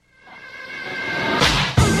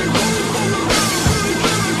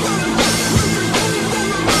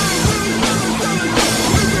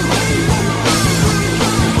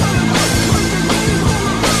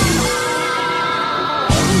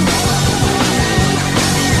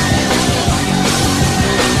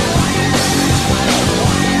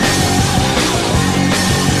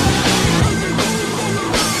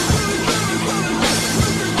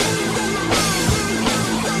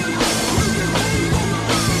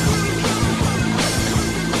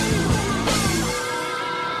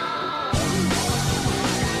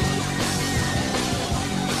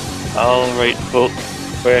Alright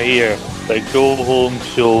folks, we're here. The go home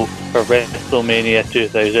show for WrestleMania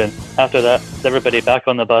 2000. After that, it's everybody back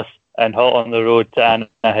on the bus and hot on the road to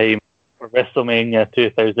Anaheim for WrestleMania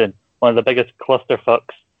 2000. One of the biggest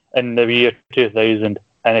clusterfucks in the year 2000.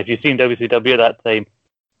 And if you've seen WCW at that time,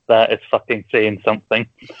 that is fucking saying something.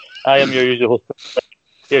 I am your usual host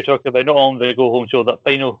here talking about not only the go home show, that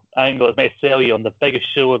final angle that's meant to sell you on the biggest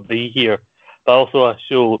show of the year, but also a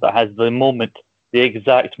show that has the moment, the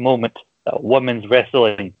exact moment that women's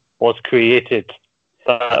wrestling was created.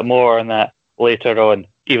 But more on that later on,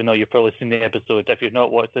 even though you've probably seen the episode. If you've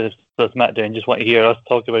not watched this SmackDown, just want to hear us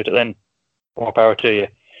talk about it, then more power to you.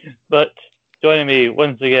 But joining me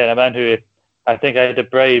once again, a man who I think I had to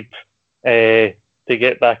bribe to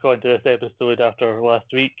get back onto this episode after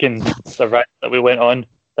last week and the rant that we went on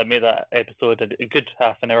that made that episode a good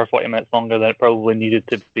half an hour, 40 minutes longer than it probably needed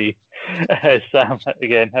to be. Sam,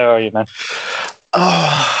 again, how are you, man?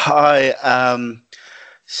 Oh, I am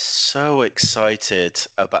so excited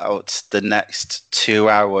about the next 2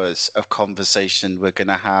 hours of conversation we're going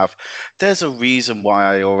to have. There's a reason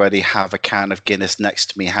why I already have a can of Guinness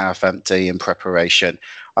next to me half empty in preparation.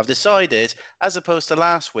 I've decided, as opposed to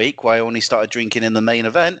last week where I only started drinking in the main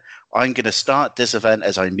event, I'm going to start this event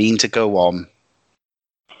as I mean to go on.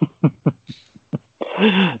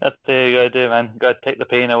 That's what you got to do, man. Got to take the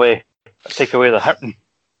pain away. Take away the hurting.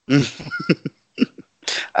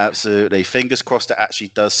 Absolutely. Fingers crossed it actually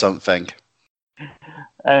does something.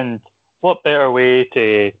 And what better way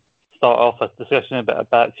to start off a discussion about a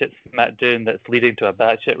batshit SmackDown that's leading to a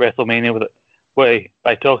batshit WrestleMania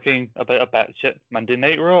by talking about a batshit Monday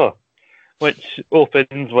Night Raw, which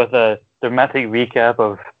opens with a dramatic recap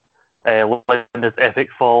of Linda's epic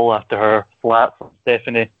fall after her slap from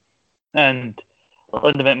Stephanie. And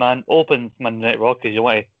Linda McMahon opens Monday Night Raw because you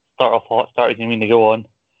want to start off hot, start as you mean to go on.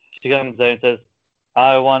 She comes down and says,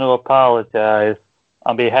 I want to apologize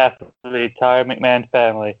on behalf of the entire McMahon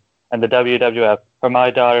family and the WWF for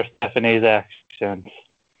my daughter Stephanie's actions.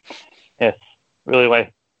 Yes, really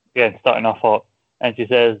way. Again, starting off hot. And she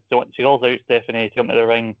says, she calls out Stephanie to come to the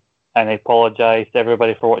ring and apologize to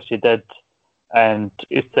everybody for what she did. And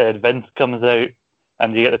instead, Vince comes out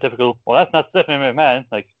and you get the typical, well, that's not Stephanie McMahon.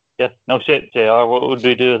 Like, yes, no shit, JR, what would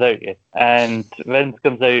we do without you? And Vince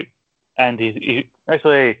comes out and he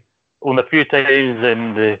actually, one of the few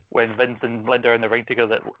times when Vince and Linda are in the ring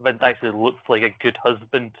together, that Vince actually looks like a good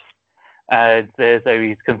husband and says how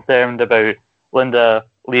he's concerned about Linda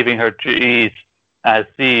leaving her duties as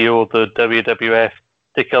CEO of the WWF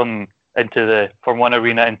to come from one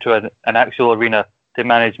arena into an actual arena to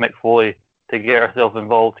manage Mick Foley, to get herself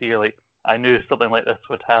involved here. Like, I knew something like this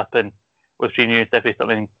would happen with she knew if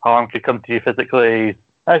something harm could come to you physically. It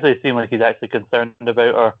actually seemed like he's actually concerned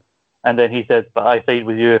about her. And then he says, but I side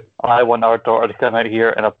with you. I want our daughter to come out here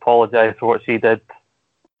and apologise for what she did.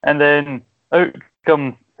 And then out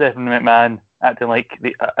comes Stephanie McMahon acting like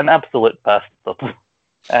an absolute bastard.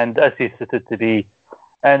 And as she's suited to be.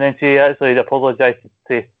 And then she actually apologises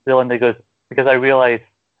to Linda, goes, because I realised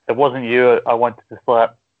it wasn't you I wanted to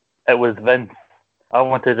slap. It was Vince. I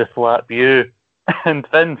wanted to slap you. And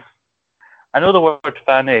Vince, I know the word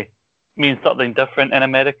fanny means something different in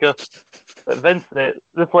America, but Vince,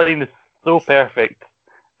 this line is so perfect,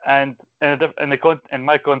 and in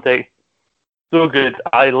my context, so good.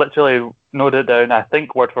 I literally noted it down. I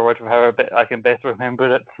think word for word for how I can best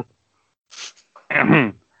remember it.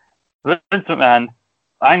 Vince McMahon,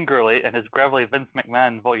 angrily in his gravelly Vince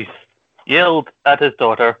McMahon voice, yelled at his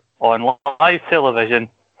daughter on live television,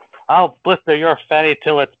 "I'll blister your fanny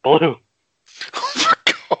till it's blue." Oh, for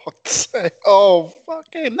God's sake. Oh,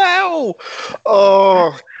 fucking hell.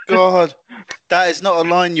 Oh, God. That is not a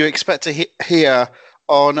line you expect to hear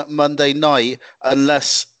on Monday night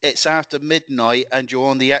unless it's after midnight and you're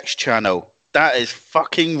on the X channel. That is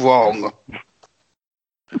fucking wrong.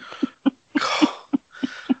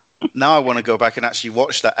 Now I want to go back and actually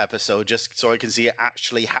watch that episode just so I can see it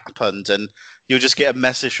actually happened, and you'll just get a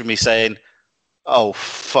message from me saying, oh,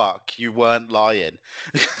 fuck, you weren't lying.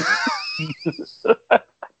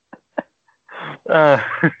 I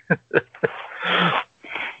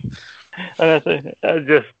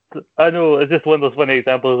know it's just one of those funny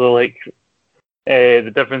examples of like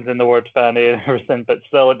the difference in the word fanny and everything, but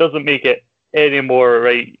still, it doesn't make it any more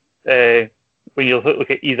right when you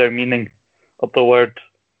look at either meaning of the word.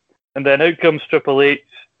 And then out comes Triple H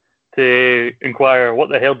to inquire what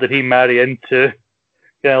the hell did he marry into,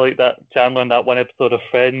 kind of like that Chandler in that one episode of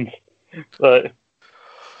Friends. But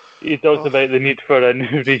he talks about the need for a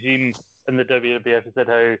new regime in the WWF. He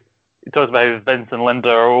said he talks about how Vince and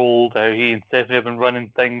Linda are old, how he and Stephanie have been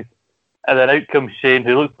running things, and then out comes Shane,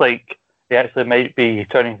 who looks like he actually might be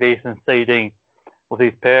turning face and siding with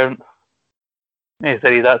his parents. He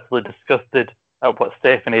said he's absolutely disgusted at what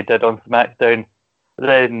Stephanie did on SmackDown. But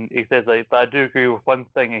then he says, but I do agree with one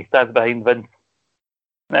thing. He stands behind Vince.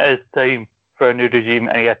 It is time for a new regime,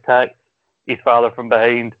 and he attacks his father from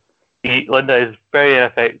behind. Linda is very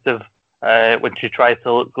ineffective when she tries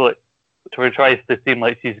to seem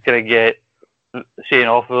like she's going to get Shane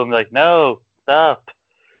off of him. Like, no, stop.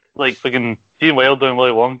 Like fucking Gene Wilder and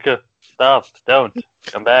Willy Wonka. Stop, don't,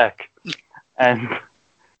 come back. And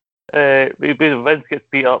Vince gets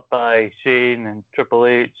beat up by Shane and Triple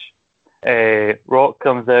H. Rock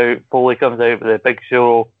comes out, Foley comes out for the big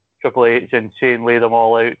show. Triple H and Shane lay them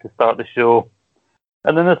all out to start the show.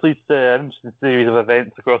 And then this leads to an interesting series of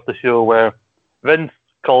events across the show where Vince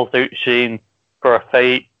calls out Shane for a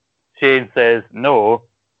fight. Shane says no.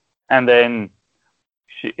 And then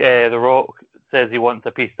The Rock says he wants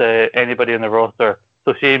a piece of anybody in the roster.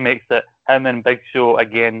 So Shane makes it him and Big Show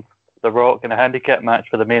against The Rock in a handicap match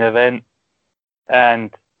for the main event.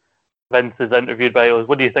 And Vince is interviewed by,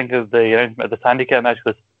 what do you think of the announcement of this handicap match?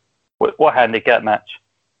 He goes, what handicap match?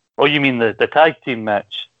 Oh, you mean the tag team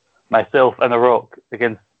match? Myself and The Rock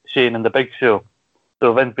against Shane and the Big Show.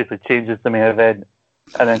 So Vince basically changes the main event.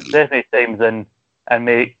 And then Stephanie chimes in and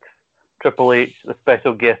makes Triple H the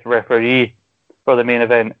special guest referee for the main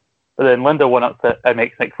event. But then Linda one-ups it and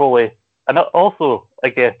makes Mick Foley and also a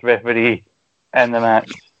guest referee in the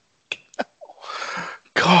match.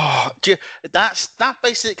 God, that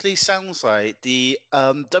basically sounds like the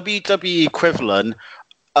WWE equivalent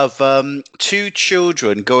of two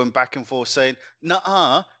children going back and forth saying,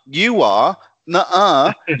 "Nuh-uh, you are.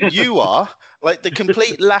 Nuh-uh, you are." Like the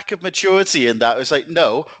complete lack of maturity in that. It's like,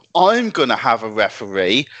 no, I'm going to have a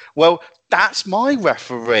referee. Well, that's my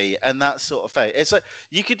referee, and that sort of thing. It's like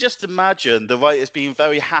you could just imagine the writers being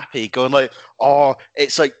very happy, going like, "Oh,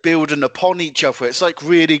 it's like building upon each other. It's like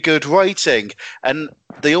really good writing." And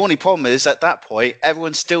the only problem is at that point,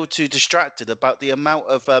 everyone's still too distracted about the amount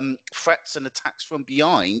of threats and attacks from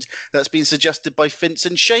behind that's been suggested by Vince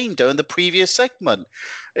and Shane during the previous segment.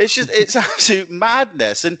 It's absolute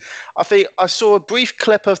madness. And I think I saw a brief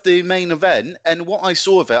clip of the main event, and what I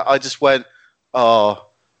saw of it, I just went, "Oh,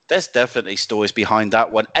 there's definitely stories behind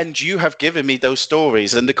that one." And you have given me those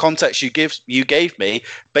stories, and the context you gave me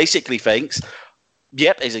basically thinks,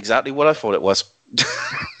 yep, is exactly what I thought it was.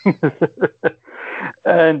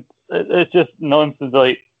 And it's just nonsense.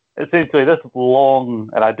 Like, essentially, this long,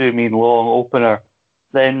 and I do mean long, opener,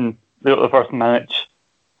 then the first match,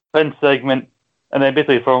 Vince segment, and then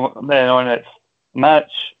basically from then on it's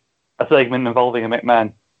match, a segment involving a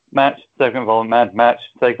McMahon, match, segment involving McMahon, match,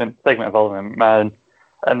 segment involving McMahon.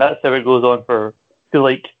 And that's how it goes on for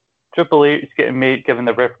like Triple H getting given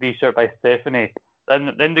the referee shirt by Stephanie.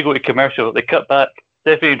 Then they go to commercial. They cut back.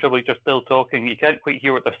 Stephanie and Triple H are still talking. You can't quite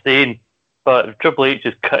hear what they're saying, but Triple H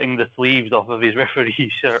is cutting the sleeves off of his referee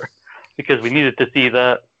shirt because we needed to see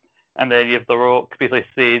that. And then you have The Rock basically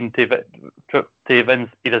saying to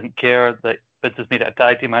Vince he doesn't care that Vince has made it a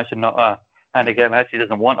tag team match and not a handicap match. He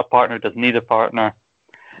doesn't want a partner, doesn't need a partner.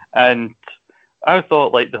 And I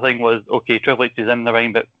thought like the thing was, okay, Triple H is in the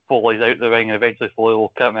ring, but Foley's out the ring, and eventually Foley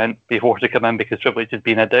will be forced to come in because Triple H is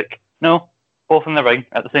being a dick. No, both in the ring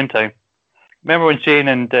at the same time. Remember when Shane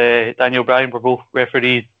and Daniel Bryan were both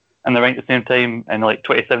referees in the ring at the same time in like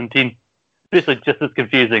 2017? Basically just as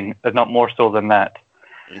confusing, if not more so than that.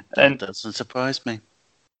 That doesn't surprise me.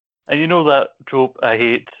 And you know that trope I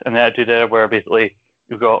hate in the Attitude Era where basically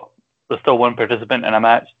there's still one participant in a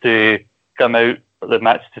match to come out, but the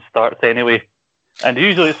match just starts anyway. And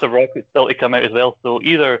usually it's The Rock that's still to come out as well. So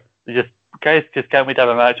either guys just can't wait to have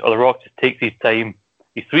a match, or The Rock just takes his time,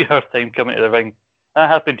 his sweetheart's time coming to the ring. That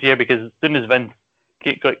happened here because as soon as Vince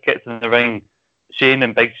gets in the ring, Shane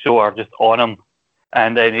and Big Show are just on him.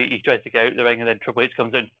 And then he tries to get out of the ring, and then Triple H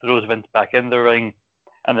comes out and throws Vince back in the ring.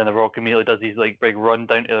 And then The Rock immediately does his like big run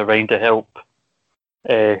down to the ring to help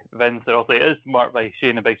Vince. And also it is smart by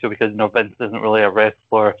Shane and Big Show because Vince isn't really a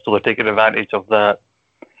wrestler, so they're taking advantage of that.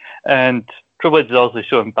 And Triple H is also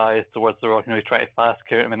showing bias towards The Rock, he's trying to fast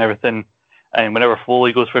count him and everything. And whenever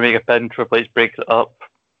Foley goes for a mega pin, Triple H breaks it up.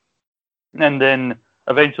 And then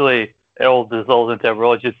eventually it all dissolves into a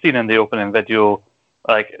Raw. You've seen in the opening video,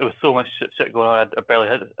 like it was so much shit going on, I barely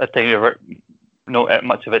had a time to note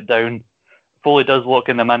much of it down. Foley does lock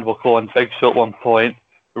in the mandible claw on Big Show at one point.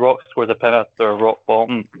 The Rock scores a pin after a rock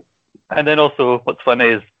bottom. And then also, what's funny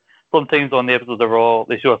is sometimes on the episodes of Raw,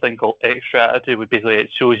 they show a thing called Extra Attitude, which basically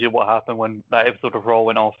it shows you what happened when that episode of Raw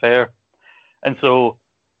went off air. And so,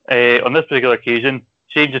 on this particular occasion,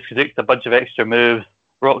 Shane just takes a bunch of extra moves.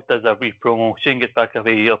 Rock does a brief promo. Shane gets back up,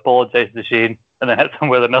 he apologises to Shane. and then hits him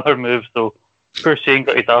with another move. So poor Shane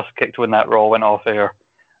got his ass kicked when that Raw went off air,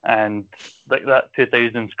 and like that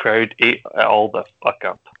 2000s crowd ate it all the fuck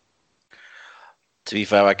up. To be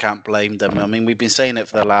fair, I can't blame them. I mean, we've been saying it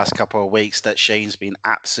for the last couple of weeks that Shane's been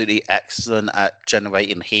absolutely excellent at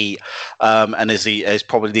generating heat, and is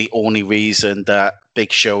probably the only reason that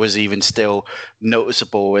Big Show is even still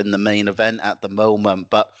noticeable in the main event at the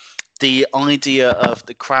moment. But the idea of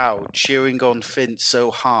the crowd cheering on Finn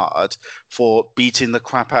so hard for beating the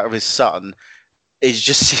crap out of his son, it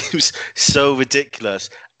just seems so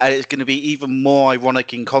ridiculous. And it's going to be even more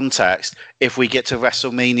ironic in context if we get to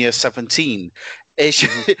WrestleMania 17. It's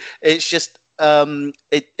just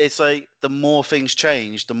it's like the more things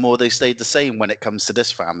change, the more they stay the same when it comes to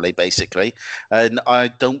this family, basically. And I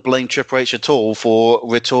don't blame Triple H at all for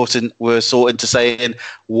resorting to saying,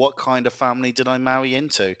 "What kind of family did I marry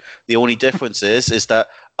into?" The only difference is that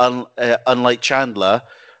unlike Chandler,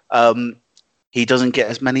 he doesn't get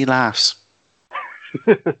as many laughs.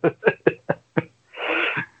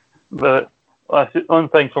 But one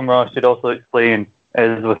thing from Raw I should also explain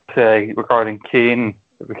is with regarding Kane,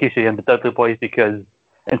 Rikishi, and the Dudley Boys, because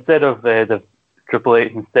instead of the Triple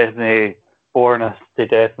H and Stephanie boring us to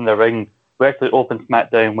death in the ring, we actually opened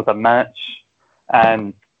SmackDown with a match,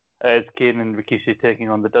 and it's Kane and Rikishi taking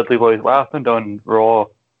on the Dudley Boys. What happened on Raw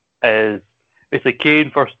is basically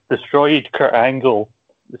Kane first destroyed Kurt Angle,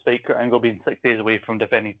 despite Kurt Angle being 6 days away from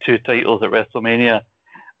defending 2 titles at WrestleMania,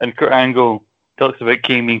 and Kurt Angle talks about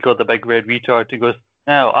Kane being called the big red retard. He goes,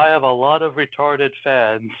 "Now, I have a lot of retarded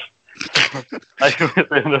fans." I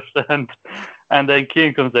completely understand. And then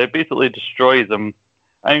Kane comes out, basically destroys him.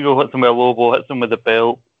 Angle hits him with a low blow, hits him with a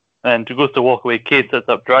belt, and he goes to walk away. Kane sits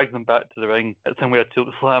up, drags him back to the ring, hits him with a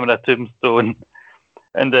choke slam and a tombstone.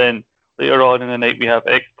 And then later on in the night, we have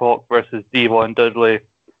X-Pac versus D1 Dudley.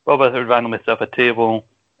 Robert would randomly set up a table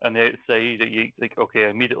on the outside. You think, okay,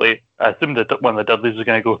 immediately, I assumed that one of the Dudleys was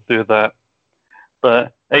going to go through that.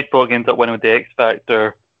 But X-Pac ends up winning with the X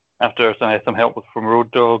Factor after some help from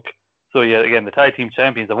Road Dogg. So yeah, again, the tag team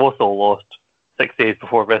champions have also lost 6 days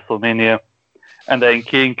before WrestleMania. And then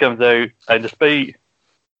Kane comes out, and despite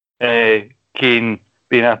Kane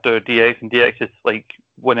being after DX, and DX just like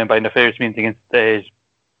winning by nefarious means against the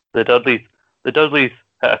Dudleys hit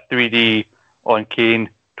a 3D on Kane.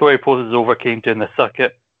 Tori poses over Kane doing the suck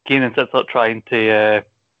it. Kane then sits up trying to hit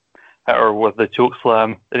her with the choke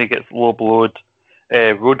slam. Then he gets low blowed.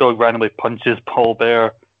 Road Dogg randomly punches Paul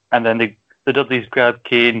Bearer, and then the Dudleys grab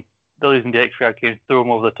Kane. Dudleys and DX grab Kane, throw him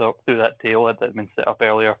over the top through that tail that had been set up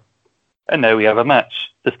earlier. And now we have a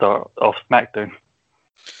match to start off SmackDown.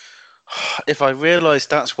 If I realised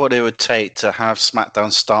that's what it would take to have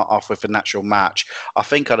SmackDown start off with a natural match, I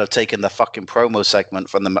think I'd have taken the fucking promo segment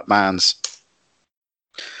from the McMahons.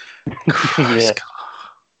 Yeah.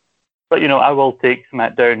 But, I will take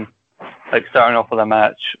SmackDown, like, starting off with a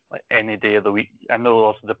match like any day of the week. I know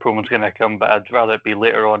also the promo's going to come, but I'd rather it be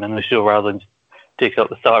later on in the show rather than just take it at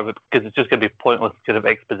the start of it, because it's just going to be pointless kind of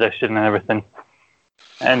exposition and everything.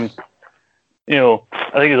 And,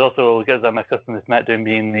 I think it's also because I'm accustomed to SmackDown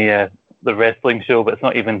being the wrestling show, but it's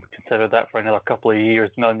not even considered that for another couple of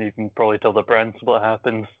years, not even probably till the brand split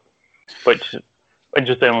happens. Which,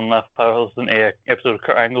 interestingly enough, I listened to an episode of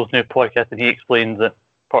Kurt Angle's new podcast, and he explains that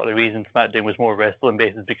part of the reason SmackDown was more wrestling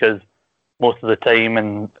based is because most of the time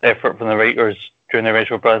and effort from the writers during the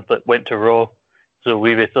original brand split went to Raw. So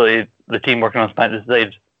we basically, the team working on SmackDown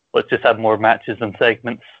decided, let's just have more matches and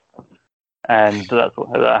segments. And that's how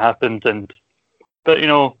that happened. But,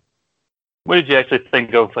 what did you actually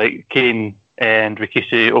think of like Kane and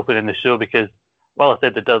Rikishi opening the show? Because while I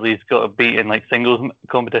said the Dudleys got a beat in like singles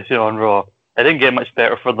competition on Raw, it didn't get much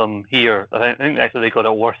better for them here. I think actually they got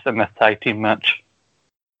it worse in this tag team match.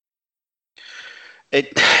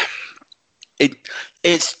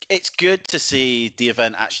 It's good to see the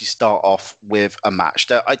event actually start off with a match.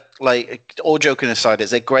 All joking aside,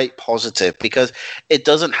 it's a great positive because it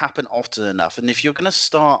doesn't happen often enough. And if you're going to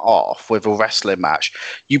start off with a wrestling match,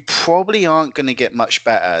 you probably aren't going to get much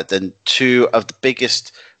better than 2 of the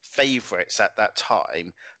biggest favorites at that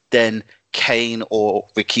time than Kane or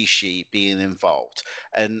Rikishi being involved,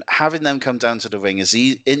 and having them come down to the ring is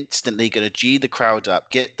instantly going to G the crowd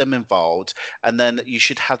up, get them involved, and then you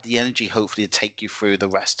should have the energy hopefully to take you through the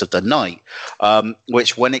rest of the night,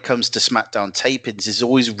 which when it comes to SmackDown tapings is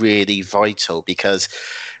always really vital because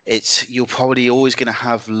you're probably always going to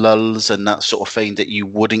have lulls and that sort of thing that you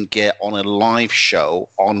wouldn't get on a live show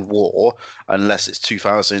on Raw unless it's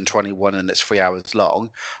 2021 and it's 3 hours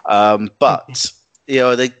long, but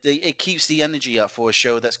it keeps the energy up for a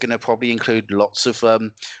show that's going to probably include lots of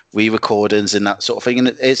re-recordings and that sort of thing, and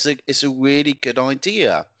it's a really good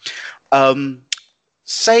idea.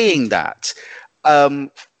 saying that,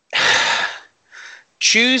 um,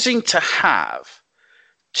 choosing to have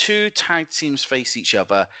two tag teams face each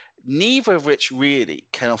other, neither of which really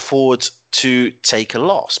can afford to take a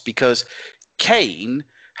loss, because Kane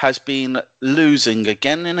has been losing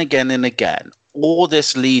again and again and again all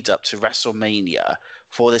this lead up to WrestleMania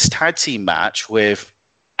for this tag team match with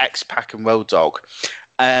X-Pac and Road Dogg.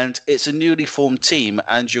 And it's a newly formed team,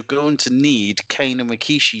 and you're going to need Kane and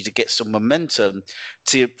Rikishi to get some momentum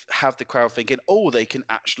to have the crowd thinking, oh, they can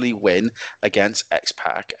actually win against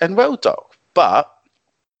X-Pac and Road Dogg. But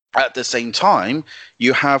at the same time,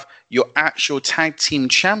 you have your actual tag team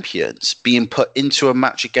champions being put into a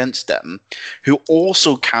match against them, who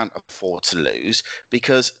also can't afford to lose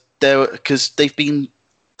because they've been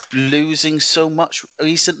losing so much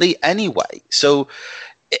recently anyway. So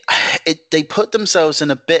they put themselves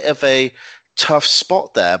in a bit of a tough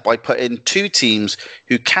spot there by putting two teams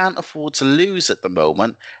who can't afford to lose at the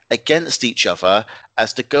moment against each other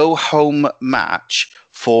as the go-home match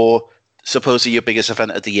for supposedly your biggest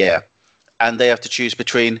event of the year. And they have to choose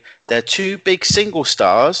between their two big single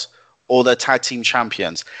stars or their tag team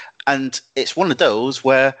champions. And it's one of those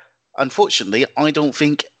where, unfortunately, I don't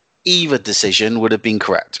think either decision would have been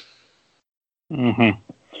correct. Mm-hmm.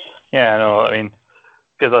 Yeah, no, I mean,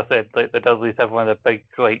 because I said, like, the Dudleys have one of the big,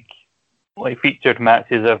 like featured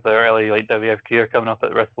matches of their early, WWF career coming up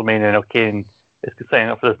at WrestleMania, and Kane is signing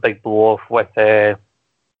up for this big blow-off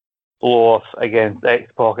against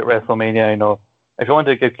X-Pac at WrestleMania. If you want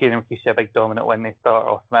to give Kane and Rikishi a big dominant win, they start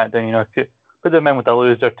off SmackDown, put them in with a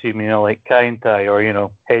loser team, like Kaientai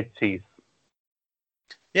or, Head Cheese.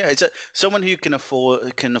 Yeah, it's someone who can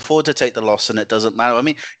afford to take the loss, and it doesn't matter. I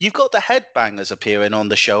mean, you've got the Headbangers appearing on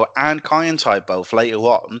the show and Kaientai both later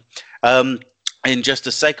on in just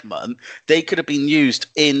a segment. They could have been used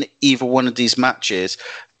in either one of these matches.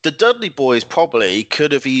 The Dudley Boys probably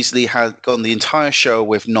could have easily gone the entire show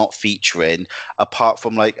with not featuring, apart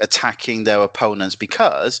from attacking their opponents,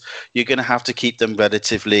 because you're going to have to keep them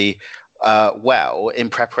relatively well in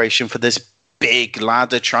preparation for this big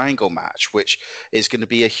ladder triangle match, which is going to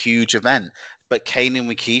be a huge event. But Kane and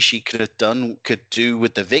Rikishi could do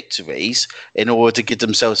with the victories in order to give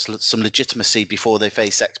themselves some legitimacy before they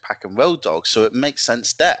face X-Pac and Road Dogg. So it makes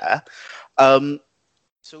sense there.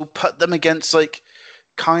 So put them against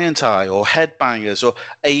Kaientai or Headbangers or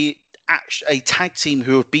a tag team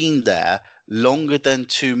who have been there longer than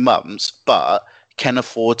 2 months, but can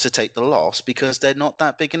afford to take the loss because they're not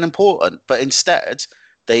that big and important. But instead,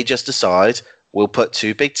 they just decide we'll put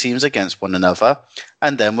two big teams against one another,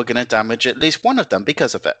 and then we're going to damage at least one of them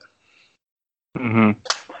because of it. Mm-hmm.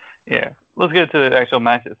 Yeah. Let's get to the actual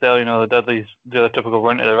match itself. The Dudleys do a typical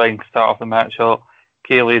run to the ring, start off the match out.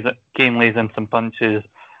 Kane lays in some punches.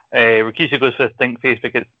 Rikishi goes for a stink face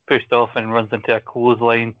but gets pushed off and runs into a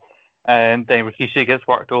clothesline. And then Rikishi gets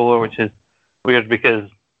worked over, which is weird because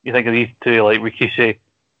you think of these two, Rikishi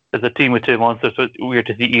is a team with two monsters, so it's weird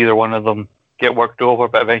to see either one of them get worked over,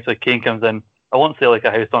 but eventually Kane comes in. I won't say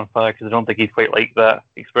a house on fire because I don't think he'd quite like that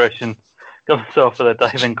expression. Comes off with a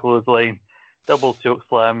diving clothesline, double choke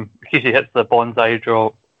slam. Rikishi hits the bonsai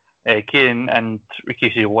drop. Kane and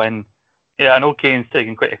Rikishi win. Yeah, I know Kane's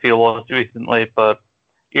taken quite a few losses recently, but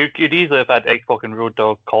you could easily have had X-Pac and Road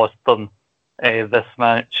Dogg cost them this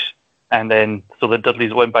match, and then so the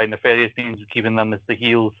Dudleys win by nefarious means, keeping them as the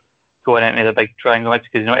heels going into the big triangle match,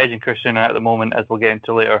 because Edge and Christian are at the moment, as we'll get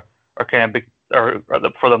into later, are kind of big,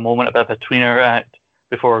 for the moment a bit of a tweener act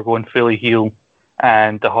before going fully heel,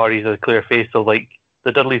 and the Hardys are the clear face. So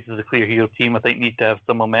the Dudleys is a clear heel team. I think need to have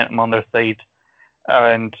some momentum on their side,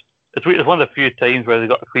 and it's one of the few times where they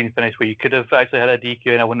got a clean finish where you could have actually had a DQ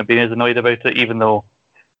and I wouldn't have been as annoyed about it, even though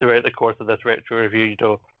throughout the course of this retro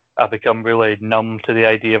review, I've become really numb to the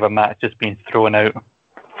idea of a match just being thrown out.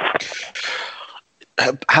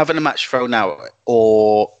 Having a match thrown out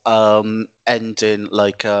or ending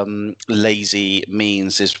lazy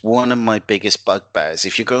means is one of my biggest bugbears.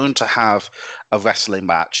 If you're going to have a wrestling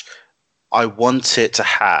match, I want it to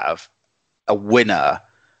have a winner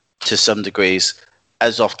to some degrees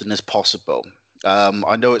as often as possible.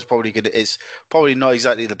 I know it's probably not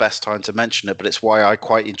exactly the best time to mention it, but it's why I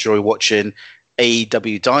quite enjoy watching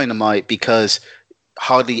AEW Dynamite, because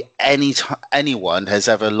hardly anyone has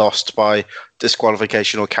ever lost by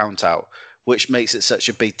disqualification or count out, which makes it such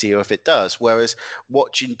a big deal if it does. Whereas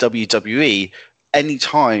watching WWE,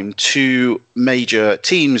 anytime two major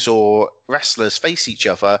teams or wrestlers face each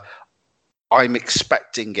other, I'm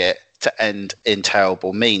expecting it to end in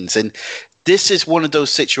terrible means. And this is one of those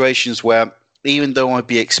situations where, even though I'd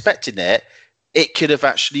be expecting it, it could have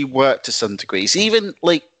actually worked to some degrees. Even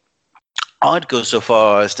I'd go so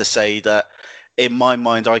far as to say that in my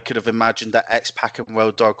mind, I could have imagined that X-Pac and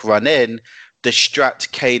Road Dogg run in,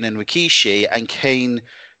 distract Kane and Rikishi, and Kane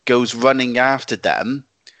goes running after them,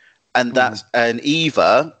 and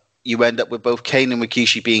either you end up with both Kane and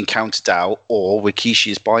Rikishi being counted out, or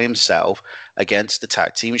Rikishi is by himself against the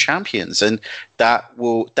tag team champions, and that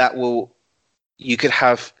will you could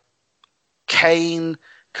have Kane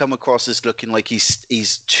come across as looking like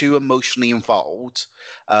he's too emotionally involved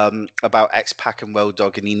about X-Pac and Road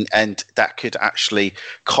Dogg, and that could actually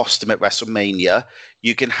cost him at WrestleMania.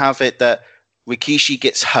 You can have it that Rikishi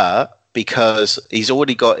gets hurt because he's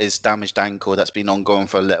already got his damaged ankle that's been ongoing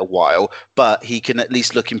for a little while, but he can at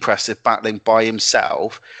least look impressive battling by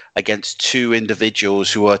himself against two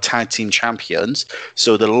individuals who are tag team champions,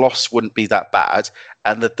 so the loss wouldn't be that bad.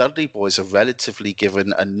 And the Dudley Boys are relatively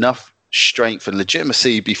given enough strength and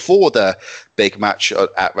legitimacy before the big match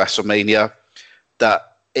at WrestleMania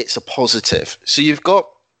that it's a positive. So you've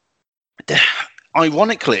got,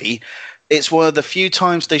 ironically, it's one of the few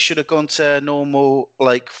times they should have gone to a normal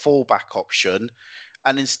fallback option,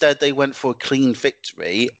 and instead they went for a clean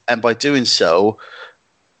victory, and by doing so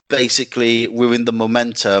basically ruined the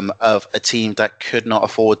momentum of a team that could not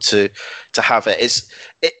afford to have it.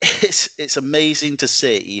 It's amazing to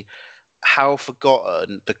see how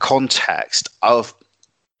forgotten the context of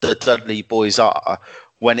the Dudley Boys are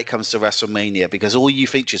when it comes to WrestleMania, because all you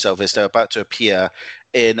think to yourself is they're about to appear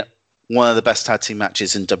in one of the best tag team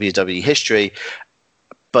matches in WWE history,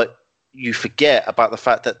 but you forget about the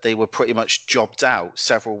fact that they were pretty much jobbed out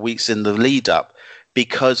several weeks in the lead up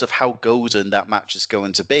because of how golden that match is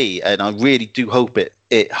going to be. And I really do hope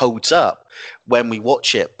it holds up when we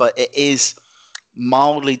watch it, but it is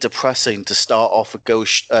mildly depressing to start off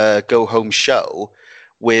a go home show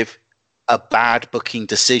with a bad booking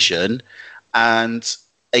decision and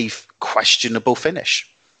a questionable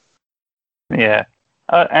finish. Yeah.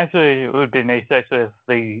 Actually, it would be nice if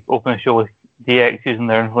they open a show with DX using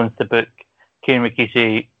their influence to book Kane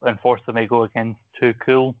Rikishi and force them to go against Too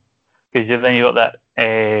Cool. Because then you got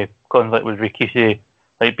that conflict with Rikishi.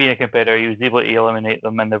 Being a competitor, he was able to eliminate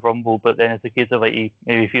them in the Rumble, but then it's a case of he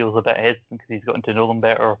maybe feels a bit hesitant because he's gotten to know them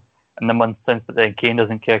better in the months since, but then Kane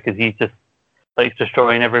doesn't care because he's just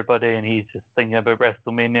destroying everybody and he's just thinking about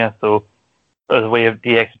WrestleMania. So there's a way of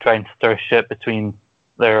DX to try and stir shit between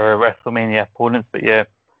their WrestleMania opponents. But yeah,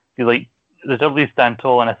 the W stand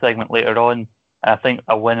tall in a segment later on, and I think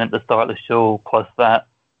a win at the start of the show plus that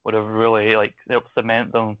would have really helped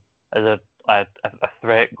cement them as a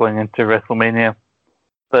threat going into WrestleMania.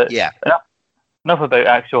 But yeah, enough about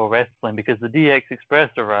actual wrestling, because the DX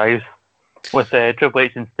Express arrives with Triple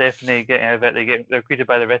H and Stephanie getting out of it. They're greeted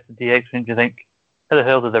by the rest of the DX, and you think, how the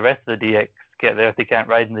hell did the rest of the DX get there if they can't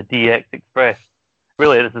ride in the DX Express?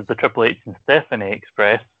 Really, this is the Triple H and Stephanie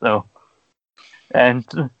Express. And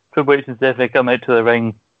Triple H and Stephanie come out to the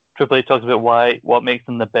ring. Triple H talks about what makes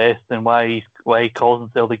him the best and why he calls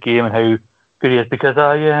himself the game and how good he is, because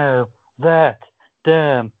I am that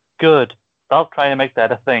damn good. Stop trying to make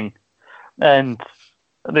that a thing. And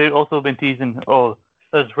they've also been teasing,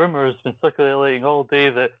 there's rumours been circulating all day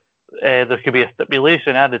that there could be a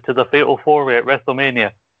stipulation added to the Fatal 4-Way at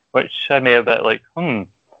WrestleMania, which I may have been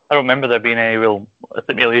I don't remember there being any real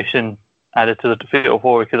stipulation added to the Fatal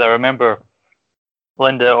 4-Way, because I remember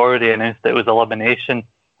Linda already announced that it was elimination,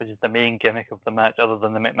 which is the main gimmick of the match, other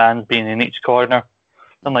than the McMahons being in each corner.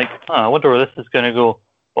 I'm I wonder where this is going to go.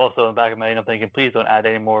 Also, in the back of my mind, I'm thinking, please don't add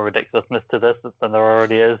any more ridiculousness to this than there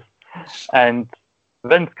already is. And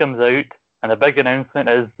Vince comes out, and the big announcement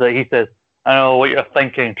is that he says, I know what you're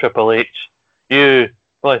thinking, Triple H. You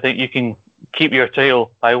probably think you can keep your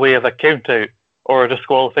title by way of a count-out or a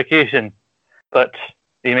disqualification. But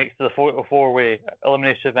he makes the 4-way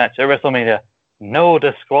elimination match at WrestleMania. No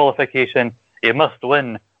disqualification. You must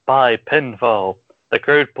win by pinfall. The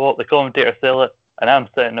crowd pop, the commentators sell it, and I'm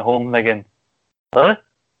sitting at home thinking, huh?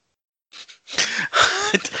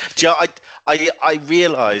 I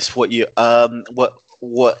realise what you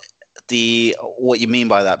mean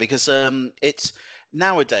by that, because it's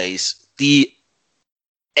nowadays the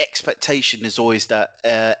expectation is always that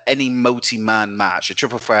any multi-man match, a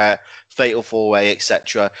triple threat, fatal 4-way,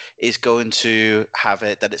 etc., is going to have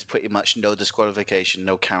it that it's pretty much no disqualification,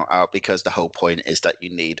 no count out, because the whole point is that you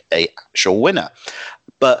need a actual winner.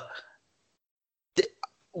 But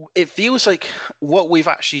it feels like what we've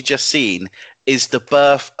actually just seen is the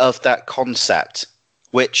birth of that concept,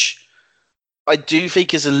 which I do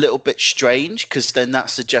think is a little bit strange, because then that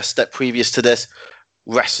suggests that previous to this,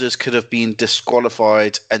 wrestlers could have been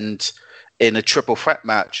disqualified and in a triple threat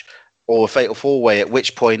match or a fatal 4-way, at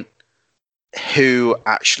which point who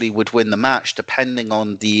actually would win the match, depending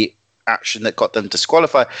on the action that got them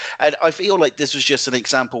disqualified. And I feel like this was just an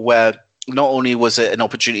example where not only was it an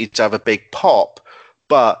opportunity to have a big pop,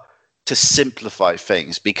 but to simplify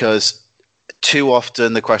things, because too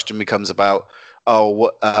often the question becomes about,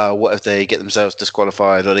 what if they get themselves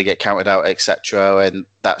disqualified or they get counted out, etc., and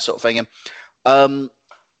that sort of thing. And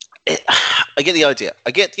I get the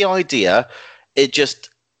idea. It just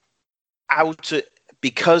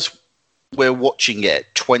because we're watching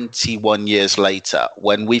it 21 years later,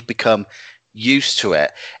 when we've become used to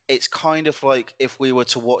it, it's kind of like if we were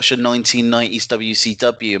to watch a 1990s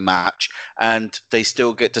WCW match and they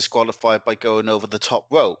still get disqualified by going over the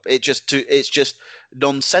top rope. It's just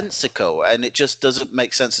nonsensical, and it just doesn't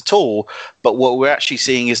make sense at all. But what we're actually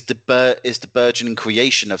seeing is the burgeoning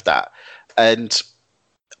creation of that, and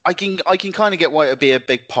I can kind of get why it'd be a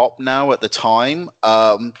big pop now at the time.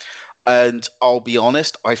 And I'll be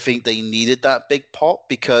honest, I think they needed that big pop,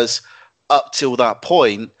 because up till that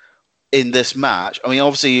point in this match, I mean,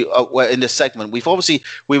 obviously, in this segment,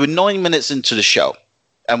 we were 9 minutes into the show,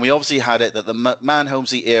 and we obviously had it that the Man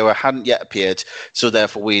Holmesy era hadn't yet appeared, so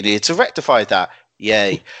therefore we needed to rectify that.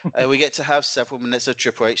 Yay. We get to have several minutes of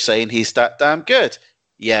Triple H saying he's that damn good.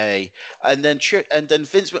 Yay. And then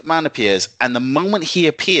Vince McMahon appears, and the moment he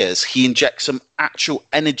appears, he injects some actual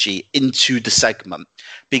energy into the segment.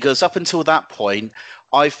 Because up until that point,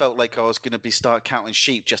 I felt like I was going to start counting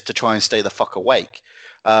sheep just to try and stay the fuck awake.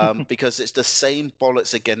 Because it's the same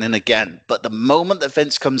bollocks again and again. But the moment that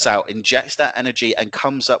Vince comes out, injects that energy, and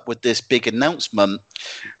comes up with this big announcement,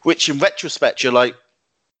 which in retrospect, you're like,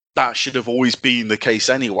 that should have always been the case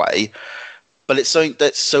anyway. But it's something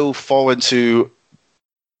that's so foreign to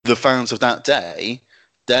the fans of that day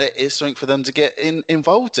that it is something for them to get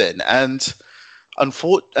involved in. And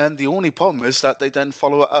the only problem is that they then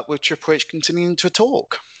follow it up with Triple H continuing to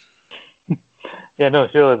talk. Yeah, no,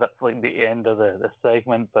 surely that's like the end of the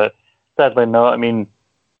segment, but sadly not. I mean,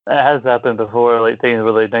 it has happened before, like things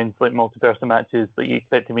where they announce like multi-person matches, but you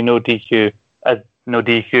expect to be no DQ,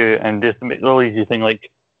 and just make all easy thing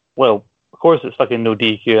like, well, of course it's fucking no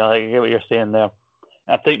DQ. I get what you're saying there.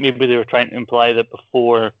 I think maybe they were trying to imply that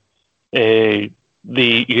before you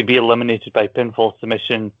could be eliminated by pinfall,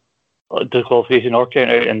 submission, disqualification, or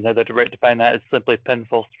count out, and now they're rectifying that as simply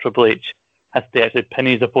pinfall. Triple H has to actually pin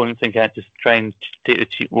his opponents and can't just try and take the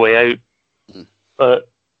cheap way out. Mm.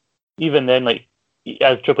 But even then, like,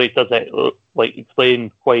 as Triple H does that, like,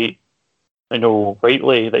 explain quite,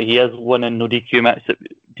 rightly that he has won in no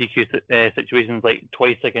DQ situations like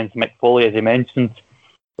twice against Mick Foley, as he mentioned.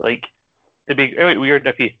 Like, it'd be really weird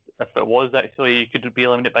if it was actually you could be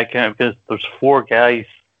eliminated by count, because there's 4 guys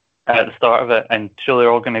at the start of it, and surely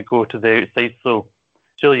they're all going to go to the outside. So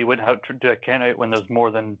surely you wouldn't have to do a count out when there's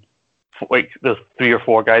more than there's 3 or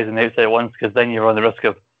 4 guys in the outside at once, because then you run the risk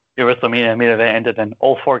of your WrestleMania main event ended and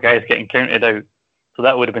all 4 guys getting counted out. So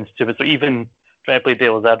that would have been stupid. So even trying to play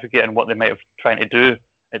devil's advocate and what they might have trying to do,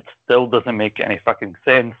 it still doesn't make any fucking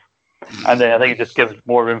sense. And then I think it just gives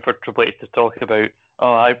more room for Triple H to talk about,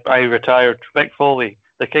 I retired Mick Foley,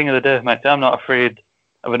 the king of the deathmatch. I'm not afraid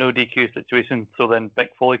of an ODQ situation. So then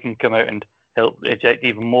Mick Foley can come out and help inject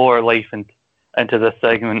even more life into this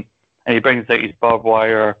segment. And he brings out his barbed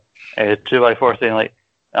wire 2x4, saying like,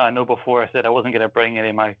 I know before I said I wasn't going to bring any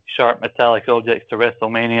of my sharp metallic objects to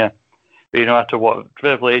WrestleMania, but after what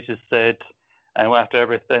Triple H has said, and after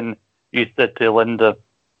everything you said to Linda,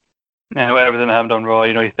 and everything that happened on Raw,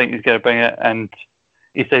 you think he's going to bring it, and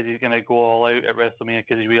he says he's going to go all out at WrestleMania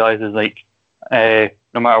because he realizes, like, no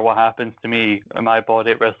matter what happens to me in my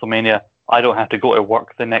body at WrestleMania, I don't have to go to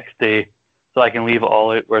work the next day, so I can leave it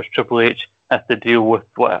all out, whereas Triple H has to deal with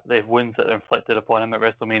what the wounds that are inflicted upon him at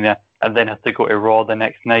WrestleMania, and then has to go to Raw the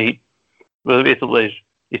next night. Well, basically,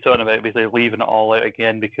 he's talking about basically leaving it all out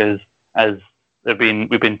again, because as we've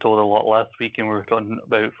been told a lot last week, and we were talking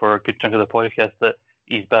about for a good chunk of the podcast, that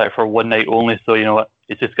he's back for one night only. So you know what,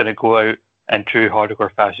 he's just going to go out in true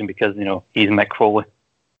hardcore fashion because he's Mick Foley.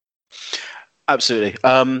 Absolutely.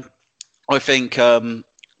 I think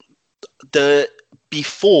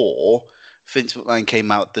before Vince McMahon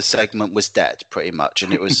came out, the segment was dead pretty much,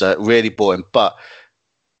 and it was really boring. But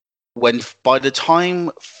by the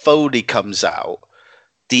time Foley comes out,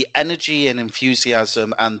 the energy and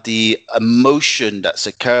enthusiasm and the emotion that's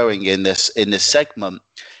occurring in this segment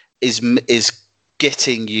is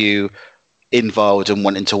getting you involved and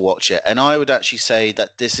wanting to watch it. And I would actually say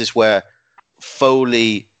that this is where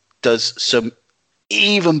Foley does some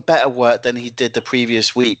even better work than he did the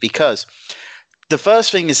previous week, because the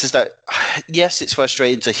first thing is that, yes, it's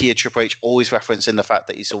frustrating to hear Triple H always referencing the fact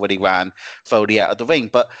that he's already ran Foley out of the ring.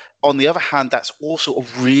 But on the other hand, that's also a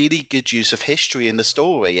really good use of history in the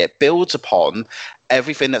story. It builds upon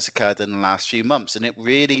everything that's occurred in the last few months. And it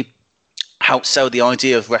really helps sell the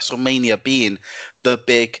idea of WrestleMania being the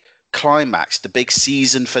big climax, the big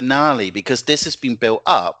season finale, because this has been built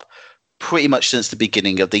up pretty much since the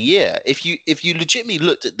beginning of the year. If you legitimately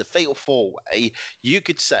looked at the Fatal 4-Way, you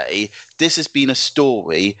could say this has been a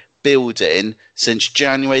story building since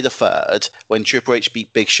January the 3rd when Triple H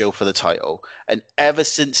beat Big Show for the title. And ever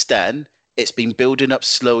since then, it's been building up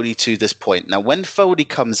slowly to this point. Now, when Foley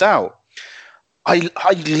comes out, I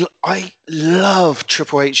love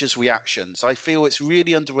Triple H's reactions. I feel it's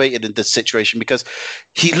really underrated in this situation because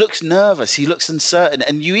he looks nervous, he looks uncertain,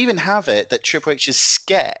 and you even have it that Triple H is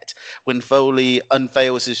scared when Foley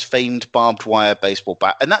unveils his famed barbed wire baseball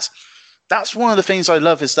bat. And that's one of the things I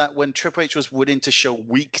love, is that when Triple H was willing to show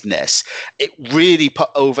weakness, it really put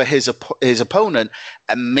over his opponent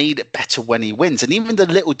and made it better when he wins. And even the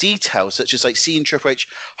little details, such as like seeing Triple H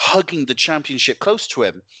hugging the championship close to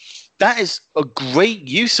him, that is a great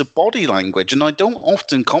use of body language. And I don't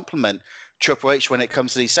often compliment Triple H when it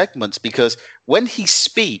comes to these segments, because when he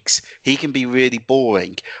speaks, he can be really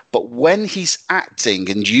boring. But when he's acting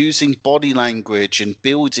and using body language and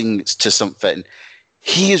building to something,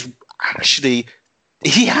 he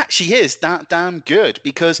actually is that damn good,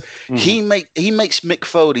 because he makes Mick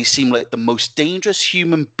Foley seem like the most dangerous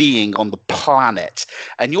human being on the planet.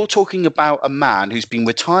 And you're talking about a man who's been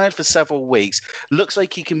retired for several weeks, looks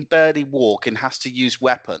like he can barely walk and has to use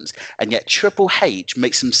weapons, and yet Triple H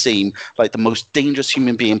makes him seem like the most dangerous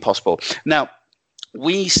human being possible. Now,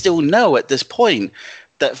 we still know at this point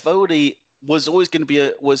that Foley was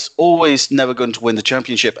always never going to win the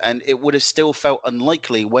championship, and it would have still felt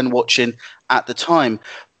unlikely when watching at the time.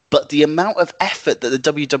 But the amount of effort that the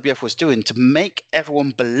WWF was doing to make everyone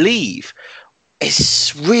believe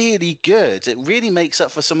is really good. It really makes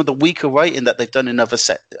up for some of the weaker writing that they've done in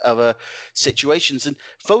other situations. And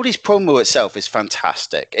Foley's promo itself is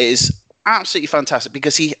fantastic. It is absolutely fantastic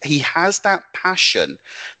because he has that passion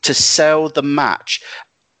to sell the match,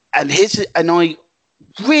 and I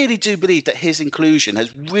really do believe that his inclusion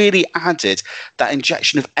has really added that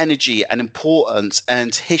injection of energy and importance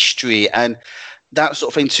and history and that sort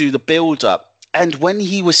of thing to the build-up. And when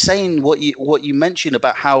he was saying what you mentioned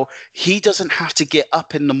about how he doesn't have to get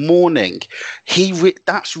up in the morning,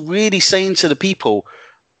 that's really saying to the people,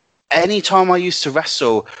 anytime I used to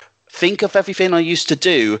wrestle, think of everything I used to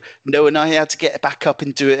do, knowing I had to get back up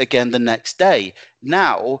and do it again the next day.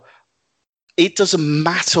 Now, it doesn't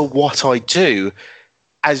matter what I do,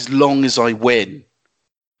 as long as I win.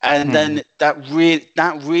 And then that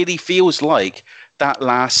really feels like that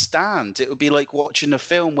last stand. It would be like watching a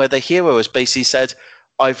film where the hero has basically said,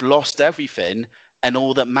 I've lost everything, and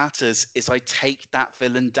all that matters is I take that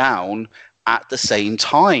villain down at the same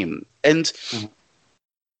time. And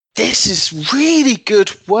this is really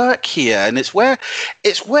good work here, and it's where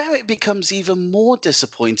it becomes even more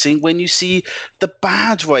disappointing when you see the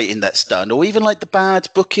bad writing that's done, or even like the bad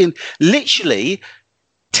booking. Literally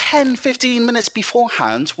 10-15 minutes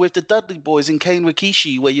beforehand with the Dudley Boys and Kane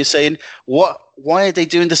Rikishi, where you're saying, why are they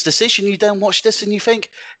doing this decision? You then watch this and you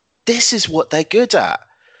think, this is what they're good at.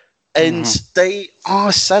 And they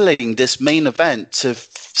are selling this main event to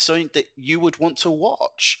something that you would want to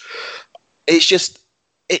watch. It's just,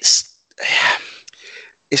 it's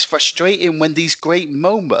frustrating when these great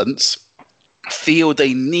moments feel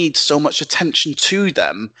they need so much attention to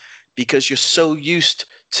them because you're so used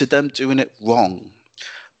to them doing it wrong.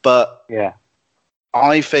 But yeah,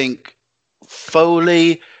 I think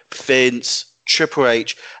Foley, Vince, Triple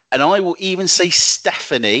H, and I will even say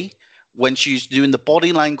Stephanie, when she's doing the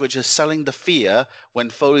body language of selling the fear, when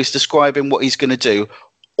Foley's describing what he's going to do,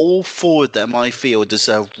 all four of them, I feel,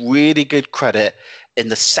 deserve really good credit in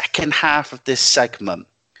the second half of this segment.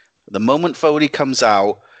 The moment Foley comes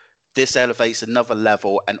out, this elevates another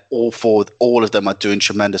level, and all of them are doing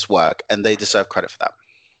tremendous work, and they deserve credit for that.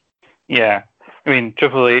 Yeah. I mean,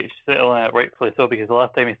 Triple H, rightfully so, because the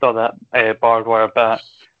last time he saw that barbed wire bat,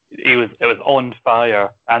 it was on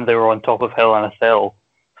fire, and they were on top of Hell in a Cell.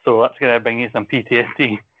 So that's going to bring you some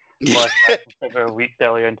PTSD several weeks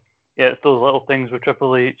earlier. And yeah, it's those little things with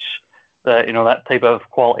Triple H that, that type of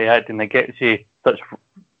quality acting that gets you such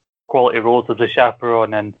quality roles as The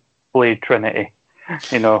Chaperone and Blade Trinity.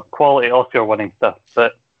 Quality Oscar-winning stuff.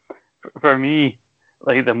 But for me,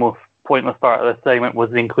 like the most pointless part of this segment was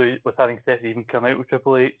having Stephanie even come out with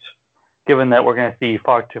Triple H, given that we're going to see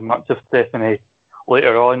far too much of Stephanie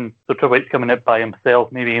later on. So Triple H coming out by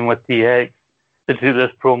himself, maybe even with DX, to do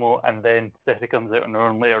this promo, and then Stephanie comes out on her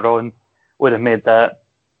own later on, would have made that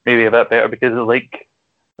maybe a bit better, because it's like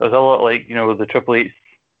there's a lot like, you know, the Triple H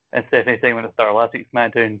and Stephanie thing when it started last week's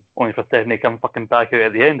SmackDown, only for Stephanie to come fucking back out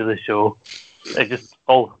at the end of the show. It just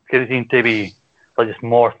all seemed to be like just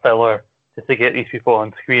more filler just to get these people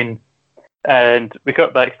on screen. And we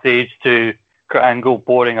cut backstage to Kurt Angle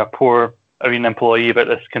boring a poor arena employee about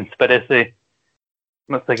this conspiracy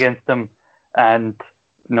that's against him, and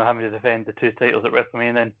having to defend the two titles at WrestleMania.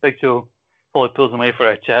 And then Big Show fully pulls him away for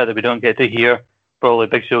a chat that we don't get to hear. Probably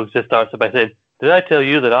Big Show just starts by saying, "Did I tell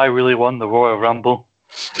you that I really won the Royal Rumble?"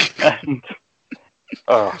 And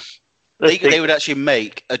they would actually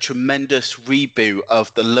make a tremendous reboot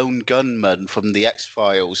of the Lone Gunman from the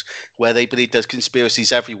X-Files, where they believe there's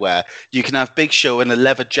conspiracies everywhere. You can have Big Show in a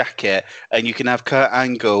leather jacket, and you can have Kurt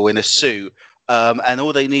Angle in a suit, and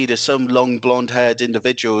all they need is some long blonde-haired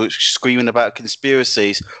individual screaming about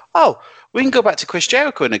conspiracies. Oh, we can go back to Chris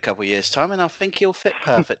Jericho in a couple of years' time, and I think he'll fit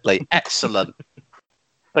perfectly. Excellent.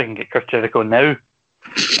 I can get Chris Jericho now.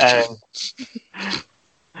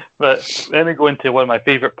 But then we go into one of my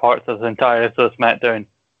favourite parts of the entire episode of SmackDown.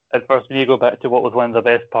 At first, we need to go back to what was one of the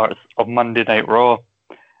best parts of Monday Night Raw.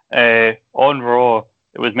 On Raw,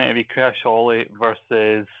 it was meant to be Crash Holly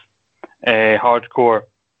versus Hardcore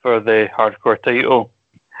for the Hardcore title.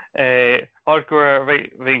 Hardcore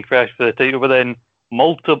right Crash for the title, but then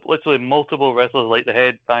literally multiple wrestlers like the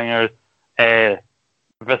Headbangers,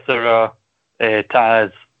 Viscera,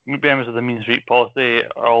 Taz, members of the Mean Street Posse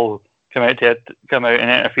are all come out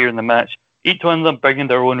and interfere in the match. Each one of them bringing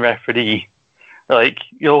their own referee. Like,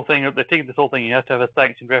 the whole thing, they're taking this whole thing, you have to have a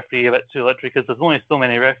sanctioned referee a bit too literally, because there's only so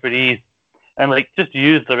many referees. And, like, just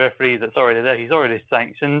use the referee that's already there. He's already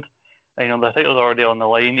sanctioned. And, the title's already on the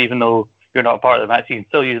line, even though you're not part of the match, you can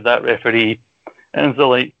still use that referee. And so,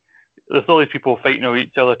 like, there's all these people fighting over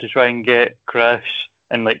each other to try and get Crash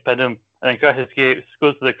and, like, pin him. And then Crash escapes,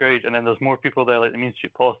 goes to the crowd, and then there's more people there, like the Mean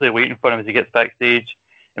Street Posse, waiting for him as he gets backstage.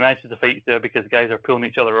 He manages to fight there because guys are pulling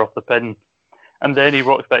each other off the pin. And then he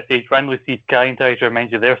walks backstage, randomly sees Kai and tries to remind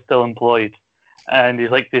you they're still employed. And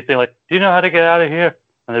he's like, they say, like, "Do you know how to get out of here?"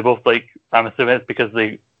 And they both, like, I'm assuming it's because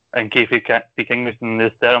they, in case they can't speak English, and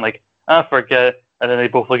they're there, I'm like, forget it. And then they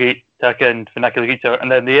both look at Taka and vernacular each other, and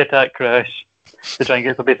then they attack Crash to try and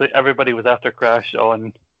get, so basically everybody was after Crash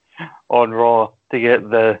on Raw to get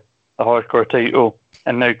the Hardcore title.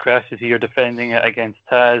 And now Crash is here defending it against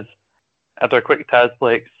Taz. After a quick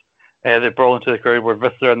Tazplex, they brawl into the crowd where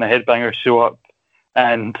Viscera and the Headbangers show up,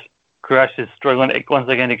 and Crash is struggling once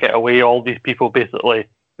again to get away. All these people, basically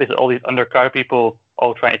all these undercard people,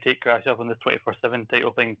 all trying to take Crash up on this 24/7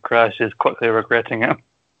 title thing. Crash is quickly regretting it.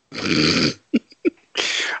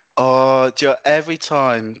 Every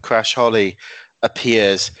time Crash Holly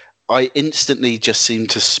appears, I instantly just seem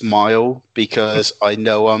to smile because I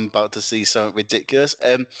know I'm about to see something ridiculous.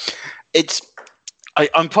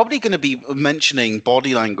 I'm probably going to be mentioning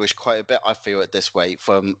body language quite a bit, I feel, at this rate,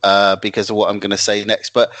 because of what I'm going to say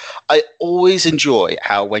next. But I always enjoy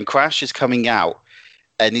how when Crash is coming out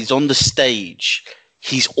and he's on the stage,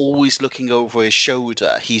 he's always looking over his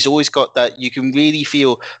shoulder. He's always got that, you can really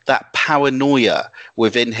feel that paranoia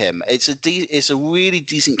within him. It's a really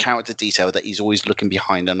decent character detail that he's always looking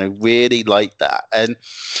behind, and I really like that. And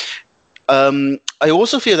I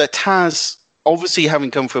also feel that Taz, obviously having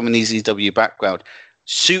come from an ECW background,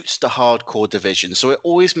 suits the Hardcore division. So it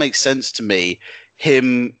always makes sense to me,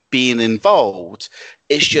 him being involved.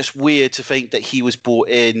 It's just weird to think that he was brought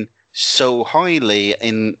in so highly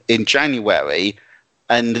in January,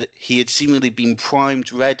 and he had seemingly been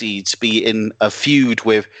primed ready to be in a feud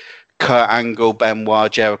with Kurt Angle,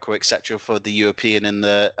 Benoit, Jericho, etc. for the European and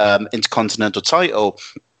the Intercontinental title.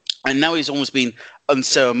 And now he's almost been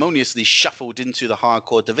unceremoniously shuffled into the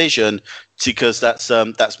Hardcore division because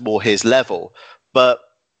that's more his level. But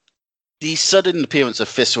the sudden appearance of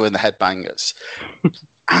Viscera and the Headbangers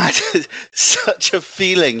added such a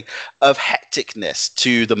feeling of hecticness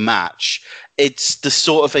to the match. It's the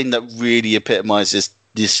sort of thing that really epitomizes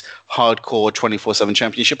this Hardcore 24/7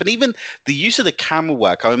 championship. And even the use of the camera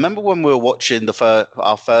work. I remember when we were watching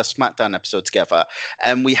our first SmackDown episode together,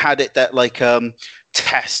 and we had it that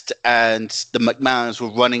Test and the McMahons were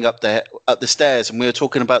running up the stairs, and we were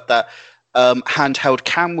talking about that handheld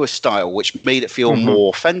camera style, which made it feel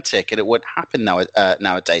more authentic, and it wouldn't happen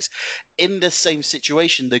nowadays. In the same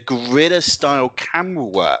situation, the Gorilla style camera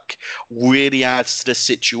work really adds to the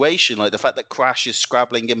situation, like the fact that Crash is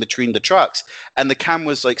scrabbling in between the trucks, and the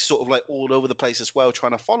camera's sort of all over the place as well,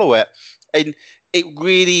 trying to follow it, and it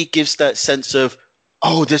really gives that sense of,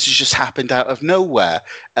 oh, this has just happened out of nowhere.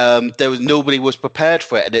 Nobody was prepared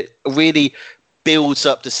for it, and it really builds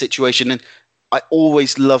up the situation. And I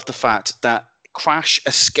always love the fact that Crash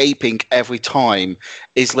escaping every time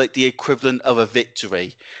is like the equivalent of a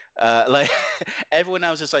victory. Like everyone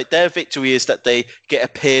else is like, their victory is that they get a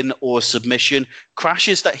pin or a submission. Crash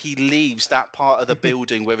is that he leaves that part of the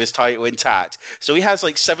building with his title intact. So he has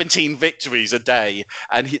like 17 victories a day,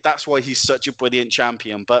 and that's why he's such a brilliant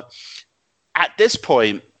champion. But at this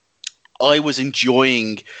point, I was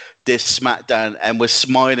enjoying this SmackDown and was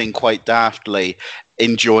smiling quite daftly,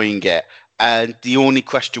 enjoying it. And the only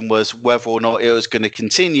question was whether or not it was going to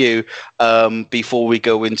continue before we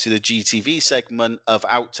go into the GTV segment of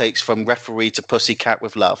outtakes from Referee to Pussycat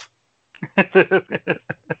with Love. I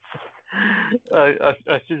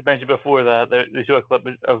should mention before that they show a clip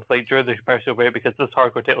of like during the commercial break, because this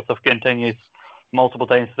hardcore title stuff continues multiple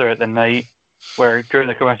times throughout the night, where during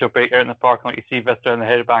the commercial break out in the parking lot you see Vista and the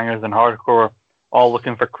Headbangers and Hardcore all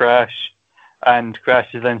looking for Crash, and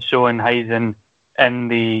Crash is then shown hiding in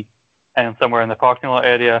the somewhere in the parking lot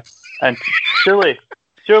area. And surely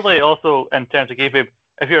also in terms of kayfabe,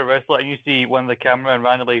 if you're a wrestler and you see one of the camera and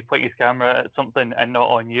randomly point his camera at something and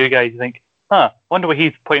not on you guys, you think, wonder what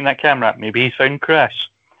he's pointing that camera at. Maybe he's found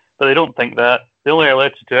Crash. But they don't think that. They only are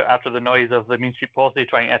allowed to do it after the noise of the Mean Street Posse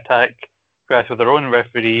trying to attack Crash with their own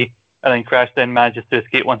referee, and then Crash then manages to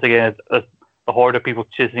escape once again as the horde of people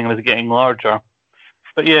chasing him is getting larger.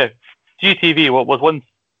 But yeah, GTV, what was once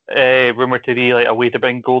rumoured to be like a way to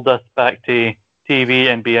bring Goldust back to TV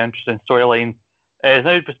and be an interesting storyline, is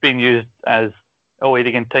now just being used as a way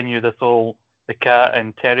to continue this whole the Cat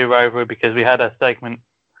and Terry rivalry, because we had a segment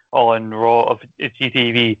on Raw of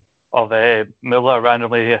GTV of Muller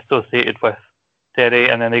randomly associated with Terry,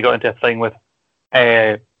 and then they got into a thing with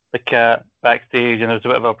the Cat backstage, and there was a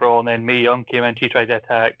bit of a brawl, and then Mae Young came in, she tried to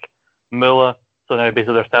attack Muller, so now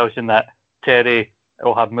basically they're establishing that Terry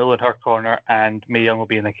will have Muller in her corner and Mae Young will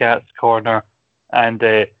be in the Cat's corner. And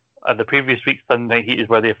at the previous week's Sunday Night Heat is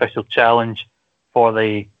where the official challenge for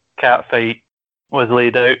the Cat fight was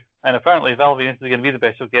laid out. And apparently Val Venis is going to be the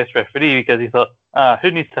special guest referee, because he thought, who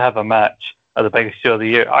needs to have a match at the biggest show of the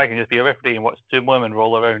year? I can just be a referee and watch two women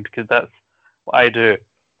roll around, because that's what I do.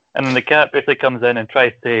 And then the Cat basically comes in and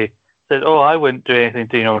says, I wouldn't do anything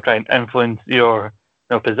to, try and influence your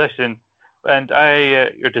position. And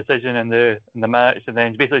your decision in the match, and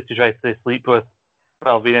then basically to try to sleep with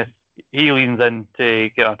Val Venis, he leans in to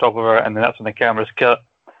get on top of her, and then that's when the camera's cut.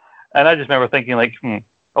 And I just remember thinking, like, I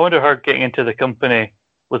wonder her getting into the company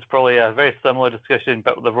was probably a very similar discussion,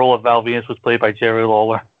 but the role of Val Venis was played by Jerry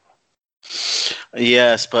Lawler.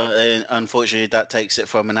 Yes, but unfortunately that takes it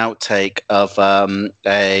from an outtake of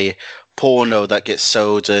a porno that gets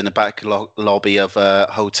sold in the back lobby of a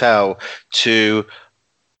hotel to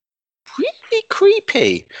really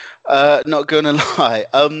creepy. Not gonna lie.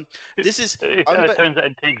 This is. It turns it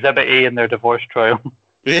into Exhibit A in their divorce trial.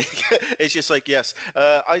 It's just like, yes,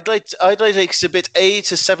 I'd like Exhibit A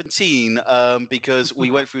to 17 because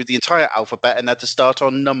we went through the entire alphabet and had to start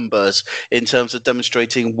on numbers in terms of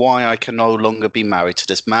demonstrating why I can no longer be married to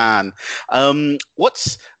this man. I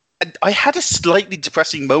had a slightly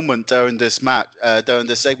depressing moment during this match, during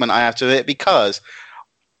this segment, I have to admit, because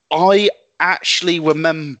I actually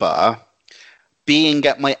remember being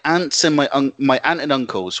at my aunt's and my aunt and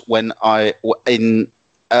uncle's when I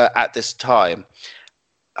at this time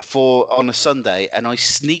on a Sunday, and I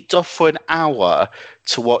sneaked off for an hour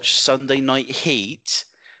to watch Sunday Night Heat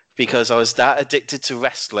because I was that addicted to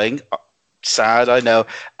wrestling. Sad, I know.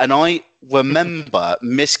 And I remember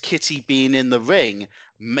Miss Kitty being in the ring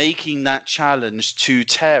making that challenge to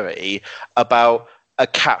Terry about a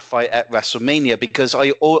cat fight at WrestleMania, because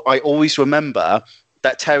I always remember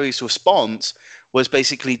that Terry's response was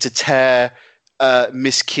basically to tear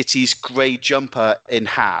Miss Kitty's grey jumper in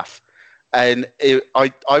half. And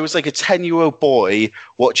I was like a 10-year-old boy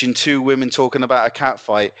watching two women talking about a cat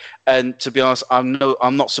fight. And to be honest, I'm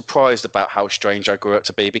not surprised about how strange I grew up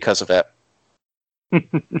to be because of it.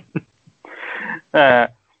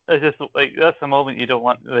 It's just like, that's the moment you don't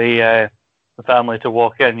want the family to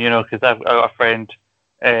walk in, because I've got a friend,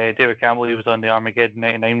 David Campbell, he was on the Armageddon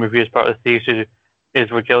 99 review as part of the series, who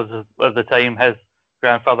regales of the time his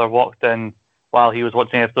grandfather walked in while he was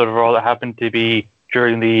watching an episode of Raw that happened to be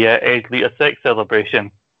during the Edge Lita 6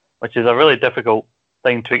 celebration, which is a really difficult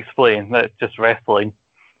thing to explain. That's just wrestling.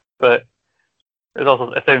 But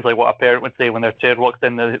it sounds like what a parent would say when their child walks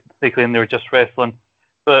in, they claim they were just wrestling.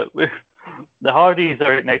 But the Hardys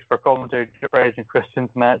are out next for commentary. Edge and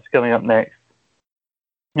Christian's match coming up next.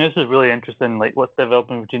 This is really interesting, like what's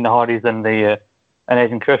developing between the Hardys and Edge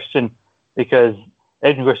and Christian, because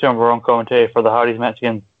Edge and Christian were on commentary for the Hardys match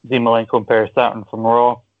against Dean Malenko and Paris Saturn from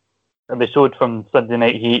Raw. And they showed from Sunday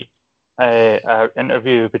Night Heat an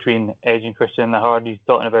interview between Edge and Christian and the Hardys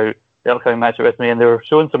talking about the upcoming match at WrestleMania, and they were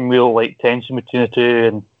showing some real like tension between the two,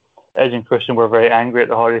 and Edge and Christian were very angry at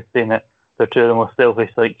the Hardys, saying that the two of them were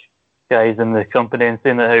selfish like guys in the company, and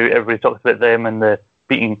saying that how everybody talks about them and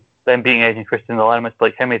beating Edge and Christian in the ladder match,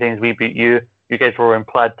 like how many times we beat you. You guys were wearing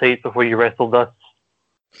plaid tights before you wrestled us.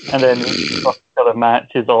 And then the other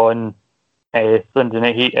matches on Sunday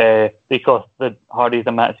Night Heat, they cost the Hardys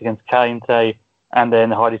a match against Kai and Tai, and then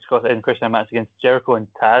the Hardys cost Edge and Christian a match against Jericho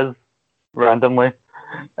and Taz randomly.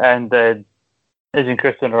 And Edge and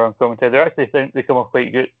Christian are on commentary. They actually they come off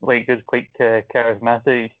quite good, quite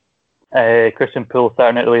charismatic. Christian pulls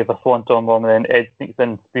Saturn out of the way of a swanton bomb, and then Edge sneaks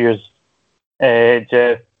in, spears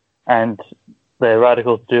Jeff, and the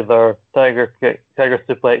Radicals do their tiger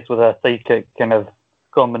suplex with a sidekick kind of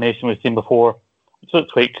combination we've seen before, so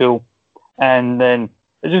it's quite cool. And then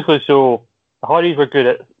it just goes to show the Hardys were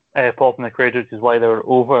good at popping the crowd, which is why they were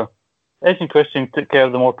over. Edge and Christian took care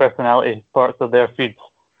of the more personality parts of their feuds,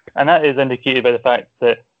 and that is indicated by the fact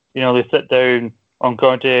that they sit down on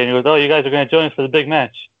commentary and he goes, "Oh, you guys are going to join us for the big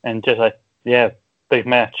match," and just like, "Yeah, big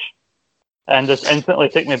match," and just instantly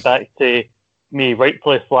took me back to me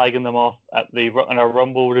rightfully flagging them off in our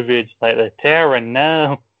Rumble review, just like the terror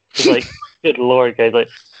now. It's like, good lord, guys! Like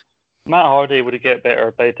Matt Hardy would get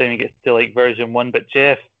better by the time he gets to like version 1, but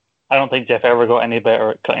Jeff, I don't think Jeff ever got any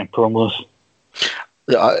better at cutting promos.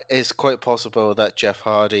 It's quite possible that Jeff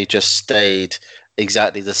Hardy just stayed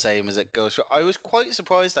exactly the same as it goes. I was quite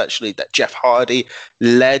surprised actually that Jeff Hardy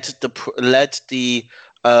led the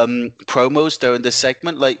promos during this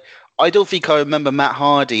segment. Like, I don't think I remember Matt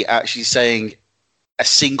Hardy actually saying a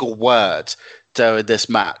single word during this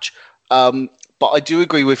match. But I do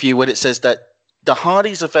agree with you when it says that the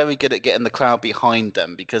Hardys are very good at getting the crowd behind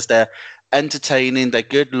them because they're entertaining, they're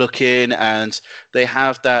good looking, and they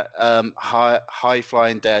have that high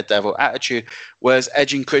flying daredevil attitude, whereas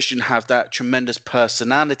Edge and Christian have that tremendous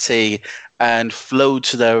personality and flow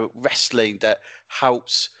to their wrestling that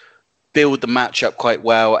helps build the match up quite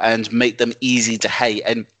well and make them easy to hate.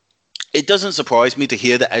 And it doesn't surprise me to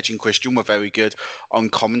hear that Edge and Christian were very good on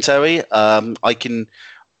commentary.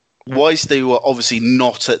 Whilst they were obviously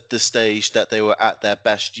not at the stage that they were at their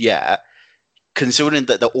best yet, considering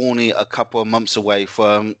that they're only a couple of months away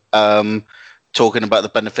from talking about the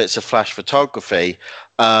benefits of flash photography,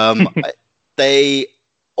 they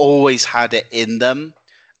always had it in them,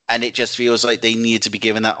 and it just feels like they needed to be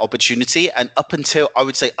given that opportunity. And up until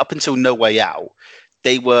No Way Out,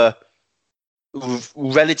 they were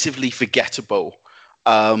relatively forgettable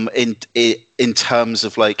in terms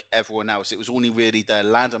of like everyone else. It was only really their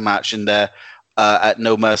ladder match and their at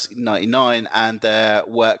No Mercy 99 and their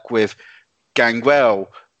work with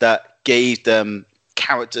Gangrel that gave them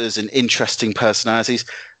characters and interesting personalities.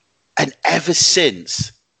 And ever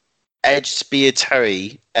since Edge speared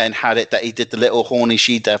Terry and had it that he did the little horny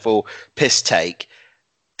she-devil piss take,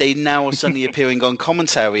 they now are suddenly appearing on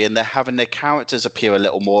commentary and they're having their characters appear a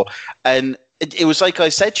little more. And it was like I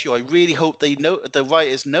said to you, I really hope the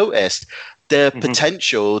writers noticed the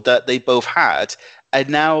potential that they both had, and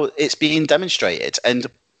now it's being demonstrated. And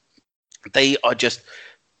they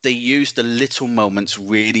use the little moments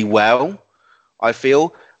really well, I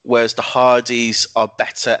feel, whereas the Hardys are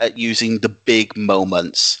better at using the big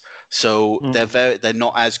moments. So they're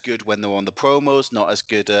not as good when they're on the promos, not as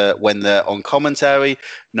good when they're on commentary,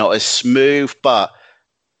 not as smooth, but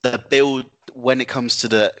the build when it comes to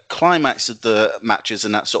the climax of the matches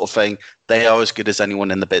and that sort of thing, they are as good as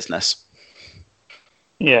anyone in the business.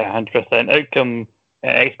 Yeah, 100%. Out come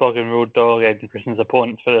X-Pac and Road Dogg, Edge and Christian's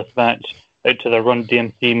opponents for this match, out to the Run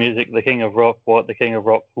DMC music, the King of Rock, What, the King of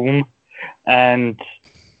Rock, Whom. And,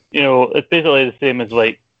 it's basically the same as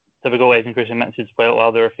like typical Edge and Christian matches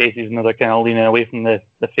while they're faces and they're kind of leaning away from the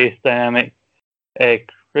face dynamic.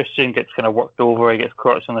 Christian gets kind of worked over, he gets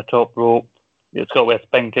crouched on the top rope. It's got with a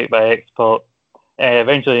spin kick by X-Pac.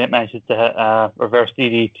 Eventually it manages to hit a reverse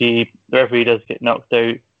DDT. The referee does get knocked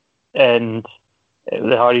out, and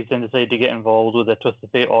the Hardys then decide to get involved with a twist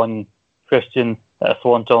of fate on Christian at a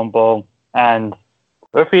swanton bomb. And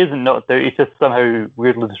the referee isn't knocked out, he's just somehow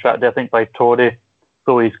weirdly distracted, I think, by Tori.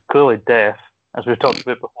 So he's clearly deaf, as we've talked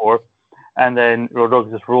about before. And then Road Dogg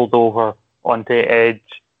just rolled over onto Edge.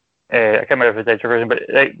 I can't remember if it's Edge or Christian, but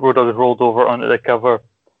Road Dogg has rolled over onto the cover.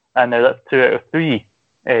 And now that's 2 out of 3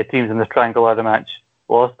 teams in this triangle ladder match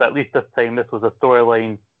lost. But at least this time, this was a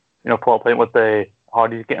storyline, plot point with the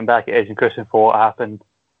Hardys getting back at Edge and Christian for what happened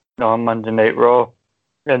on Monday Night Raw.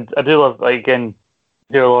 And I do love,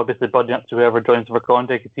 they're obviously budding up to whoever joins for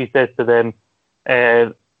contact, because he says to them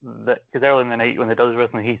that, because early in the night when they did his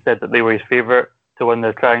wrestling, he said that they were his favourite to win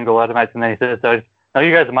the triangle ladder match, and then he says, now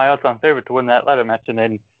you guys are my odds-on favorite to win that ladder match, and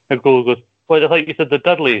then Nicole goes, well, like you said, the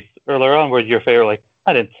Dudleys earlier on were your favorite. Like,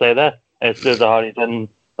 I didn't say that. And it's the Hardys, and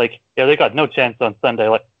like, yeah, they got no chance on Sunday.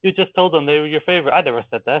 Like, you just told them they were your favorite. I never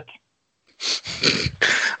said that.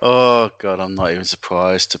 Oh God, I'm not even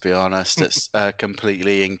surprised, to be honest. It's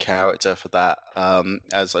completely in character for that.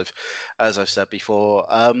 As I've said before,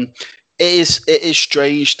 it is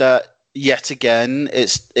strange that yet again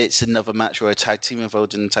it's another match where a tag team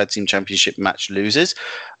involved in the tag team championship match loses.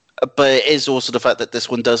 But it is also the fact that this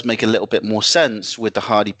one does make a little bit more sense with the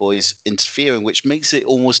Hardy Boys interfering, which makes it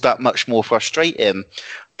almost that much more frustrating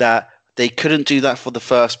that they couldn't do that for the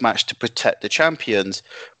first match to protect the champions,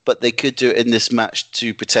 but they could do it in this match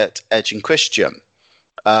to protect Edge and Christian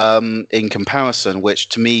in comparison, which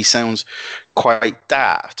to me sounds quite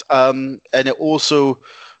daft. And it also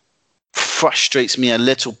frustrates me a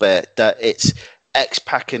little bit that it's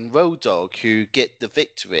X-Pac and Road Dogg who get the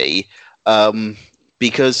victory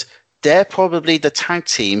because they're probably the tag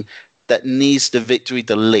team that needs the victory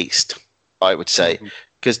the least, I would say,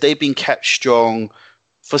 because they've been kept strong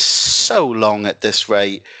for so long at this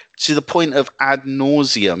rate, to the point of ad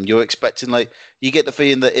nauseum. You're expecting, like, you get the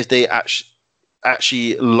feeling that if they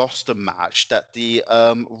actually lost a match, that the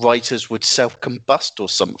writers would self-combust or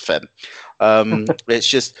something. It's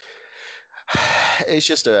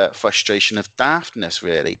just a frustration of daftness,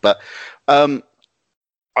 really. But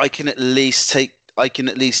I can at least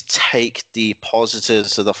take the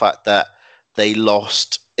positives of the fact that they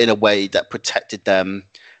lost in a way that protected them,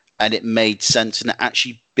 and it made sense, and it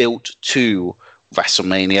actually built to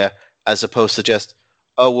WrestleMania, as opposed to just,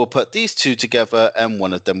 oh, we'll put these two together and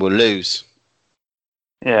one of them will lose.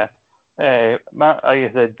 Yeah. Matt, like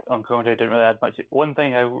I said on commentary, I didn't really add much. One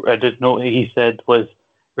thing I did note he said was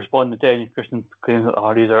responding to Edge and Christian's claims that the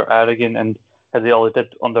Hardys are arrogant, and as they always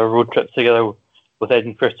did on their road trips together with Edge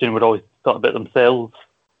and Christian, would always talk about themselves.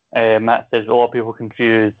 Matt says a lot of people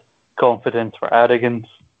confuse confidence for arrogance,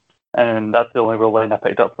 and that's the only real line I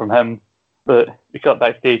picked up from him. But we got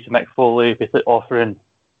backstage to Mick Foley basically offering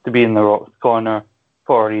to be in The Rock's corner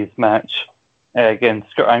for his match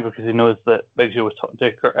against Kurt Angle, because he knows that Big Show was talking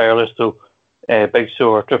to Kurt earlier, so Big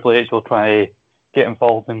Show or Triple H will try to get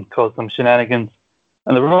involved and cause some shenanigans.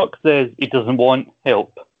 And The Rock says he doesn't want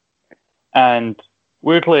help. And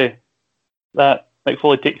weirdly, that Mick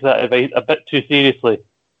Foley takes that advice a bit too seriously,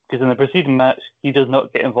 because in the preceding match, he does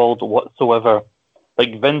not get involved whatsoever.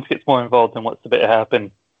 Like, Vince gets more involved in what's about to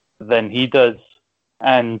happen than he does.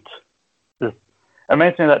 And I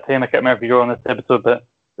mentioned that time, I can't remember if you were on this episode, but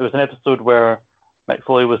there was an episode where Mick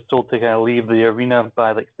Foley was told to kind of leave the arena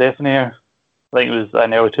by like Stephanie. I think it was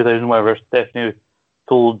in early 2000, wherever Stephanie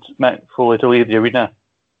told Mick Foley to leave the arena,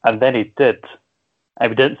 and then he did.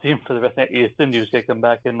 And we didn't see him for the rest of the night. He assumed he was going to come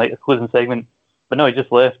back in like a closing segment, but no, he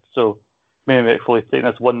just left. So maybe Mick Foley's taking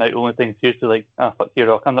this one night only thing seriously, like, fuck you,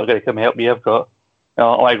 Rock, I'm not going to come and help you. I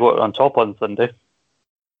want to go out on top on Sunday.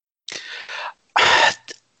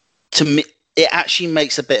 To me, it actually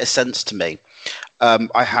makes a bit of sense to me,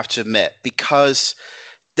 I have to admit, because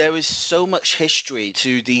there is so much history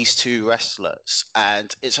to these two wrestlers,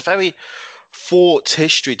 and it's a very fraught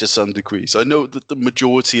history to some degrees. I know that the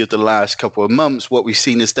majority of the last couple of months, what we've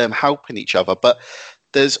seen is them helping each other, but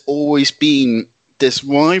there's always been this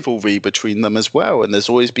rivalry between them as well, and there's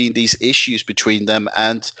always been these issues between them.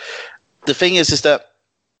 And the thing is that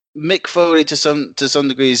Mick Foley, to some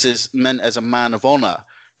degrees, is meant as a man of honor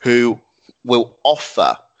who will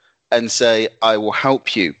offer and say, I will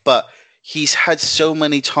help you. But he's had so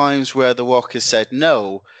many times where The Rock has said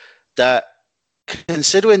no, that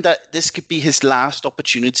considering that this could be his last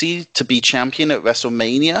opportunity to be champion at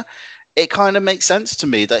WrestleMania, it kind of makes sense to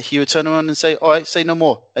me that he would turn around and say, all right, say no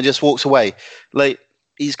more, and just walks away. Like,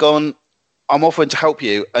 he's gone, I'm offering to help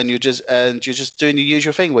you, and you're just doing the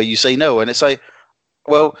usual thing where you say no. And it's like,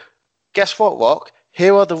 well, guess what, Rock?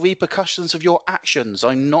 Here are the repercussions of your actions.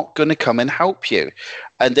 I'm not going to come and help you.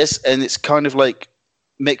 And it's kind of like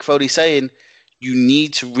Mick Foley saying, you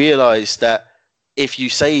need to realize that if you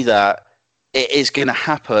say that, it is going to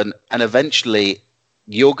happen, and eventually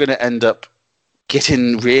you're going to end up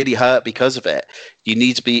getting really hurt because of it. You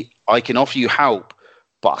need to be, I can offer you help,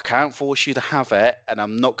 but I can't force you to have it, and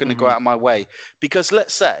I'm not going to go out of my way. Because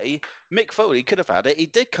let's say Mick Foley could have had it. He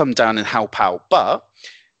did come down and help out, but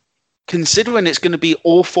considering it's going to be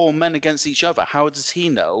all four men against each other, how does he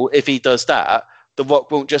know if he does that, The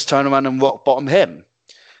Rock won't just turn around and rock bottom him?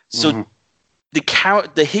 So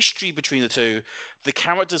the history between the two, the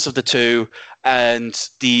characters of the two, and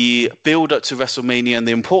the build up to WrestleMania and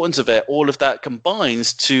the importance of it, all of that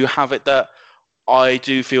combines to have it that I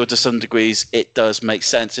do feel to some degrees it does make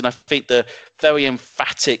sense. And I think the very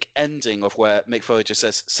emphatic ending of where Mick Foley just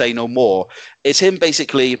says, say no more, is him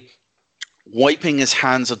basically wiping his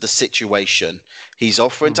hands of the situation. He's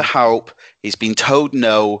offering to help. He's been told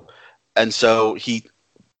no. And so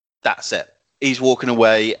that's it. He's walking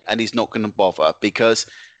away and he's not going to bother, because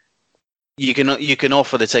you can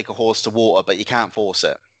offer to take a horse to water, but you can't force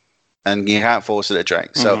it. And you can't force it to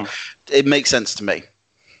drink. So it makes sense to me.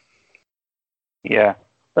 Yeah.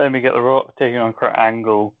 Then we get The Rock taking on Kurt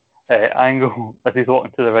Angle. Angle, as he's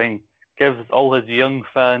walking to the ring, gives all his young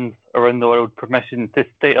fans around the world permission to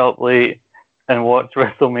stay up late and watch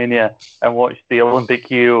WrestleMania and watch the Olympic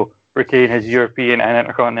hero retain his European and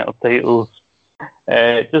Intercontinental titles.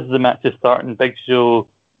 Just as the match is starting, Big Show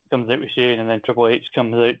comes out with Shane, and then Triple H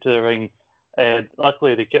comes out to the ring.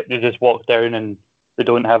 Luckily, they just walk down and they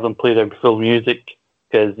don't have them play their full music,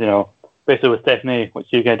 because, especially with Stephanie, which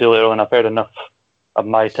you're going to do later on, I've heard enough of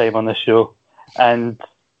my time on this show. And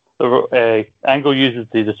Angle uses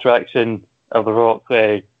the distraction of The Rock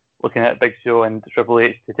looking at Big Show and Triple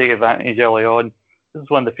H to take advantage early on. This is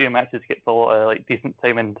one of the few matches that gets a lot of decent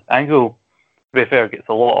time, and Angle, to be fair, gets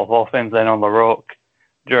a lot of offense in on The Rock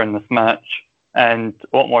during this match, and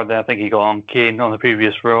a lot more than I think he got on Kane on the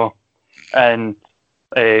previous Raw. And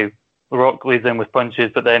The Rock leads in with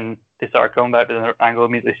punches, but then they start coming back, but then Angle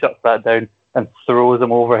immediately shuts that down and throws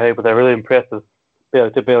him overhead with a really impressive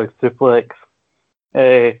belly-to-belly suplex.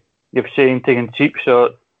 You have Shane taking cheap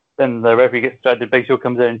shots, then the referee gets distracted, Big Show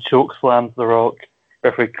comes in and choke slams The Rock.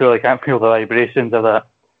 Referee clearly can't feel the vibrations of that.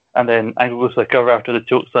 And then Angle goes to the cover after the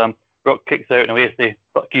choke slam. Rock kicks out in a way to say,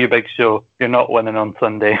 fuck you, Big Show, you're not winning on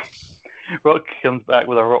Sunday. Rock comes back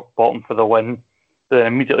with a rock bottom for the win. Then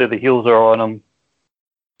immediately the heels are on him.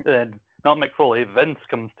 Then, not Mick Foley, Vince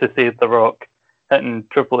comes to save The Rock, hitting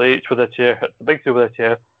Triple H with a chair, hits the Big Show with a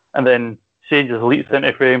chair, and then Shane just leaps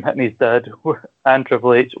into frame, hitting his dad and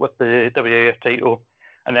Triple H with the WAF title,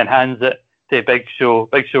 and then hands it to Big Show.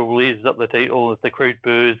 Big Show raises up the title as the crowd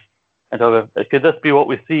boos. And so, could this be what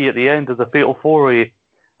we see at the end of the Fatal 4-Way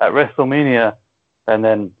at WrestleMania? And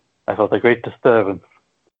then I felt a great disturbance,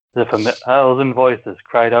 as if 1,000 voices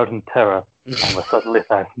cried out in terror and were suddenly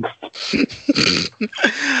silent.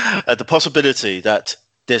 The possibility that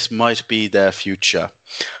this might be their future.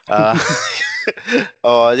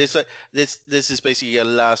 This is basically a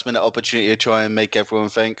last-minute opportunity to try and make everyone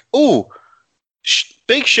think, "Ooh,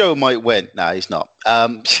 Big Show might win." No, he's not.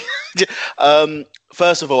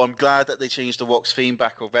 First of all, I'm glad that they changed The Rock's theme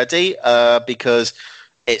back already, because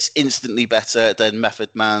it's instantly better than Method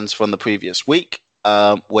Man's from the previous week,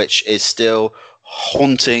 which is still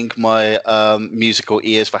haunting my musical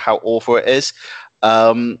ears for how awful it is.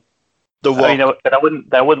 The Rock.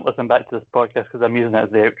 I wouldn't listen back to this podcast because I'm using it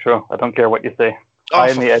as the outro. I don't care what you say. I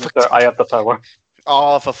am the editor. I have the power.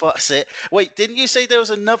 Oh, for fuck's sake. Wait, didn't you say there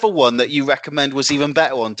was another one that you recommend was even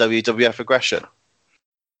better on WWF Aggression?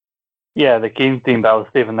 Yeah, the Kane theme, but I was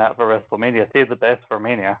saving that for WrestleMania. Save the best for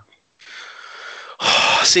Mania.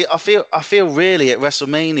 See, I feel really at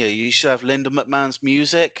WrestleMania you should have Linda McMahon's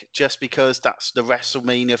music, just because that's the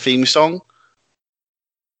WrestleMania theme song.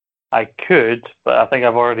 I could, but I think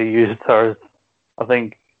I've already used hers. I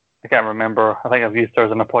can't remember. I think I've used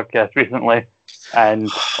hers on a podcast recently. And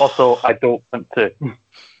also, I don't want to.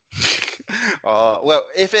 Well,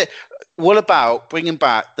 what about bringing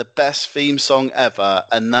back the best theme song ever,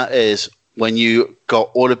 and that is when you got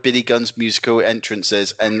all of Billy Gunn's musical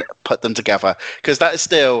entrances and put them together? Because that is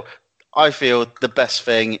still, I feel, the best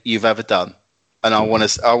thing you've ever done, and I want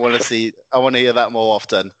to hear that more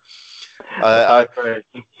often. I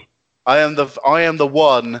am the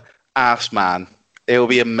one ass man. It will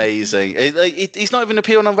be amazing. He's not even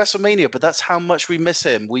appearing on WrestleMania, but that's how much we miss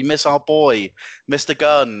him. We miss our boy, Mr.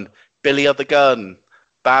 Gunn, Billy of the Gun,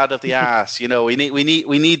 Bad of the Ass. We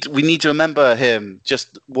need to remember him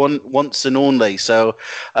just once and only. So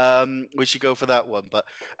we should go for that one. But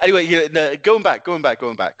anyway, going back.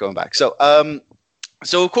 So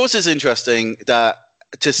of course it's interesting that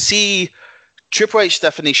to see Triple H,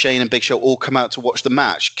 Stephanie, Shane, and Big Show all come out to watch the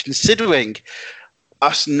match, considering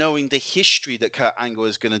us knowing the history that Kurt Angle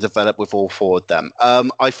is going to develop with all four of them.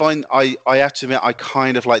 I have to admit, I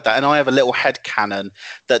kind of like that. And I have a little headcanon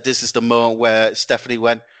that this is the moment where Stephanie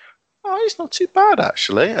went, "Oh, he's not too bad,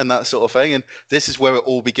 actually," and that sort of thing. And this is where it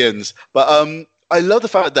all begins. But I love the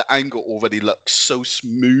fact that Angle already looks so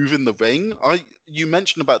smooth in the ring. You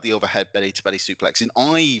mentioned about the overhead belly-to-belly suplex, and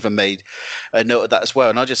I even made a note of that as well.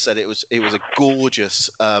 And I just said it was a gorgeous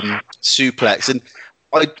suplex. And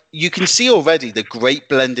you can see already the great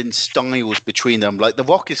blending styles between them. Like The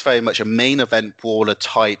Rock is very much a main event brawler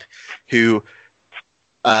type who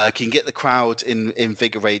can get the crowd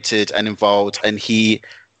invigorated and involved, and he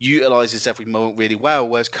utilizes every moment really well.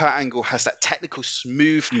 Whereas Kurt Angle has that technical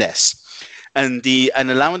smoothness, and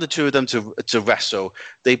allowing the two of them to wrestle,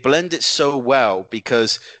 they blend it so well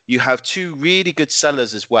because you have two really good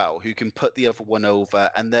sellers as well who can put the other one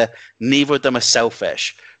over, and neither of them are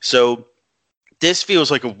selfish. So this feels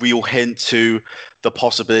like a real hint to the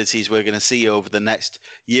possibilities we're going to see over the next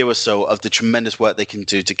year or so of the tremendous work they can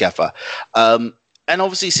do together. And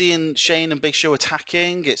obviously seeing Shane and Big Show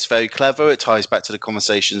attacking, it's very clever. It ties back to the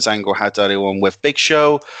conversations Angle had earlier on with Big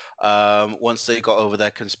Show. Once they got over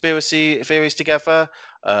their conspiracy theories together,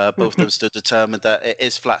 both of them stood determined that it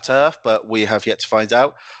is flat Earth, but we have yet to find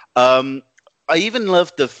out. I even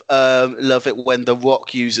love it when The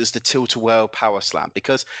Rock uses the tilt-a-whirl power slam,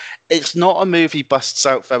 because it's not a move he busts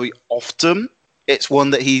out very often. It's one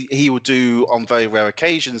that he will do on very rare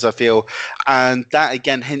occasions, I feel. And that,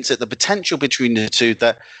 again, hints at the potential between the two,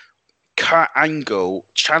 that Kurt Angle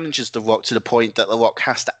challenges The Rock to the point that The Rock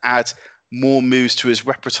has to add more moves to his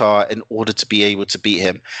repertoire in order to be able to beat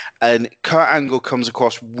him. And Kurt Angle comes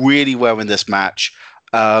across really well in this match.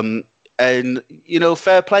 And,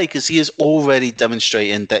 fair play, because he is already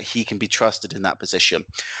demonstrating that he can be trusted in that position.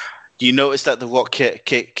 You notice that The Rock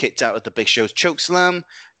kicked out of the Big Show's chokeslam.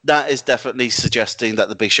 That is definitely suggesting that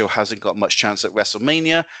the Big Show hasn't got much chance at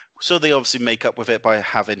WrestleMania. So they obviously make up with it by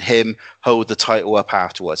having him hold the title up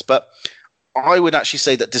afterwards. But I would actually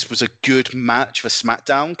say that this was a good match for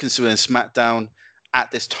SmackDown, considering SmackDown at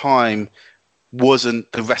this time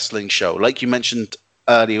wasn't the wrestling show. Like you mentioned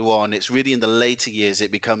earlier on, it's really in the later years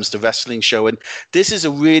it becomes the wrestling show. And this is a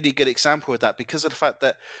really good example of that, because of the fact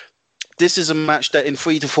that this is a match that in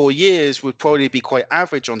 3 to 4 years would probably be quite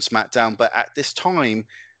average on SmackDown, but at this time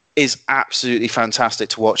is absolutely fantastic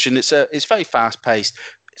to watch. And it's very fast paced.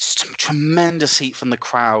 Some tremendous heat from the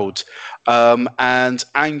crowd. And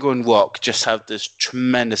Angle and Rock just have this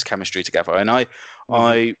tremendous chemistry together. And I'm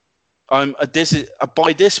by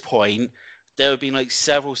this point, there have been like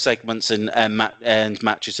several segments and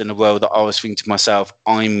matches in a row that I was thinking to myself,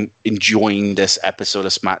 I'm enjoying this episode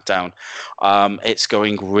of SmackDown. It's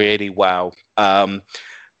going really well. And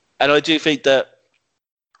I do think that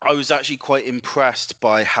I was actually quite impressed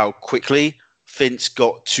by how quickly Vince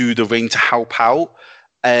got to the ring to help out.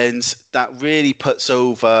 And that really puts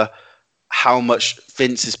over how much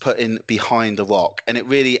Vince is putting behind The Rock. And it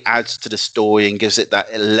really adds to the story and gives it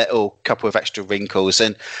that little couple of extra wrinkles.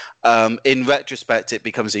 And in retrospect, it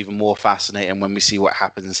becomes even more fascinating when we see what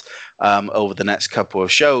happens over the next couple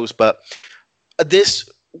of shows. But this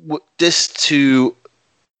to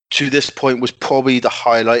this point was probably the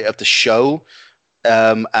highlight of the show.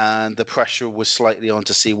 And the pressure was slightly on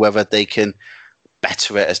to see whether they can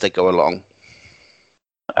better it as they go along.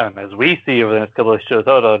 As we see over the next couple of shows,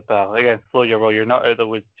 again, slow your roll. You're not out of the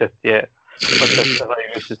woods just yet.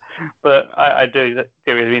 But I do get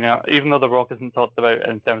what you mean. Even though The Rock isn't talked about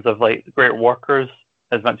in terms of like great workers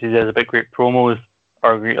as much as he is about great promos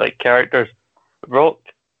or great like characters, Rock,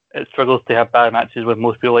 it struggles to have bad matches with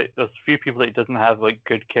most people. Like, there's few people that he doesn't have like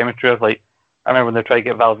good chemistry with. Like, I remember when they tried to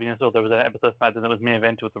get Val Venus, there was an episode of SmackDown that was main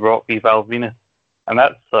evented with The Rock v Val Venus, and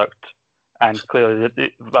that sucked. And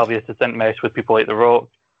clearly, Val Venus didn't mesh with people like The Rock.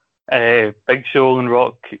 Big Show and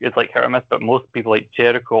Rock is like hit or miss, but most people like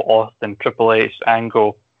Jericho, Austin, Triple H,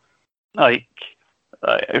 Angle, Rock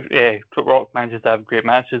manages to have great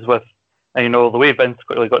matches with. And the way Vince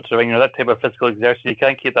quickly got to the ring, that type of physical exertion, you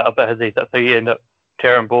can't keep that up at his age. That's how you end up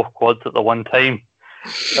tearing both quads at the one time.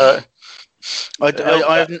 I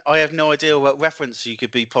have no idea what reference you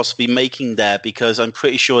could be possibly making there, because I'm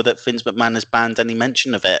pretty sure that Vince McMahon has banned any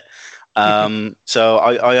mention of it. So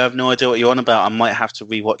I have no idea what you're on about. I might have to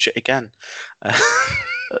rewatch it again.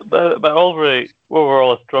 but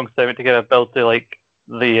overall, a strong segment to get a build to like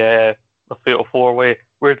the Fatal 4-Way.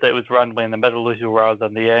 Weird that it was randomly in the middle as rather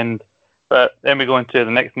than the end. But then we go into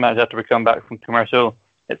the next match after we come back from commercial.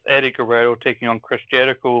 It's Eddie Guerrero taking on Chris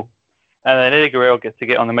Jericho. And then Eddie Guerrero gets to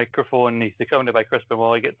get on the microphone. He's seconded by Chris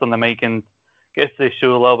Benoit. He gets on the mic and gets to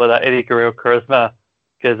show a little bit of that Eddie Guerrero charisma,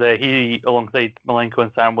 because he, alongside Malenko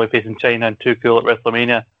and Samboy, facing China and Too Cool at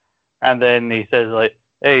WrestleMania. And then he says, like,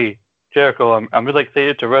 hey, Jericho, I'm really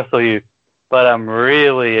excited to wrestle you, but I'm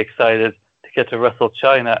really excited to get to wrestle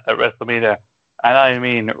China at WrestleMania. And I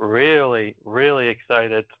mean really, really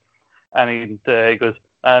excited. And he goes,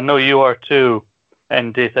 I know you are too.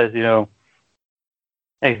 And he says,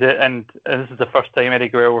 and this is the first time Eddie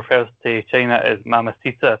Guerrero refers to China as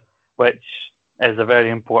Mamacita, which is a very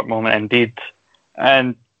important moment indeed.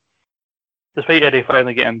 And despite Eddie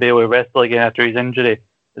finally getting Bayley to wrestle again after his injury,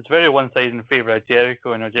 it's very one-sided in favour of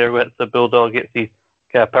Jericho. And Jericho hits the Bulldog, gets his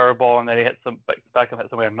kind of powerbomb, and then he hits some back and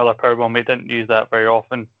hits him with another powerbomb. He didn't use that very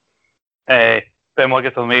often. Benoit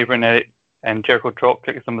gets on the apron, and Jericho drop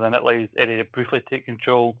kicks him, and then it allows Eddie to briefly take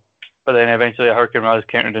control, but then eventually a Hurricane Rana is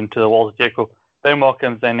countered into the walls of Jericho. Benoit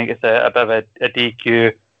comes in and gets a bit of a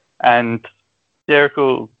DQ, and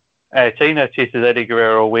Jericho, China chases Eddie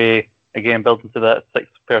Guerrero away, again building to that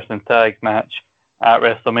 6-person tag match at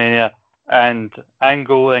WrestleMania, and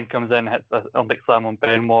Angle then comes in, hits an Olympic Slam on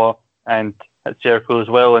Benoit, and hits Jericho as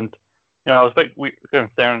well, and I was a bit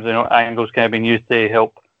concerned, Angle's kind of been used to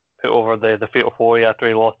help put over the Fatal 4 after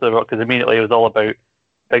he lost to The Rock, because immediately it was all about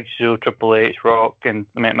Big Show, Triple H, Rock, and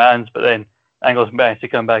the McMahons, but then Angle's managed to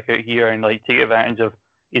come back out here and take advantage of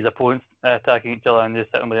his opponents attacking each other and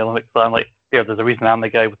just hit them with the Olympic Slam. There's a reason I'm the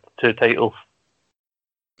guy with the 2 titles.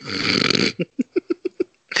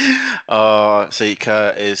 Oh,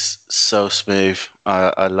 Zika is so smooth.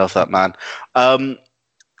 I love that man.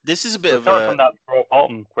 This is a bit of a... from that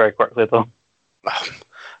bottom very quickly, though.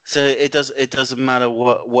 So it doesn't matter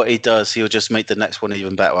what he does. He'll just make the next one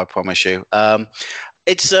even better. I promise you.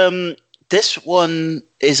 This one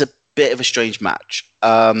is a bit of a strange match.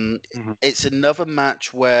 It's another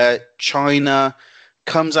match where China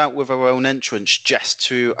comes out with her own entrance just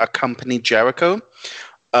to accompany Jericho.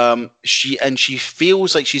 She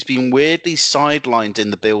feels like she's been weirdly sidelined in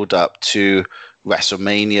the build up to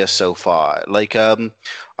WrestleMania so far.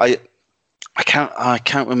 I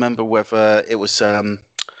can't remember whether it was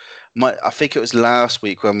I think it was last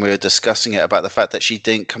week when we were discussing it about the fact that she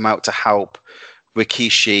didn't come out to help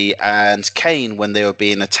Rikishi and Kane when they were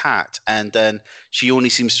being attacked, and then she only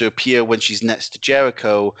seems to appear when she's next to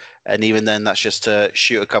Jericho, and even then that's just to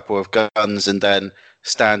shoot a couple of guns and then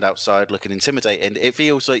stand outside looking intimidating. It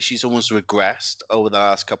feels like she's almost regressed over the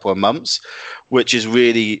last couple of months, which is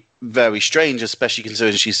really very strange, especially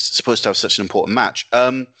considering she's supposed to have such an important match.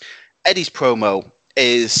 Eddie's promo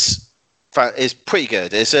is pretty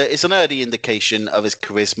good. It's an early indication of his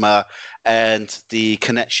charisma and the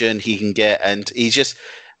connection he can get, and he's just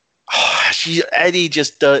Eddie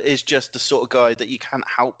is just the sort of guy that you can't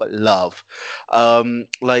help but love. I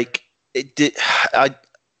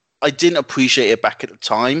didn't appreciate it back at the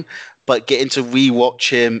time, but getting to rewatch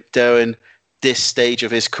him during this stage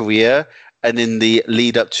of his career and in the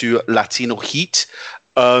lead up to Latino Heat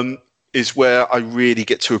is where I really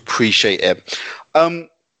get to appreciate it.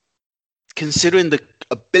 Considering the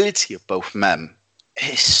ability of both men,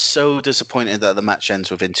 it's so disappointing that the match ends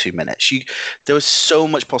within 2 minutes. There was so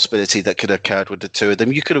much possibility that could have occurred with the two of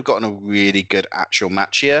them. You could have gotten a really good actual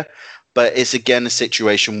match here, but it's again a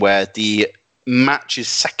situation where the match is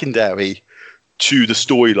secondary to the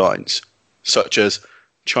storylines, such as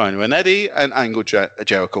China and Eddie and Angle,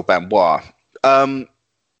 Jericho, Benoit.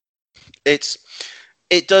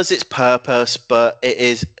 It does its purpose, but it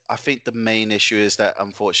is. I think the main issue is that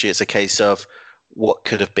unfortunately it's a case of what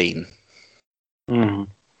could have been. 100%,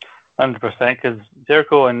 because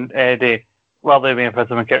Jericho and Eddie, while they've been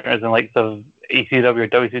impressive characters in likes of ECW or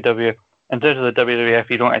WCW, in terms of the WWF,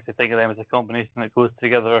 you don't actually think of them as a combination that goes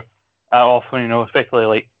together often,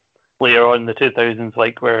 especially later on in the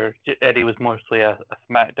 2000s, where Eddie was mostly a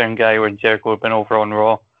SmackDown guy, where Jericho had been over on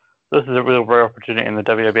Raw. So this is a real rare opportunity in the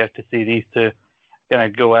WWF to see these two kind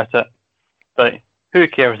of go at it. But who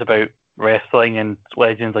cares about wrestling and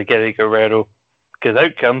legends like Eddie Guerrero? Because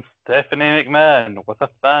out comes Stephanie McMahon with a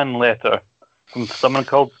fan letter from someone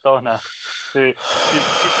called Donna, who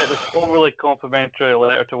sent this overly complimentary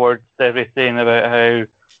letter towards Stephanie, saying about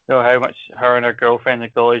how much her and her girlfriend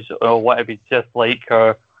in college want to be just like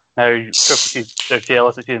her, how they're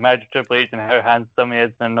jealous that she's married to Triple H, and how handsome he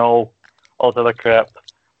is, and all the other crap.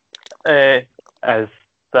 As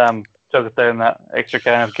Sam chugs down that extra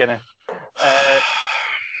can of Guinness.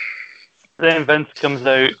 Then Vince comes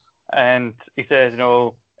out and he says,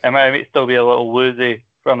 I might still be a little woozy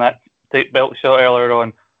from that belt shot earlier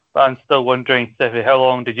on, but I'm still wondering, Steffi, how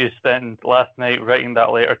long did you spend last night writing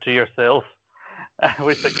that letter to yourself?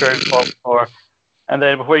 Which the crowd popped for. And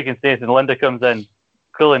then before you can say anything, Linda comes in,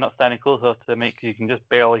 clearly not standing close enough to the mic, you can just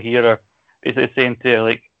barely hear her, basically saying to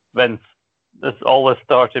her, Vince, all this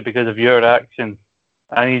started because of your actions.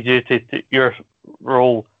 I need you to your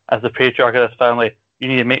role as the patriarch of this family. You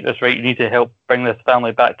need to make this right. You need to help bring this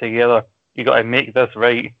family back together. You got to make this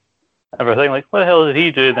right. And we're thinking, what the hell did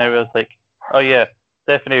he do? And I was like, oh yeah,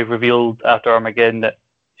 Stephanie revealed after Armageddon that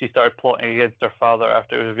she started plotting against her father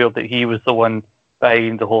after it was revealed that he was the one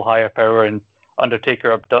behind the whole higher power and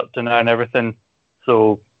Undertaker abducting her and everything.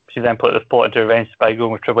 So she then put this plot into revenge by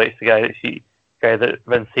going with Triple H, the guy that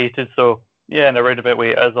Vince hated. So yeah, in a roundabout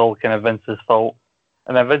way, it is all kind of Vince's fault.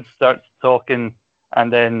 And then Vince starts talking,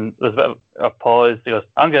 and then there's a bit of a pause. He goes,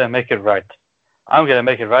 I'm going to make it right. I'm going to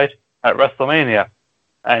make it right at WrestleMania.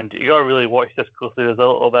 And you got to really watch this closely. There's a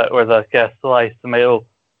little bit where the kind of sly smile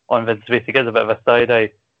on Vince's face. He gives a bit of a side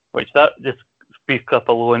eye, which that just brief clip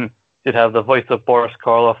alone should have the voice of Boris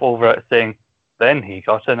Karloff over it saying, then he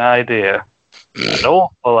got an idea. An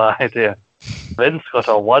awful idea. Vince got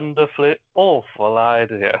a wonderfully awful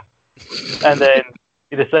idea. And then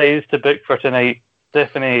he decides to book for tonight.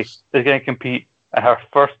 Stephanie is going to compete in her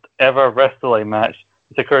first ever wrestling match.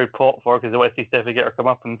 It's a crowd pot for because they want to see Stephanie get her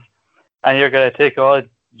comeuppance. And you're going to take on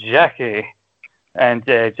Jackie. And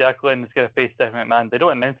Jacqueline is going to face Stephanie McMahon. They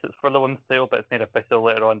don't announce it's for the women's title, but it's made official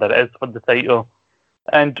later on that it is for the title.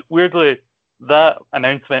 And weirdly, that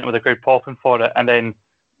announcement with the crowd popping for it, and then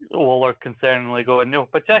Waller concerningly going, no,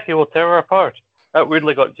 but Jackie will tear her apart. That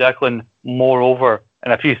weirdly got Jacqueline more over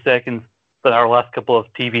in a few seconds than our last couple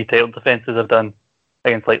of TV title defenses have done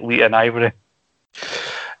against like Lita and Ivory.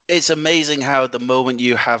 It's amazing how the moment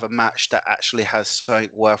you have a match that actually has something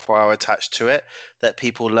worthwhile attached to it, that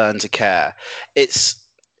people learn to care. This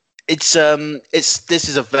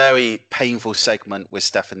is a very painful segment with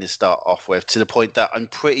Stephanie to start off with, to the point that I'm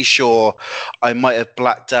pretty sure I might have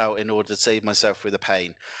blacked out in order to save myself through the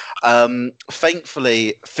pain.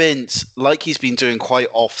 Thankfully, Vince, like he's been doing quite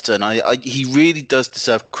often, he really does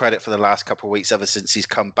deserve credit for the last couple of weeks ever since he's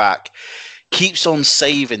come back, keeps on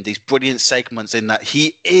saving these brilliant segments in that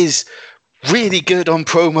he is really good on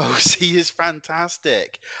promos. He is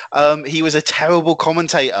fantastic. He was a terrible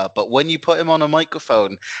commentator, but when you put him on a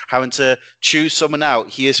microphone, having to choose someone out,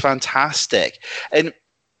 he is fantastic. And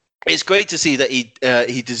it's great to see that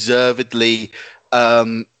he deservedly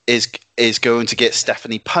is going to get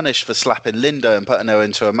Stephanie punished for slapping Linda and putting her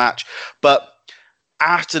into a match. But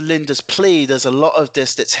after Linda's plea, there's a lot of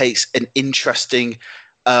this that takes an interesting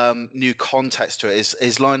new context to it.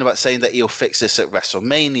 His line about saying that he'll fix this at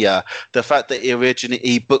WrestleMania, the fact that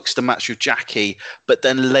he books the match with Jackie, but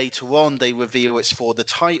then later on they reveal it's for the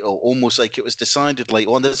title, almost like it was decided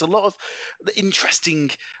later on. There's a lot of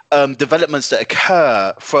interesting developments that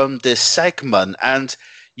occur from this segment, and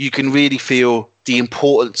you can really feel the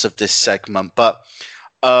importance of this segment. But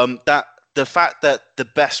the fact that the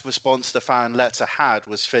best response the fan letter had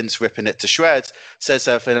was Vince ripping it to shreds says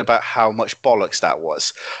everything about how much bollocks that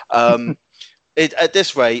was. At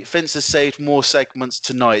this rate, Vince has saved more segments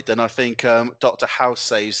tonight than I think Dr. House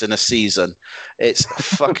saves in a season. It's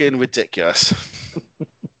fucking ridiculous.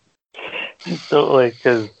 Totally,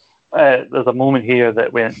 because there's a moment here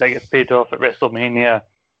that gets paid off at WrestleMania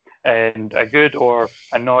in a good or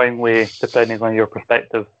annoying way, depending on your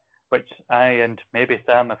perspective, which I and maybe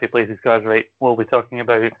Sam, if he plays his cards right, will be talking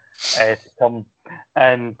about to come.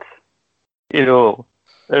 And,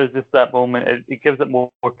 there's just that moment. It gives it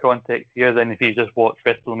more context here than if you just watch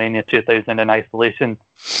WrestleMania 2000 in isolation.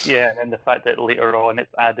 Yeah, and the fact that later on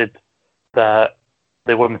it's added that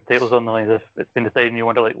the women's title's on the line. It's been decided and you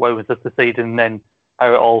wonder, why was this decided? And then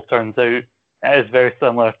how it all turns out. It is very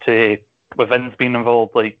similar to with Vince being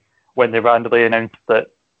involved, when they randomly announced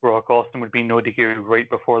that Brock Austin would be no DQ right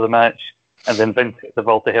before the match, and then Vince gets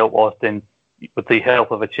involved to help Austin, with the help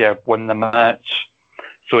of a chair, win the match.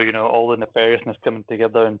 So, all the nefariousness coming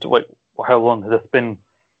together, and how long has this been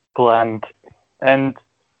planned? And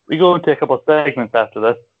we go into a couple of segments after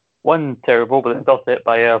this. One terrible, but it's offset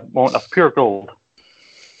by a moment of pure gold.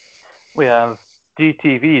 We have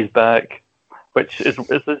GTV's back, which is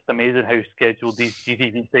it's just amazing how scheduled these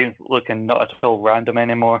GTV segments look and not at all random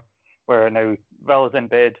anymore. Where now Val is in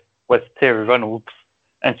bed with Terry Reynolds,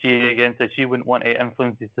 and she again says she wouldn't want to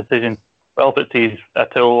influence his decision. Well, puts his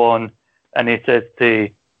towel on, and he says to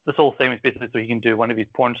this whole thing is basically so he can do one of his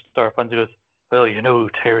porn star puns. He goes, well,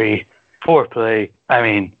 Terry, fair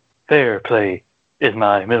play is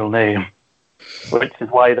my middle name, which is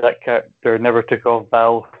why that character never took off.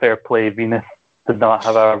 Val Fairplay Venus did not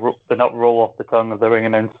roll off the tongue of the ring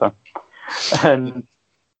announcer. And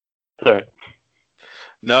sorry.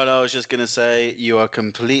 No, I was just going to say you are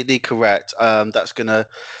completely correct. That's going to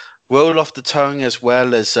roll off the tongue as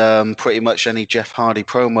well as pretty much any Jeff Hardy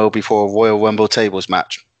promo before a Royal Rumble tables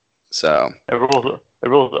match. So it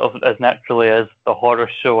rolls off as naturally as the horror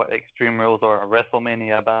show at Extreme Rules or a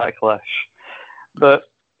WrestleMania Backlash. But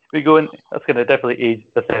we go in. That's going to definitely age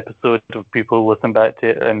this episode of people listen back to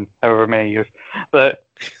it in however many years. But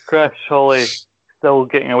Crash Holly, still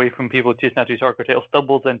getting away from people chasing after his hardcore title,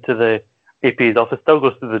 stumbles into the AP's office, still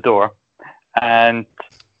goes through the door, and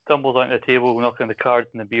stumbles onto the table, knocking the cards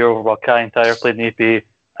and the beer over while Kai and Tyre playing the APA,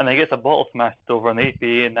 and then gets a bottle smashed over on the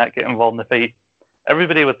APA, and that get involved in the fight.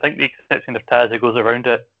 Everybody would think, the exception of Taz, who goes around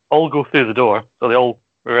it, all go through the door, so they all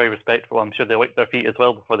were very respectful. I'm sure they wiped their feet as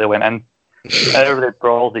well before they went in. And everybody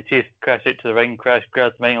brawls, they chase Crash out to the ring, Crash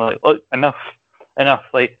grabs the ring, look, enough. enough.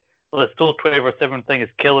 Like, well, this whole 24/7 thing is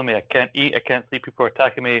killing me. I can't eat, I can't sleep. People are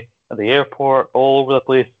attacking me at the airport, all over the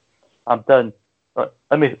place. I'm done.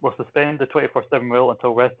 We'll suspend the 24/7 rule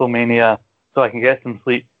until WrestleMania so I can get some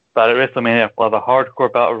sleep. But at WrestleMania, we'll have a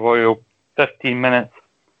hardcore battle royal, 15 minutes.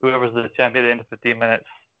 Whoever's the champion at the end of 15 minutes,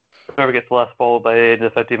 whoever gets the last fall by the end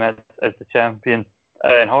of 15 minutes is the champion.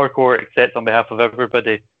 And hardcore accepts on behalf of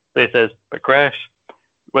everybody. So he says, but Crash,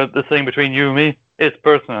 with the thing between you and me, it's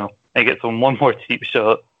personal. And he gets one more cheap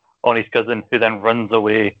shot on his cousin, who then runs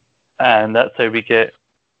away. And that's how we get...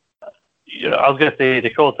 I was going to say, they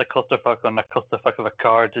call it a clusterfuck on a clusterfuck of a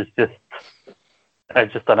card is just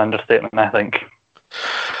an understatement, I think.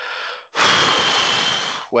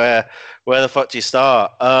 Where the fuck do you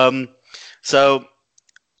start? So,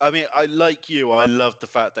 I mean, I love the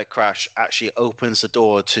fact that Crash actually opens the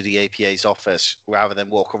door to the APA's office rather than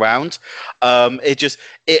walk around.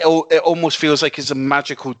 It almost feels like it's a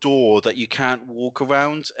magical door that you can't walk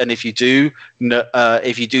around, and if you do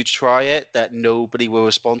try it, that nobody will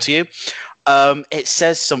respond to you. It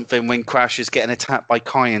says something when Crash is getting attacked by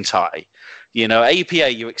Kaientai.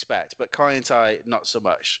 APA you expect, but Kaientai not so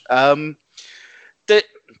much.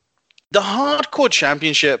 The Hardcore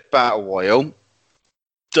Championship Battle Royal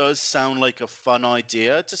does sound like a fun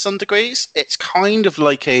idea to some degrees. It's kind of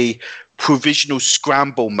like a provisional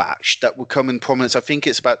scramble match that will come in prominence. I think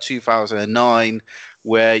it's about 2009,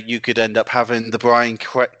 where you could end up having the Brian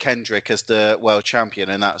Kendrick as the world champion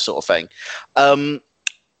and that sort of thing.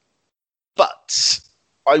 But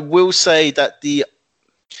I will say that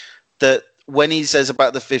that when he says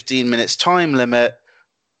about the 15 minutes time limit,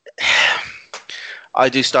 I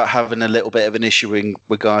do start having a little bit of an issue in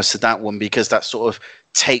regards to that one, because that sort of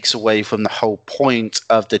takes away from the whole point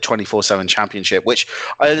of the 24/7 championship, which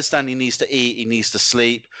I understand he needs to eat, he needs to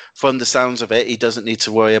sleep. From the sounds of it, he doesn't need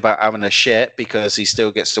to worry about having a shit, because he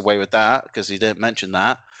still gets away with that, because he didn't mention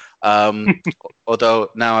that.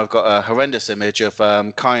 Although now I've got a horrendous image of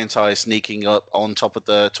Kaientai sneaking up on top of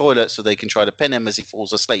the toilet so they can try to pin him as he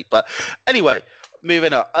falls asleep. But anyway,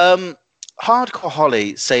 moving on. Hardcore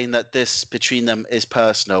Holly saying that this between them is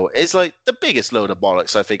personal is like the biggest load of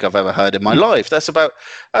bollocks I think I've ever heard in my life. That's about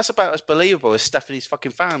as believable as Stephanie's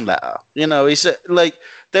fucking fan letter. He's like,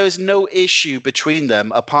 there is no issue between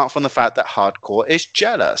them apart from the fact that Hardcore is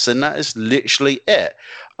jealous, and that is literally it.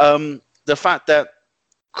 The fact that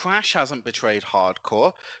Crash hasn't betrayed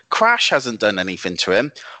Hardcore. Crash hasn't done anything to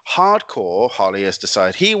him. Hardcore, Holly has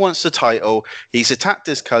decided he wants the title. He's attacked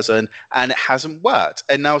his cousin, and it hasn't worked.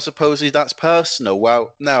 And now supposedly that's personal.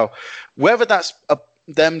 Well, now, whether that's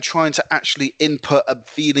them trying to actually input a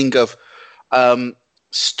feeling of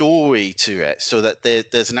story to it so that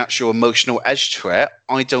there's an actual emotional edge to it,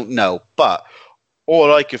 I don't know. But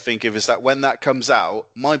all I can think of is that when that comes out,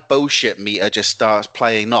 my bullshit meter just starts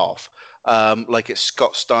playing off. Like it's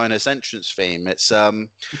Scott Steiner's entrance theme. It's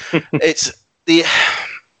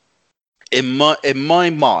in my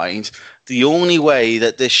mind, the only way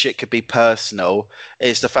that this shit could be personal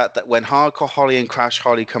is the fact that when Hardcore Holly and Crash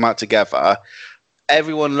Holly come out together,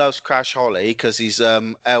 everyone loves Crash Holly because he's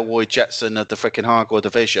Elroy Jetson of the freaking Hardcore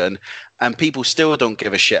division, and people still don't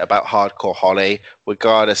give a shit about Hardcore Holly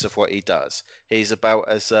regardless of what he does. He's as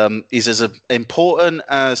important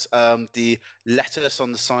as the lettuce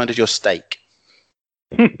on the side of your steak.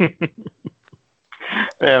 Yeah,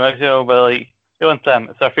 but like,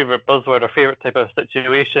 it's our favourite buzzword, our favourite type of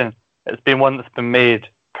situation. It's been one that's been made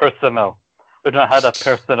personal. We've not had a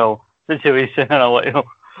personal situation in a while.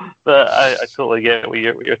 But I totally get what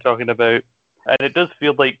you're talking about. And it does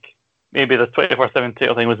feel like maybe the 24/7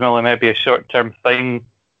 title thing was maybe a short-term thing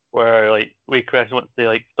where like Crash wants to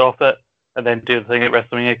like stop it and then do the thing at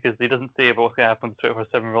WrestleMania, because he doesn't say about what's going to happen with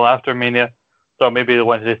 24/7 rule after Mania. So maybe they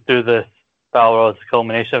wanted to just do this Battle Royal as a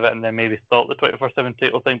culmination of it and then maybe stop the 24/7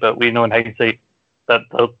 title thing. But we know in hindsight that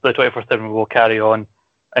the 24/7 will carry on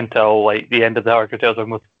until like the end of the Hardcore titles,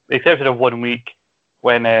 with the exception of 1 week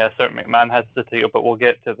when a certain McMahon has the title, but we'll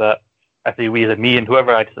get to that. I say we, me, and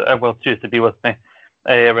whoever I will choose to be with me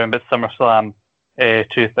around SummerSlam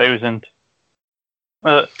 2000.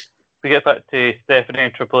 We get back to Stephanie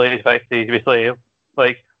and Triple H backstage, basically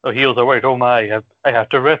like, the heels are worried, oh my, I have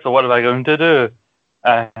to wrestle, what am I going to do?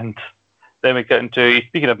 And then we get into,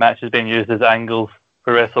 speaking of matches being used as angles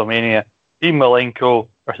for WrestleMania, Dean Malenko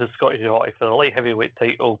versus Scotty Hottie for the light heavyweight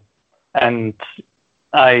title, and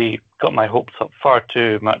I got my hopes up far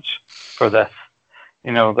too much for this.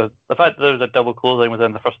 The fact that there was a double closing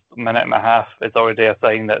within the first minute and a half is already a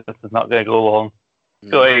sign that this is not going to go long.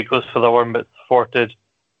 Scotty goes for the worm, but it's thwarted.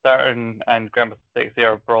 Saturn and Grandpa Sexy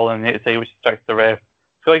are brawling on the outside, which distracts the ref.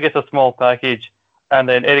 Scotty gets a small package, and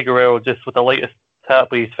then Eddie Guerrero, just with the lightest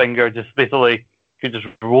tap with his finger, just basically could just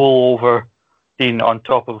roll over Dean on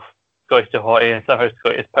top of Scottish Hottie, and somehow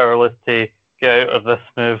Scotty is powerless to get out of this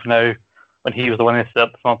move now when he was the one who set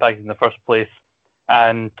up the small package in the first place.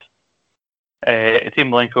 And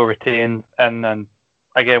Team Malenko retains, and then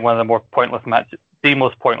again, one of the more pointless matches, the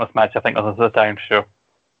most pointless match I think of the time show.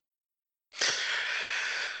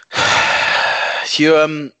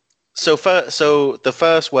 So the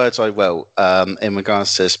first words I wrote in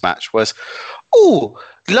regards to this match was, "Oh,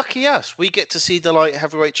 lucky us! We get to see the light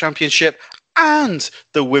heavyweight championship and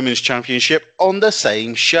the women's championship on the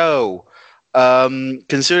same show."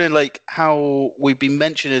 Considering like how we've been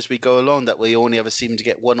mentioning as we go along that we only ever seem to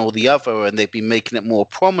get one or the other, and they've been making it more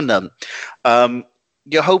prominent.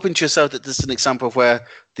 You're hoping to yourself that this is an example of where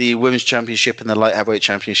the women's championship and the light heavyweight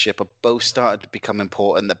championship are both starting to become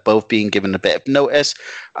important. They're both being given a bit of notice.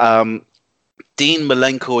 Dean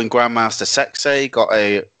Malenko and Grandmaster Sexay got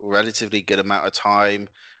a relatively good amount of time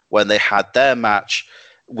when they had their match,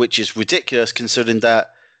 which is ridiculous considering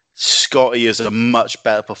that Scotty is a much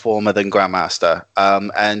better performer than Grandmaster.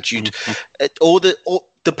 And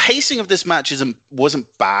the pacing of this match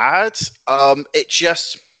wasn't bad.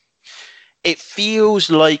 It feels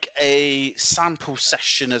like a sample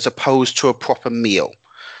session as opposed to a proper meal.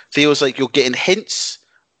 Feels like you're getting hints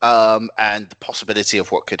and the possibility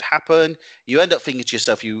of what could happen. You end up thinking to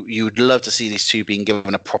yourself, you'd love to see these two being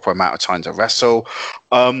given a proper amount of time to wrestle.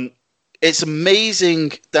 It's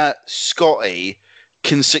amazing that Scotty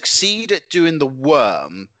can succeed at doing the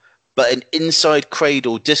worm, but an inside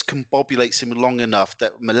cradle discombobulates him long enough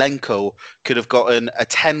that Malenko could have gotten a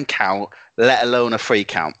 10 count, let alone a 3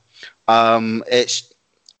 count. It's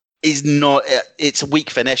a weak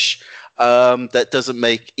finish that doesn't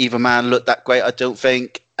make either man look that great, I don't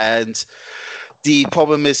think. And the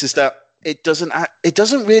problem is that it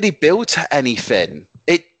doesn't really build to anything.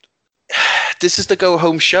 This is the go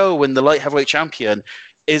home show when the light heavyweight champion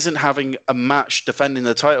isn't having a match defending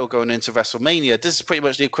the title going into WrestleMania. This is pretty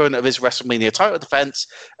much the equivalent of his WrestleMania title defense.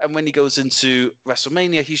 And when he goes into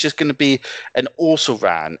WrestleMania, he's just going to be an also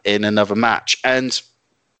ran in another match. And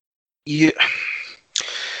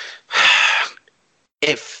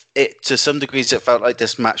if it to some degrees it felt like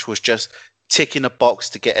this match was just ticking a box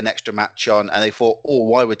to get an extra match on, and they thought, oh,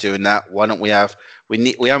 why we're doing that? Why don't we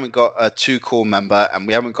haven't got a Too Cool member and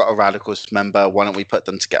we haven't got a Radicals member. Why don't we put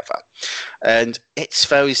them together? And it's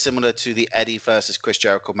very similar to the Eddie versus Chris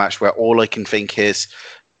Jericho match, where all I can think is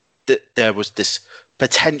that there was this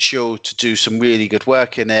potential to do some really good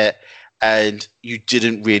work in it, and you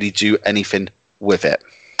didn't really do anything with it.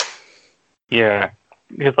 Yeah,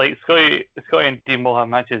 because like Scotty and Dean will have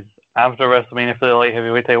matches after WrestleMania for the light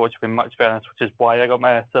heavyweight title, which would be much better, which is why I got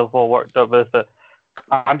myself all worked up with it.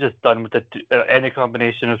 I'm just done with any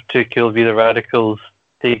combination of Too Cool v the Radicals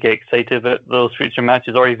to get excited about those future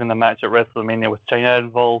matches, or even the match at WrestleMania with China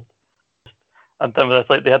involved. And then with this,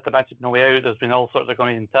 like they had the match at No Way Out. There's been all sorts of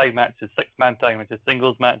combination tag matches, 6-man tag matches,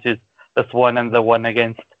 singles matches. This one and the one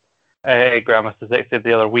against Grandmaster Sexay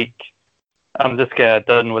the other week. I'm just kind of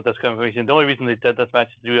done with this combination. The only reason they did this match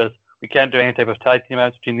is because we can't do any type of tag team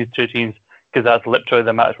match between these two teams, because that's literally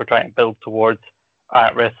the match we're trying to build towards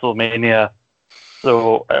at WrestleMania.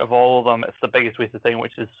 So out of all of them, it's the biggest waste of time,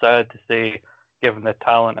 which is sad to say, given the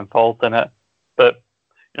talent involved in it. But,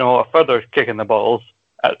 a further kick in the balls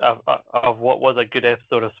of what was a good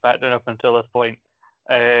episode of SmackDown up until this point.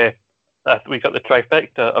 We got the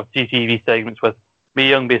trifecta of GTV segments with Mae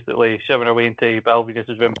Young basically shoving her way into Val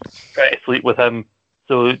Venus's room, trying to sleep with him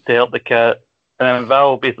to help the cat. And then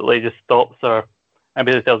Val basically just stops her and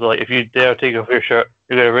basically tells her, like, if you dare take off your shirt,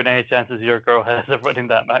 you're going to ruin any chances your girl has of winning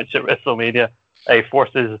that match at WrestleMania. He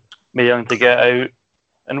forces Mae Young to get out.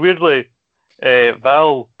 And weirdly,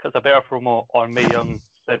 Val cuts a better promo on Mae Young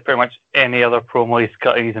than pretty much any other promo he's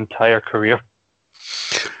cut in his entire career.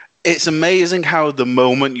 It's amazing how the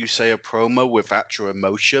moment you say a promo with actual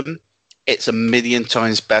emotion, it's a million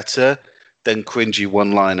times better than cringy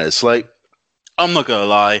one-liners. Like, I'm not gonna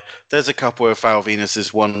lie, there's a couple of Val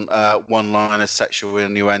Venus's one-liner sexual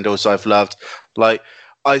innuendos I've loved. Like,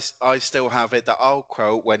 I still have it that I'll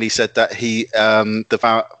quote when he said that the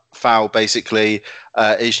Val basically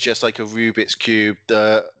is just like a Rubik's Cube.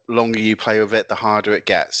 The longer you play with it, the harder it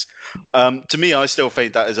gets. To me, I still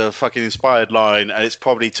think that is a fucking inspired line, and it's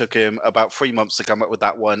probably took him about 3 months to come up with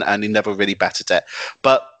that one, and he never really bettered it.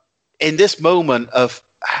 But in this moment of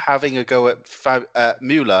having a go at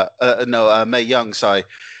Mae Young,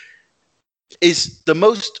 is the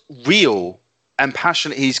most real and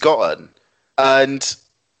passionate he's gotten. And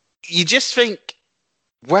you just think,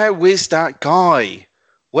 where is that guy?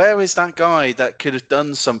 Where is that guy that could have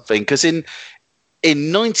done something? Because in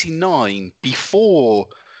 99, before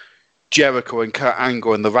Jericho and Kurt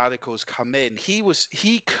Angle and the Radicals come in,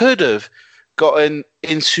 he could have gotten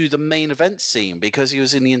into the main event scene because he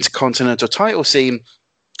was in the Intercontinental title scene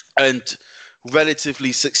and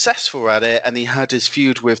relatively successful at it, and he had his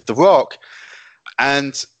feud with The Rock,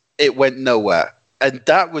 and it went nowhere. And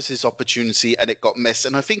that was his opportunity, and it got missed.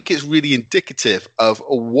 And I think it's really indicative of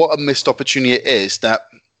what a missed opportunity it is that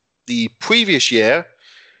the previous year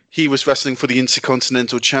he was wrestling for the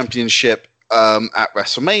Intercontinental Championship at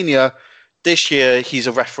WrestleMania. This year he's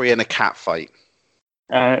a referee in a cat fight.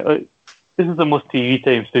 This is the most TV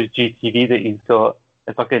time through GTV that he's got.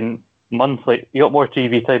 A fucking month, like, he got more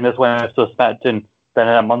TV time this one episode of SmackDown than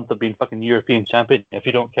in a month of being fucking European champion, if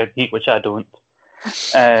you don't count Heat, which I don't.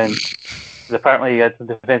 And apparently he had some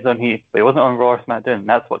defense on Heat, but he wasn't on Raw or SmackDown, and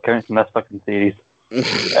that's what counts in this fucking series.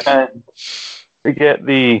 And we get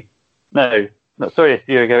the... Now, not sorry to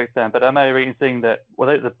steer Garrick Stan, but am I right in saying that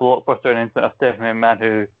without the blockbuster announcement of Stephanie McMahon,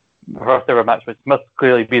 who first ever match, which must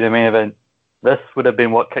clearly be the main event, this would have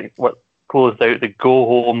been what closed out the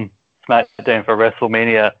go-home SmackDown for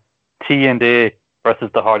WrestleMania, TNA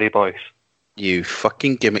versus the Hardy Boys. You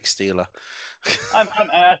fucking gimmick stealer. I'm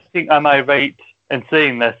asking, am I right in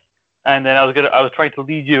saying this? And then I was trying to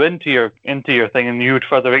lead you into your thing, and you would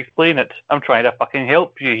further explain it. I'm trying to fucking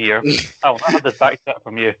help you here. I will not have this back chat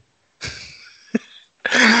from you.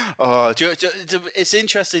 Oh, it's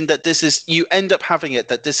interesting that you end up having it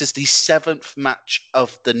that this is the 7th match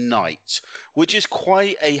of the night, which is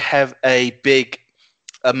quite a big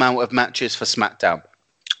amount of matches for SmackDown.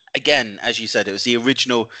 Again, as you said, it was the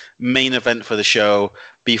original main event for the show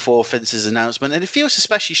before Vince's announcement, and it feels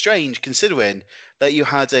especially strange considering that you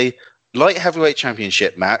had a light heavyweight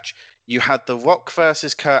championship match, you had The Rock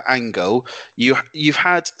versus Kurt Angle, you've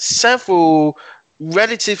had several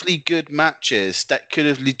relatively good matches that could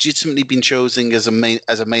have legitimately been chosen as a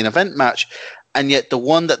main event match, and yet the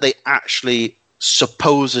one that they actually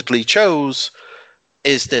supposedly chose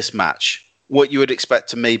is this match, what you would expect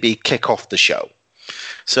to maybe kick off the show.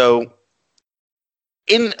 So,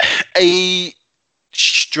 in a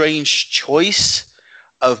strange choice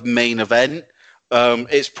of main event,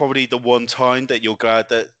 it's probably the one time that you're glad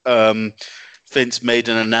that Vince made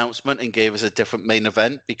an announcement and gave us a different main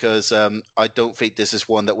event, because I don't think this is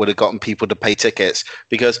one that would have gotten people to pay tickets,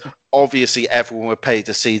 because obviously everyone would pay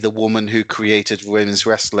to see the woman who created women's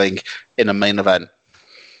wrestling in a main event.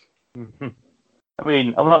 Mm-hmm. I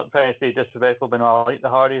mean, I'm not trying to say disrespectful, but no, I like the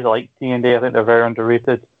Hardys, I like TNA, I think they're very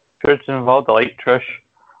underrated. Trish involved, I like Trish.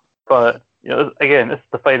 But, again, this is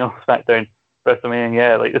the final SmackDown WrestleMania,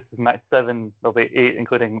 yeah, like this is match 7, there'll be 8,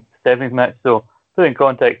 including Stephanie's match, so put in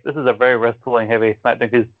context, this is a very wrestling heavy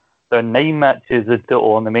SmackDown, because there are 9 matches in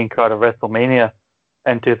total on the main card of WrestleMania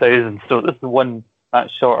in 2000, so this is one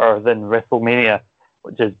match shorter than WrestleMania,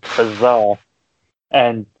 which is bizarre.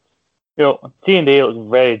 And TNA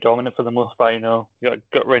was very dominant for the most part. You got a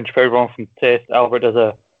gut wrench powerbomb from Test. Albert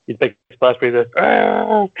does his big splash where he does,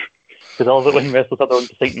 because all the women wrestlers have their own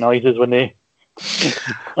distinct noises when they.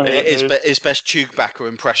 His best Chewbacca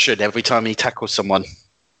impression every time he tackles someone.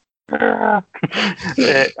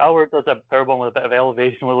 Albert does a powerbomb with a bit of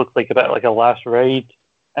elevation, what looks like a bit like a last ride.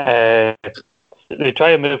 They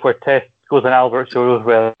try a move where Test goes on Albert's shoulders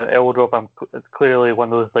with an elbow drop. It's clearly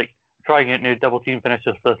one of those like trying out new double team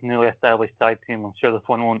finishes for this newly established tag team. I'm sure this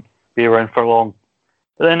one won't be around for long.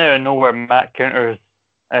 But then out of nowhere, Matt counters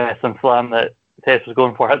some slam that Test was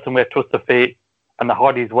going for, hits him with a twist of fate, and the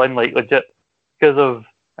Hardys win, like legit, because of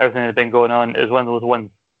everything that had been going on. It was one of those ones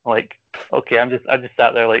like, okay, I just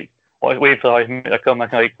sat there like waiting for the Hardys to come. I'm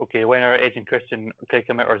like, okay, when are Edge and Christian okay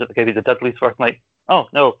come out, or is it going to be the Dudleys first? I'm like, oh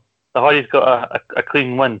no, the Hardys got a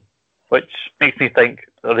clean win, which makes me think,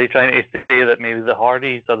 are they trying to say that maybe the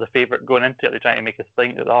Hardys are the favourite going into it? They're trying to make us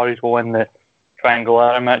think that the Hardys will win the Triangle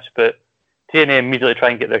Ladder match, but TNA immediately try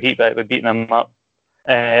and get their heat back by beating them up.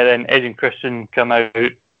 Then Edge and Christian come out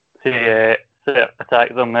to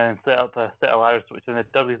attack them and set up a set of ladders, which then the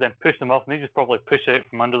Dudleys then push them off, and they just probably push out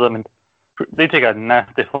from under them, and they take a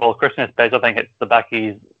nasty fall. Christian especially, I think, hits the back of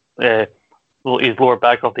his lower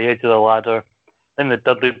back off the edge of the ladder. Then the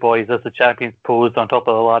Dudley Boys, as the champions, posed on top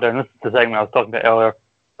of the ladder, and this is the segment I was talking about earlier,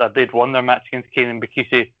 that they'd won their match against Kane and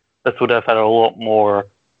Rikishi. This would have had a lot more,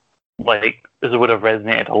 this would have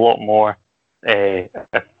resonated a lot more as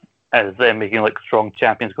them making strong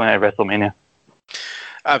champions going out of WrestleMania.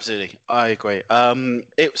 Absolutely, I agree.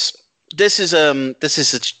 This is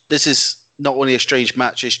not only a strange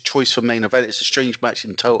match, it's choice for main event. It's a strange match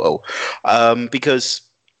in total, because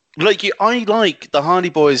I like the Hardy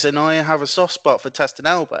Boys, and I have a soft spot for Test and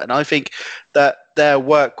Albert, and I think that their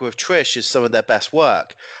work with Trish is some of their best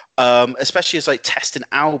work. especially as like Test and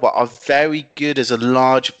Albert are very good as a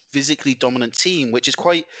large, physically dominant team, which is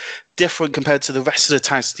quite different compared to the rest of the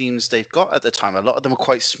tag teams they've got at the time. A lot of them are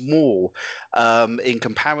quite small in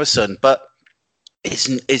comparison, but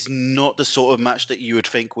it's not the sort of match that you would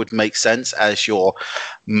think would make sense as your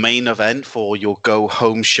main event for your go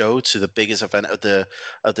home show to the biggest event of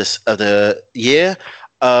the year.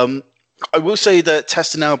 I will say that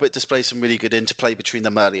Test and Albert displayed some really good interplay between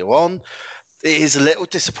them earlier on. It is a little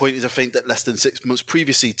disappointing to think that less than 6 months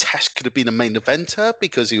previously, Test could have been a main eventer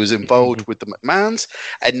because he was involved with the McMahons,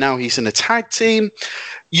 and now he's in a tag team.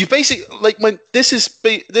 You basically this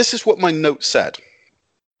is what my note said.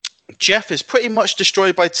 Jeff is pretty much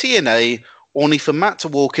destroyed by TNA, only for Matt to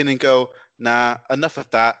walk in and go, "Nah, enough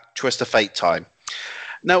of that. Twist of Fate time."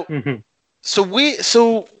 Now,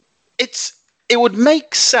 it would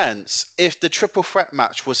make sense if the triple threat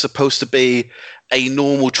match was supposed to be a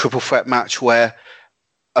normal triple threat match where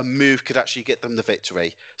a move could actually get them the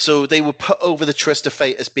victory. So they would put over the Twist of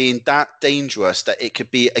Fate as being that dangerous that it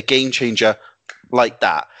could be a game changer like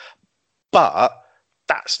that. But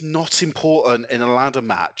that's not important in a ladder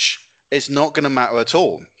match. It's not going to matter at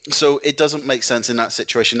all. So it doesn't make sense in that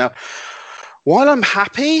situation. Now, while I'm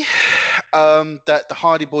happy that the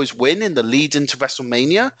Hardy Boys win in the lead into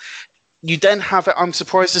WrestleMania, you then have it. I'm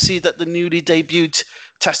surprised to see that the newly debuted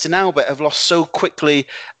Test and Albert have lost so quickly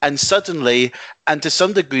and suddenly, and to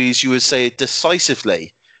some degrees, you would say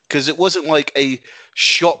decisively, because it wasn't like a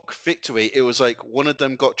shock victory. It was like one of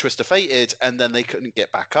them got Twist of Fated and then they couldn't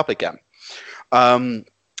get back up again.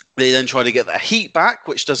 They then try to get their heat back,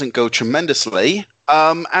 which doesn't go tremendously.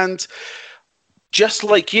 And just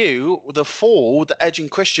like you, the fall that Edge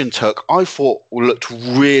and Christian took, I thought looked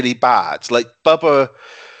really bad. Like Bubba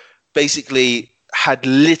basically had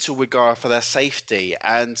little regard for their safety,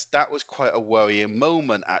 and that was quite a worrying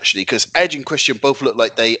moment actually, because Edge and Christian both looked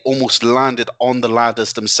like they almost landed on the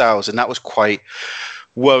ladders themselves, and that was quite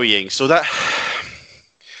worrying. So that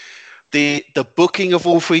the booking of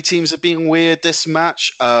all three teams have been weird this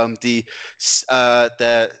match. The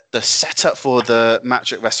setup for the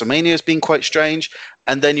match at WrestleMania has been quite strange,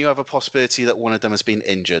 and then you have a possibility that one of them has been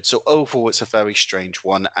injured. So overall, it's a very strange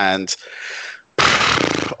one, and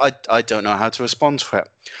I don't know how to respond to it,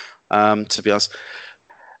 to be honest.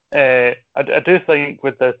 I do think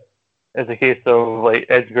with this is a case of like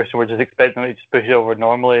Edge and Christian were just expecting to just push it over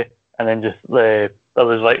normally, and then just the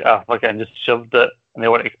others like fuck it, and just shoved it, and they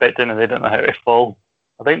weren't expecting, and they didn't know how to fall.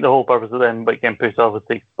 I think the whole purpose of them getting pushed off was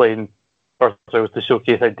to explain, or was to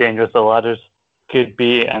showcase how dangerous the ladders could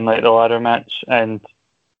be in like the ladder match, and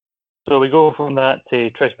so we go from that to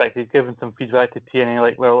Trish backstage giving some feedback to TNA,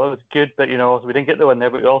 like, well, it was good, but, so we didn't get the win there,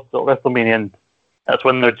 but we also got WrestleMania, and that's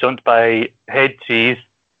when they're jumped by Head Cheese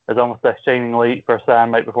as almost a shining light for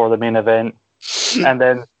Sam right before the main event. And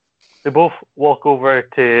then they both walk over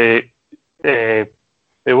to Trish,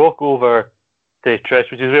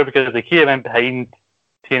 which is weird because they came in behind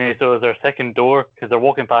TNA, so it's their second door, because they're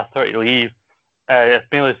walking past her to leave.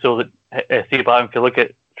 It's mainly so that Steve Blackman can look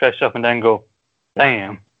at Trish up and down and go,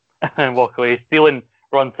 damn, and walk away, stealing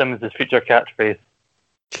Ron Simmons' future catchphrase.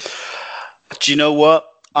 Do you know what?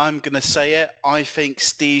 I'm going to say it. I think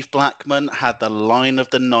Steve Blackman had the line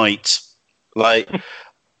of the night. Like,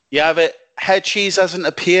 you have it. Head Cheese hasn't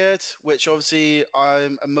appeared, which obviously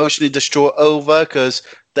I'm emotionally distraught over because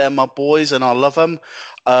they're my boys and I love them.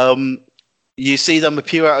 You see them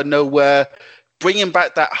appear out of nowhere, bringing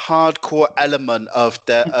back that hardcore element of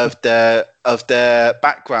their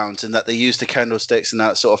backgrounds, and that they use the candlesticks and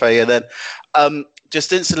that sort of thing. And then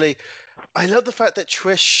just instantly, I love the fact that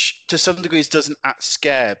Trish, to some degrees, doesn't act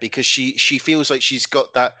scared because she feels like she's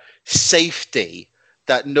got that safety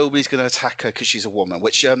that nobody's going to attack her because she's a woman,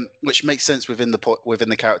 which makes sense within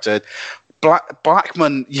the character.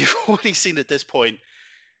 Blackman, you've already seen at this point,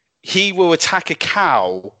 he will attack a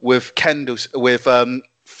cow with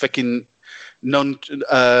freaking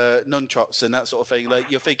nunchucks and that sort of thing.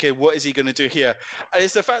 Like, you're thinking, what is he going to do here? And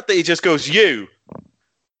it's the fact that he just goes, you,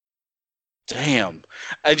 damn,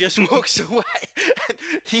 and just walks away.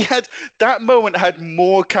 And that moment had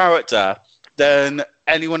more character than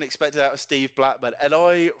anyone expected out of Steve Blackman, and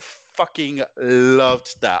I fucking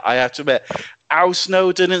loved that. I have to admit, Al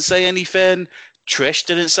Snow didn't say anything, Trish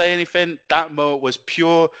didn't say anything. That moment was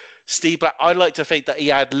pure Steve Black. I like to think that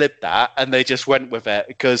he ad-libbed that and they just went with it,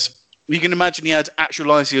 because you can imagine he had actual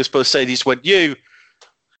lines he was supposed to say. He just went, you,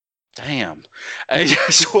 damn, and he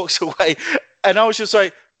just walks away. And I was just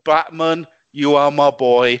like, Blackman, you are my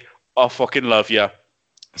boy. I fucking love you.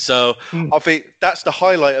 So I think that's the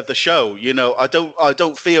highlight of the show. You know, I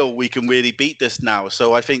don't feel we can really beat this now.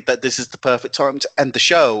 So I think that this is the perfect time to end the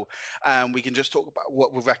show, and we can just talk about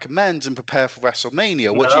what we recommend and prepare for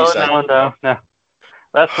WrestleMania. What do you say? No.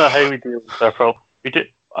 That's not how we deal with our problems.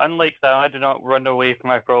 Unlike that, I do not run away from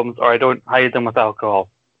my problems, or I don't hide them with alcohol.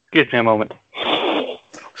 Excuse me a moment. Do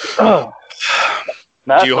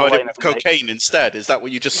you hide it with cocaine instead? Is that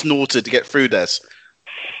what you just snorted to get through this?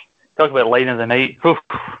 Talk about line of the night. Good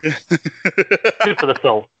for the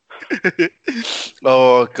soul.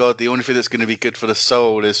 Oh, God, the only thing that's going to be good for the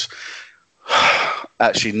soul is...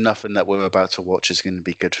 Actually, nothing that we're about to watch is going to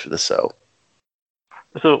be good for the soul.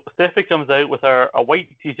 So, Stephanie comes out with a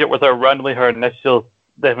white t-shirt with randomly her initials,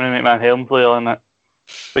 Stephanie McMahon Helmsley, on it.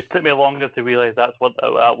 Which took me longer to realise that's what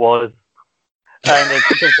that was. And then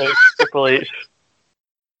she comes out Triple H.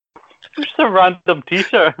 Just a random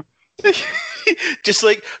t-shirt. Just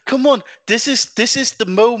like, come on, this is the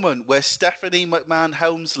moment where Stephanie McMahon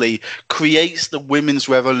Helmsley creates the women's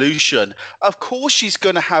revolution. Of course she's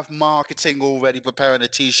going to have marketing already preparing a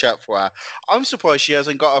t-shirt for her. I'm surprised she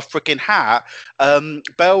hasn't got a freaking hat,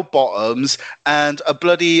 bell bottoms, and a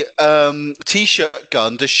bloody t-shirt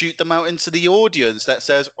gun to shoot them out into the audience that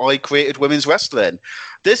says, I created women's wrestling.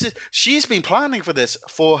 She's been planning for this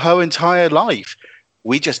for her entire life.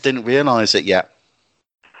 We just didn't realize it yet.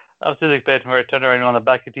 I was just expecting her to turn around on the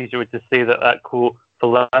back of the t-shirt would just say that quote,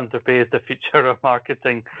 philanthropy is the future of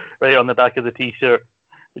marketing, right on the back of the t-shirt.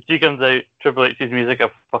 But she comes out, Triple H's music,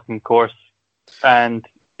 of fucking course. And,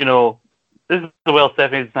 you know, this is the well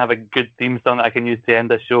Stephanie doesn't have a good theme song that I can use to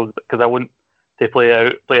end this show, because I want to play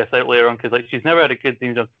us out later on, because like, she's never had a good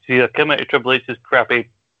theme song. She's come out of Triple H's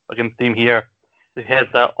crappy fucking theme here. She has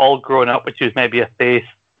that all grown up, which was maybe a face,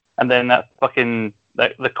 and then that fucking,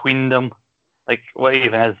 the queendom. Like, what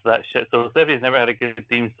even is that shit? So Stephanie's never had a good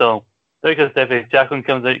theme song. Because Stephanie, Jacqueline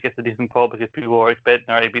comes out, gets a decent pop because people are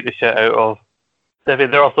expecting her to beat the shit out of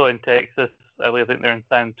Stephanie. They're also in Texas. I think they're in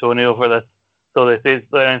San Antonio for this. So they say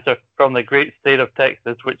the announcer from the great state of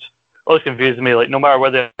Texas, which always confuses me. Like, no matter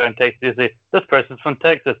where they're in Texas, they say, this person's from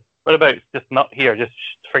Texas. What about just not here? Just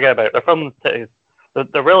forget about it. They're from Texas.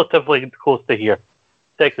 They're relatively close to here.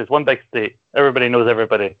 Texas, one big state. Everybody knows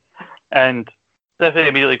everybody. And Stephanie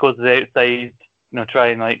immediately goes to the outside, try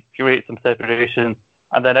and like create some separation,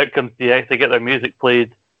 and then out comes DX. They get their music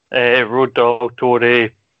played. Road Dogg,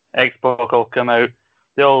 Tori, X-Pac all come out.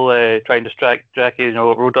 They all try and distract Jackie.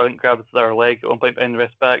 Road Dogg grabs their leg at one point behind the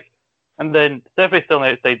wrist back, and then Stephanie's still on the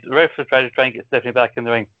outside. The refs try and get Stephanie back in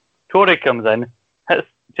the ring. Tori comes in, hits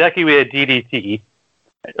Jackie with a DDT,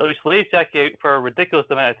 which lays Jackie out for a ridiculous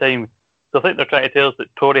amount of time. So I think they're trying to tell us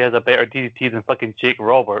that Tori has a better DDT than fucking Jake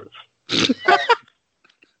Roberts.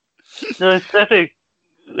 So Stephanie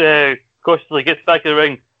cautiously gets back in the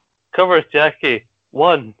ring, covers Jackie,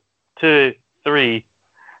 1, 2, 3,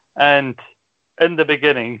 and in the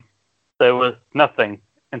beginning there was nothing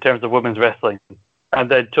in terms of women's wrestling. And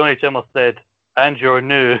then Tony Chimmel said, and your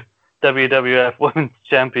new WWF Women's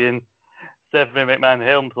Champion, Stephanie McMahon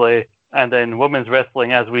Helmsley, and then women's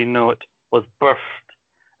wrestling as we know it was birthed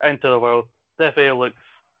into the world. Stephanie looks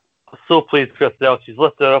so pleased with herself. She's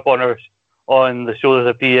lifted her up on the shoulders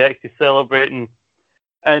of DX. She's celebrating.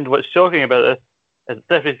 And what's shocking about this is that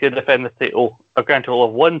Stephanie's going to defend the title a grand total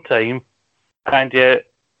of 1 time, and yet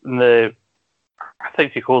I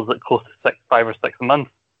think she calls it close to 5 or 6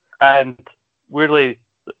 months. And weirdly,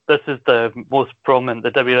 this is the most prominent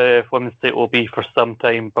the WWF Women's title will be for some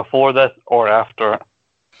time before this or after it.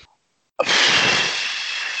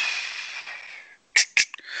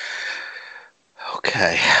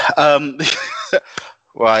 Okay.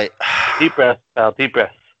 Right. Deep breath, pal, deep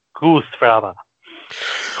breath. Goosefraba.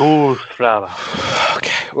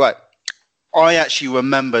 Okay, right. I actually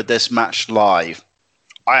remember this match live.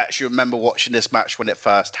 I actually remember watching this match when it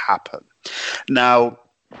first happened. Now,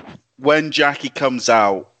 when Jackie comes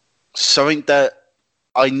out, something that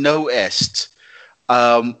I noticed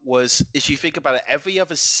was, if you think about it, every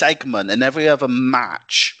other segment and every other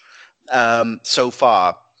match so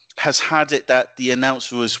far has had it that the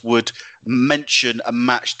announcers would mention a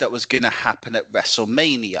match that was going to happen at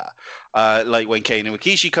WrestleMania. Like when Kane and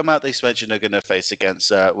Rikishi come out, they mention they're going to face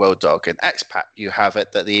against Road Dogg and X-Pac. You have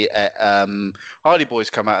it that the Hardy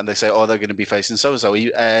Boys come out and they say, oh, they're going to be facing so-and-so,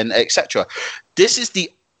 and etc. This is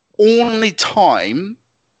the only time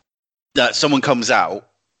that someone comes out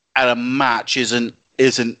and a match isn't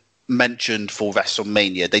mentioned for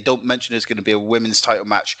WrestleMania. They don't mention there's going to be a women's title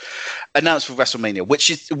match announced for WrestleMania, which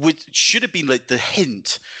should have been like the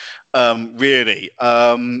hint, really.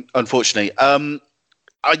 Unfortunately,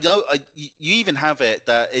 I know you even have it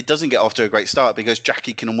that it doesn't get off to a great start because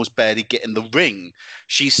Jackie can almost barely get in the ring.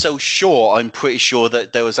 She's so short, I'm pretty sure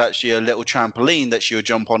that there was actually a little trampoline that she would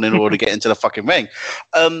jump on in order to get into the fucking ring.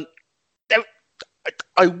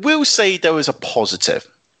 I will say there was a positive,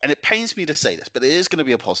 and it pains me to say this, but it is going to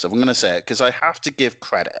be a positive. I'm going to say it because I have to give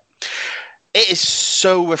credit. It is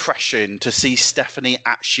so refreshing to see Stephanie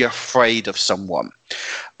actually afraid of someone,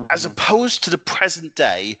 as opposed to the present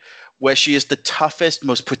day where she is the toughest,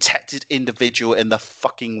 most protected individual in the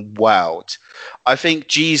fucking world. I think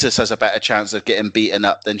Jesus has a better chance of getting beaten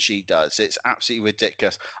up than she does. It's absolutely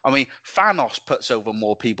ridiculous. I mean, Thanos puts over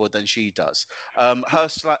more people than she does. Her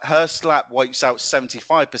slap wipes out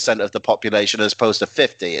 75% of the population as opposed to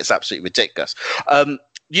 50. It's absolutely ridiculous.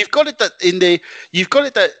 You've got it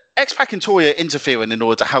that X-Pac and Toya interfering in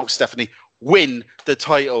order to help Stephanie win the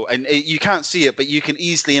title, and you can't see it, but you can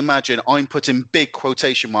easily imagine I'm putting big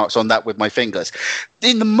quotation marks on that with my fingers.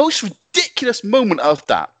 In the most ridiculous moment of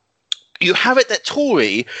that, you have it that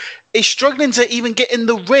Tori is struggling to even get in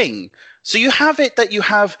the ring. So you have it that you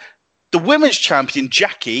have the women's champion,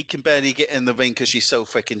 Jackie, can barely get in the ring because she's so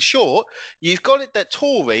freaking short. You've got it that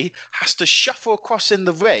Tori has to shuffle across in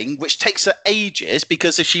the ring, which takes her ages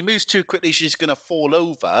because if she moves too quickly, she's going to fall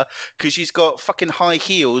over because she's got fucking high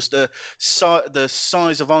heels, the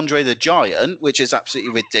size of Andre the Giant, which is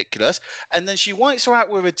absolutely ridiculous. And then she wipes her out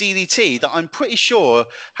with a DDT that I'm pretty sure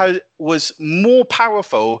was more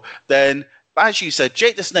powerful than, as you said,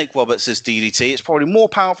 Jake the Snake Roberts' DDT. It's probably more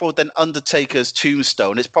powerful than Undertaker's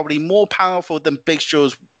Tombstone. It's probably more powerful than Big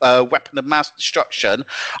Show's Weapon of Mass Destruction.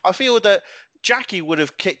 I feel that Jackie would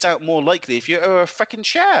have kicked out more likely if you were a freaking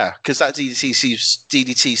chair because that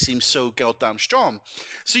DDT seems so goddamn strong.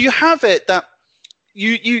 So you have it that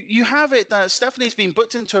You have it that Stephanie's been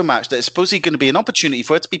booked into a match that is supposedly going to be an opportunity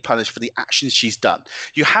for her to be punished for the actions she's done.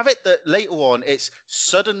 You have it that later on it's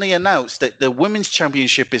suddenly announced that the women's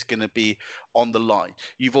championship is going to be on the line.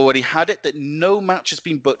 You've already had it that no match has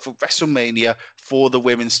been booked for WrestleMania for the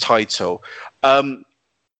women's title.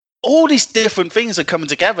 All these different things are coming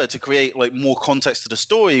together to create like more context to the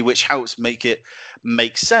story, which helps make it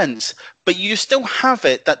make sense. But you still have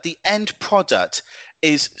it that the end product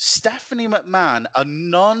is Stephanie McMahon, a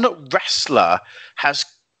non-wrestler, has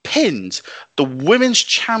pinned the women's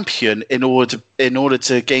champion in order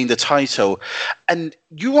to gain the title. And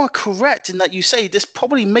you are correct in that you say this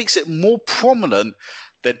probably makes it more prominent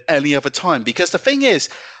than any other time. Because the thing is,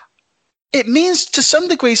 it means to some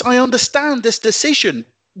degrees I understand this decision,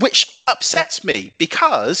 which upsets me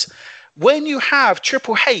because when you have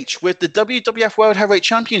Triple H with the WWF World Heavyweight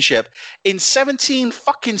Championship in 17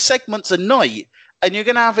 fucking segments a night, and you're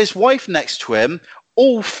going to have his wife next to him,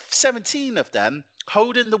 all 17 of them,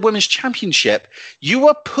 holding the women's championship, you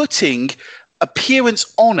are putting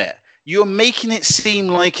appearance on it. You're making it seem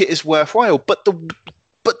like it is worthwhile. But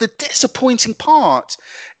the disappointing part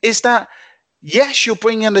is that, yes, you're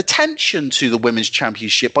bringing attention to the women's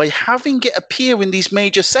championship by having it appear in these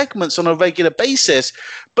major segments on a regular basis,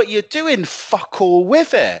 but you're doing fuck all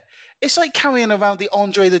with it. It's like carrying around the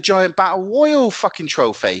Andre the Giant Battle Royal fucking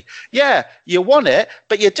trophy. Yeah, you won it,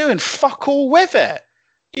 but you're doing fuck all with it.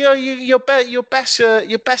 You know, your best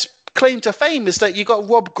claim to fame is that you got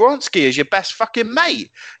Rob Gronsky as your best fucking mate.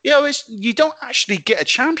 You know, you don't actually get a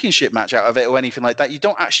championship match out of it or anything like that. You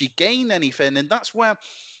don't actually gain anything, and that's where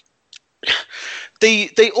they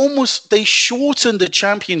shortened the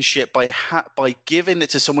championship by giving it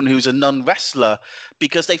to someone who's a non-wrestler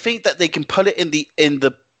because they think that they can put it in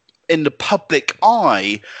the public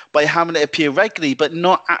eye by having it appear regularly but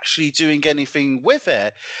not actually doing anything with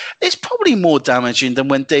it. It's probably more damaging than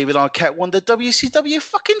when David Arquette won the WCW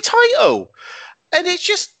fucking title. And it's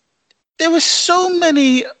just, there were so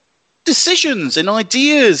many decisions and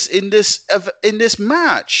ideas in this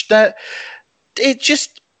match that it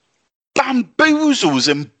just bamboozles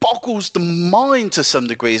and boggles the mind to some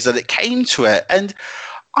degrees that it came to it. And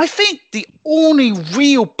I think the only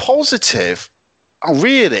real positive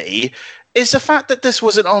really is the fact that this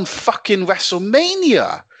wasn't on fucking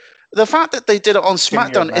WrestleMania. The fact that they did it on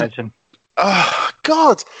SmackDown. Oh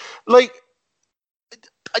God, like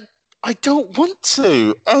I don't want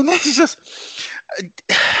to. And it's just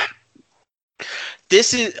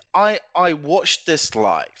I watched this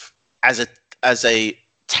live as a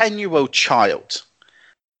 10-year-old child,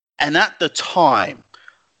 and at the time,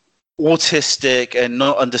 autistic and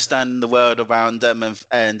not understanding the world around them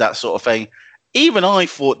and that sort of thing. Even I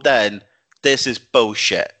thought then, this is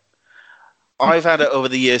bullshit. I've had it over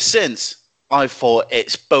the years since. I thought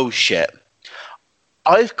it's bullshit.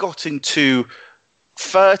 I've gotten to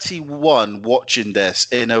 31 watching this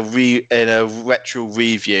in a retro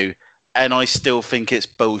review, and I still think it's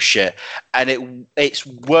bullshit. And it's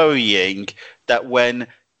worrying that when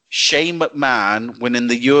Shane McMahon winning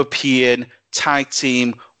the European Tag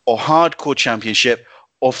Team or Hardcore Championship,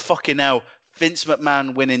 or fucking hell, Vince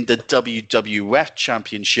McMahon winning the WWF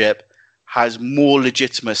Championship has more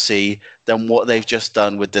legitimacy than what they've just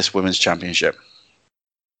done with this Women's Championship.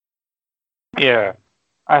 Yeah.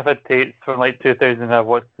 I've had tapes from like 2000 I've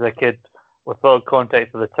watched as a kid with little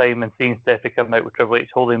context of the time and seeing Stephanie come out with Triple H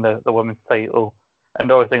holding the women's title.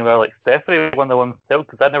 And always thinking about like Stephanie won the women's title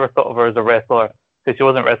because I never thought of her as a wrestler because she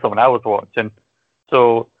wasn't wrestling when I was watching.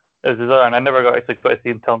 So it was bizarre, and I never got actually got to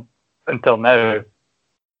see until now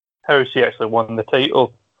how she actually won the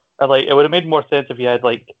title. And like it would have made more sense if you had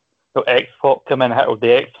like X-Pac come in or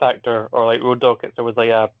the X Factor or like Road Dogg if there was like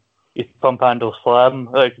a pump handle slam.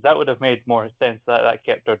 Like that would have made more sense that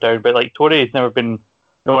kept her down. But like Tori's never been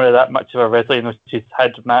known that much of a wrestler. You know, she's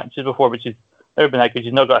had matches before, but she's never been that good.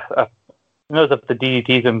 She's not got as if the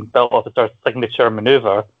DDT's and belt off as her signature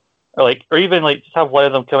maneuver. Or even like just have one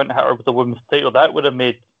of them come in and hit her with the women's title. That would have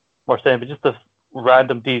made more sense. But just this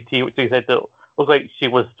random DDT, which they said that looked like she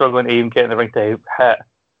was struggling to even get in the ring to hit.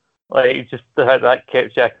 Like just that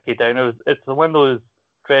kept Jackie down. It's one of those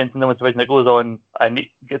trends in the women's division that goes on and it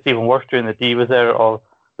gets even worse during the Divas era of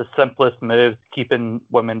the simplest moves keeping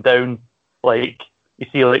women down. Like you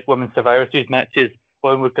see like women's Survivor Series matches,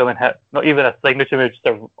 women would come and hit not even a signature move, just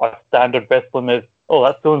a standard wrestling move. Oh,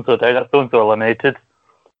 that's so and so down, that's so and so eliminated.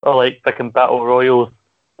 Or like picking battle royals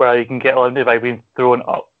where you can get eliminated by being thrown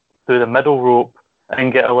up through the middle rope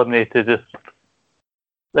and get eliminated.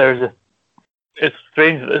 It's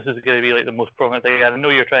strange that this is going to be like the most prominent thing. I know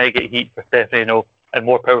you're trying to get heat for Stephanie, and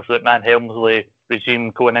more power for the Man Helmsley regime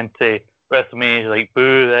going into WrestleMania, like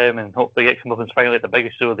boo them and hope they get come up and finally like the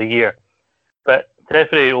biggest show of the year. But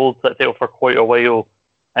Stephanie holds that title for quite a while,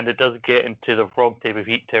 and it does get into the wrong type of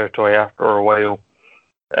heat territory after a while.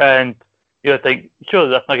 And you think, surely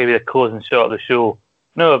that's not going to be the closing shot of the show.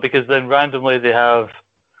 No, because then randomly they have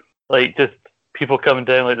like just people coming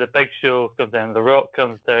down, like the Big Show comes down, The Rock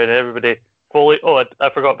comes down, and everybody fully. Oh, I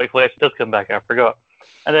forgot Big Flash does come back. I forgot,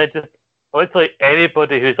 and then just it's like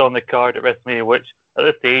anybody who's on the card at WrestleMania, which at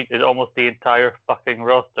this stage is almost the entire fucking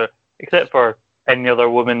roster, except for any other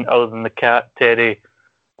woman other than the Cat, Terry,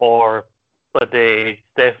 or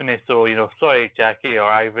Stephanie. So sorry Jackie or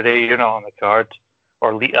Ivory, you're not on the card,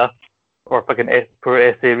 or Lita. Or fucking poor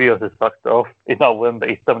S.A. Rios is fucked off. He's not a woman, but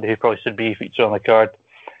he's somebody who probably should be featured on the card.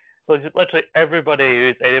 So just literally everybody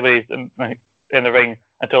who's anybody's in the ring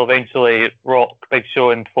until eventually Rock, Big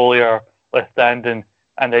Show, and Foley are left standing,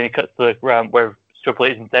 and then he cuts to the ramp where Triple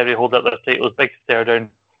H and Stephanie hold up their titles, big stare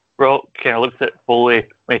down. Rock kind of looks at Foley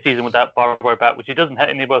when he sees him with that barbed wire bat, which he doesn't hit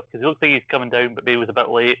anybody because he looks like he's coming down, but maybe he was a bit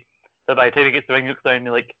late. So by the time he gets to the ring, he looks down and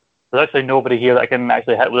he's like, there's actually nobody here that I can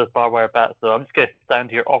actually hit with this barbed wire bat, so I'm just going to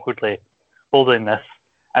stand here awkwardly holding this.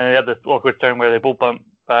 And then they have this awkward turn where they both bump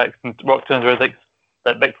backs and Rock turns around thinks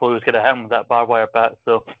that Big Foley was going to hit him with that barbed wire bat.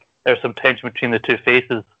 So there's some tension between the two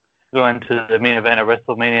faces going into the main event of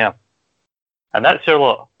WrestleMania. And that's your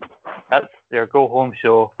lot. That's your go-home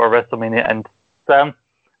show for WrestleMania. And Sam,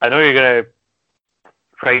 I know you're going to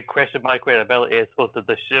try and question my credibility as host of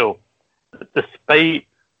this show. Despite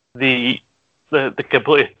the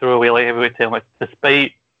completely throwaway, like everybody saying, like,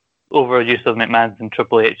 despite overuse of McMahon's and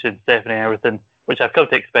Triple H and Stephanie and everything, which I've come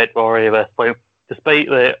to expect already at this point, despite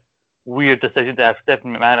the weird decision to have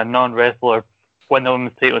Stephanie McMahon, a non-wrestler, win the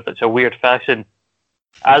women's title in such a weird fashion,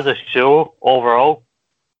 as a show overall,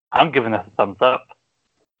 I'm giving this a thumbs up.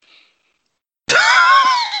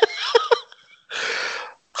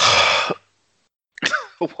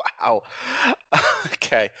 Wow.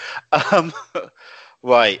 Okay.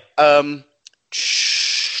 Right.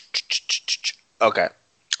 Okay.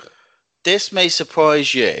 This may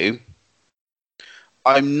surprise you.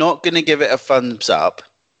 I'm not going to give it a thumbs up,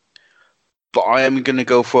 but I am going to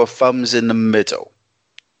go for a thumbs in the middle.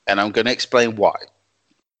 And I'm going to explain why.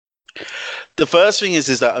 The first thing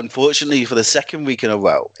is that unfortunately for the second week in a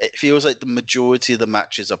row, it feels like the majority of the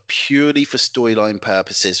matches are purely for storyline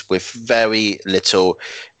purposes with very little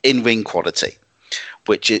in-ring quality,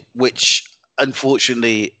 which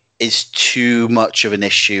unfortunately is too much of an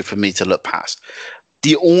issue for me to look past.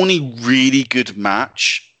 The only really good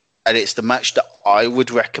match, and it's the match that I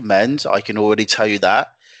would recommend, I can already tell you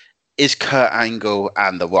that, is Kurt Angle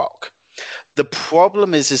and The Rock. The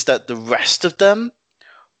problem is that the rest of them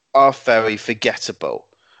are very forgettable.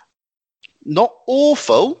 Not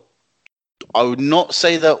awful. I would not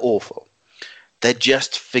say they're awful. They're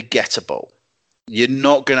just forgettable. You're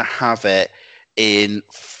not going to have it in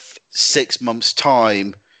 6 months'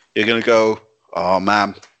 time. You're going to go, oh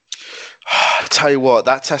man, tell you what,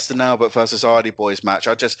 that Test and Albert versus Hardy Boys match,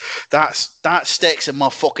 that sticks in my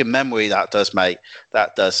fucking memory. That does, mate.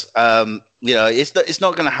 That does. It's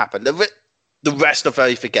not going to happen. The rest are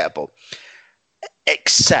very forgettable,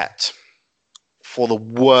 except for the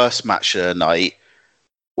worst match of the night,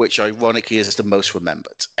 which ironically is the most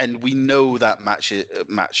remembered. And we know that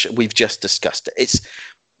match. We've just discussed it.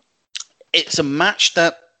 It's a match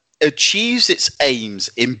that achieves its aims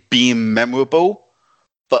in being memorable,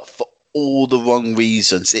 but for all the wrong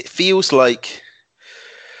reasons. It feels like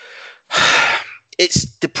it's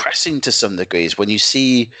depressing to some degrees when you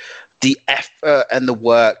see the effort and the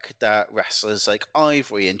work that wrestlers like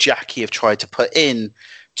Ivory and Jackie have tried to put in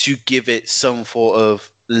to give it some sort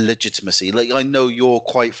of legitimacy. Like, I know you're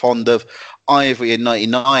quite fond of Ivory in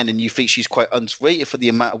 99 and you think she's quite underrated for the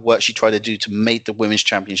amount of work she tried to do to make the women's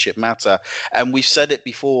championship matter. And we've said it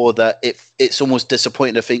before that it's almost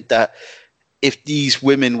disappointing to think that if these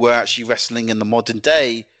women were actually wrestling in the modern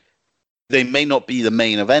day, they may not be the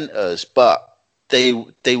main eventers, but they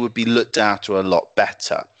would be looked after a lot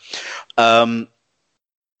better. And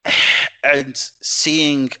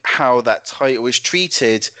seeing how that title is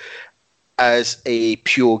treated as a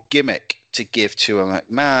pure gimmick to give to a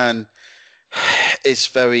McMahon is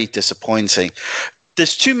very disappointing.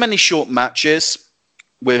 There's too many short matches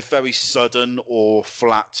with very sudden or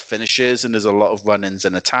flat finishes, and there's a lot of run-ins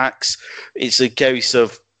and attacks. It's a case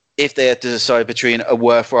of, if they had to decide between a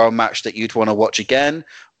worthwhile match that you'd want to watch again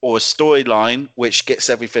or a storyline which gets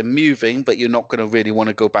everything moving, but you're not going to really want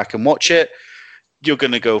to go back and watch it, you're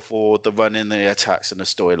going to go for the run-in, the attacks, and the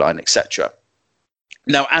storyline, etc.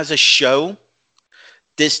 Now, as a show,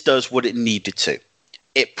 this does what it needed to.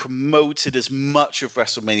 It promoted as much of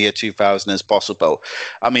WrestleMania 2000 as possible.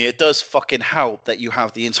 I mean, it does fucking help that you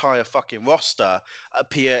have the entire fucking roster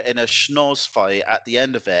appear in a schnoz fight at the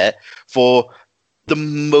end of it for the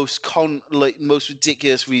most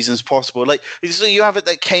ridiculous reasons possible. Like, so you have it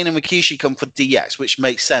that Kane and Rikishi come for DX, which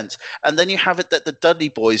makes sense, and then you have it that the Dudley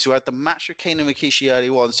Boys, who had the match with Kane and Rikishi early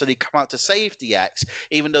on, so they come out to save DX,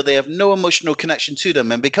 even though they have no emotional connection to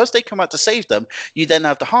them. And because they come out to save them, you then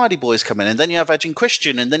have the Hardy Boys come in, and then you have Edge and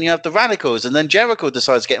Christian, and then you have the Radicals, and then Jericho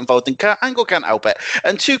decides to get involved, and Kurt Angle can't help it,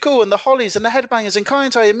 and Too Cool, and the Hollies, and the Headbangers, and Kai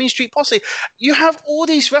and Mean Street Posse. You have all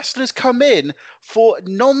these wrestlers come in for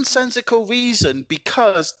nonsensical reason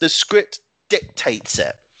because the script dictates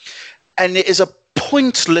it. And it is a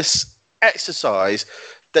pointless exercise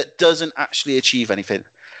that doesn't actually achieve anything.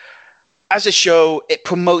 As a show, it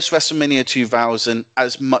promotes WrestleMania 2000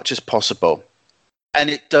 as much as possible. And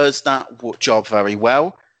it does that job very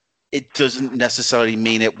well. It doesn't necessarily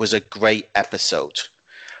mean it was a great episode.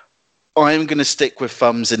 I'm going to stick with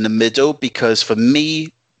thumbs in the middle because for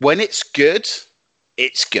me, when it's good,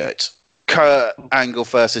 it's good. Kurt Angle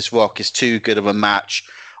versus Rock is too good of a match,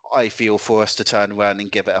 I feel, for us to turn around and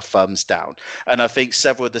give it a thumbs down. And I think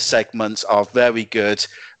several of the segments are very good,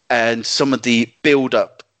 and some of the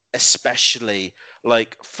build-up, especially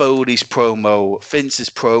like Foley's promo, Vince's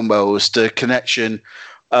promos, the connection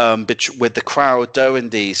with the crowd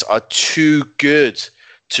during these are too good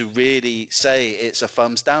to really say it's a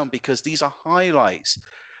thumbs down because these are highlights.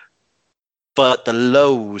 But the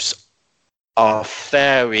lows are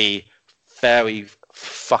very, very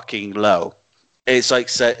fucking low. It's like,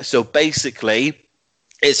 so basically,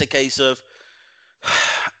 it's a case of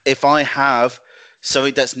if I have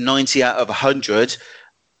something that's 90 out of 100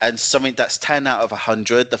 and something that's 10 out of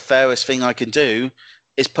 100, the fairest thing I can do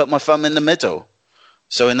is put my thumb in the middle.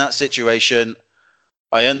 So in that situation,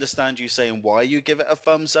 I understand you saying why you give it a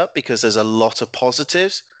thumbs up because there's a lot of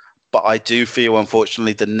positives, but I do feel,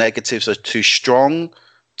 unfortunately, the negatives are too strong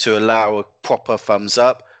to allow a proper thumbs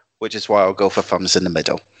up, which is why I'll go for thumbs in the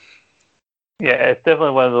middle. Yeah, it's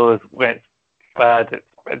definitely one of those, when it's bad,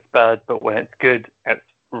 it's bad, but when it's good, it's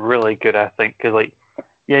really good, I think. Because, like,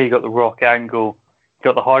 yeah, you got the Rock Angle, you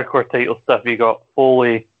got the hardcore title stuff, you got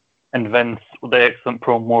Foley and Vince with the excellent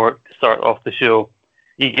promo work to start off the show.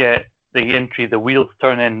 You get the entry, the wheels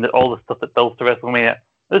turning, all the stuff that builds to WrestleMania.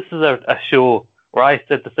 This is a show where I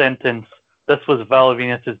said the sentence, this was Val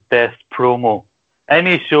Venus' best promo.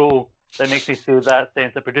 Any show that makes me say that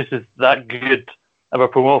sentence, that produces that good of a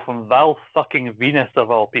promo from Val fucking Venus,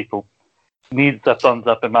 of all people, needs a thumbs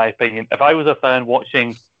up, in my opinion. If I was a fan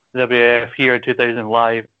watching WWF here in 2000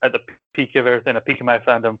 live, at the peak of everything, a peak of my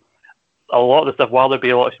fandom, a lot of the stuff, while there'd be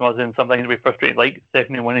a lot of schmoz in, sometimes it'd be frustrating, like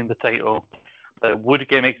Stephanie winning the title, but would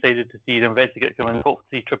get me excited to see the Investigate come in, hope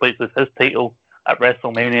to see Triple H with his title at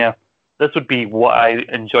WrestleMania. This would be what I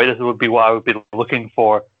enjoy. This would be what I would be looking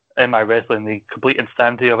for in my wrestling, the complete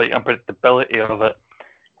insanity of it, unpredictability of it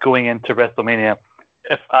going into WrestleMania.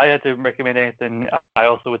 if I had to recommend anything, I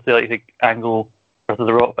also would say like the Angle versus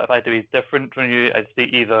The Rock. But if I had to be different from you, I'd say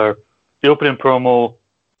either the opening promo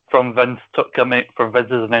from from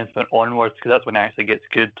Vince's announcement onwards, because that's when it actually gets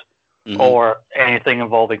good, or anything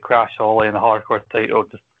involving Crash Holly and the Hardcore title.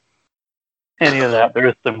 Just any of that. There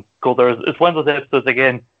is some gold. It's one of those episodes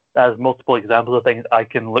again that has multiple examples of things I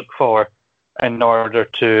can look for in order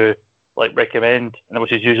to like recommend, and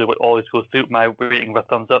which is usually what always goes through my rating with a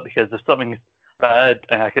thumbs up, because if something's bad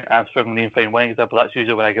and I'm struggling to find one example, that's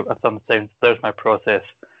usually when I give a thumbs down. There's my process.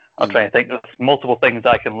 I'm trying to think. There's multiple things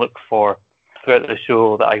I can look for throughout the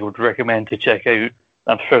show that I would recommend to check out.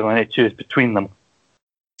 I'm struggling to choose between them.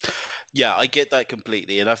 Yeah, I get that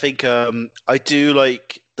completely, and I think I do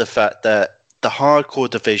like the fact that the hardcore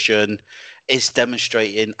division is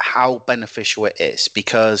demonstrating how beneficial it is,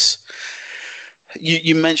 because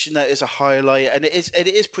you mentioned that as a highlight, and it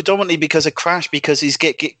is predominantly because of Crash, because he's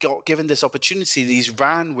got given this opportunity, he's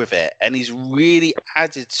ran with it, and he's really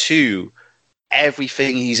added to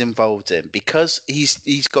everything he's involved in, because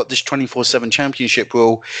he's got this 24/7 championship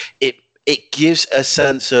rule. It gives a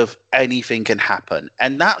sense of anything can happen,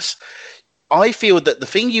 and I feel that the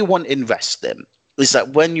thing you want in wrestling is that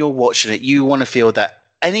when you're watching it, you want to feel that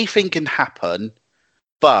anything can happen,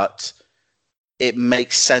 but it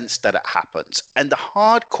makes sense that it happens. And the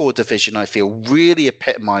hardcore division, I feel, really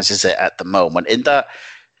epitomizes it at the moment, in that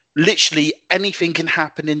literally anything can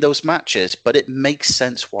happen in those matches, but it makes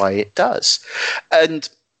sense why it does. And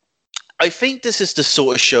I think this is the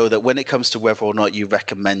sort of show that when it comes to whether or not you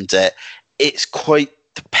recommend it, it's quite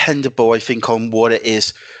dependable, I think, on what it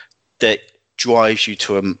is that drives you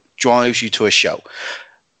to a show.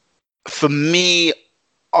 For me,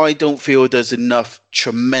 I don't feel there's enough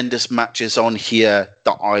tremendous matches on here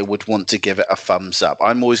that I would want to give it a thumbs up.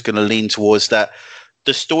 I'm always going to lean towards that.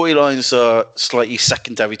 The storylines are slightly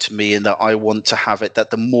secondary to me, in that I want to have it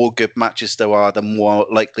that the more good matches there are, the more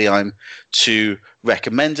likely I'm to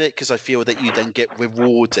recommend it, because I feel that you then get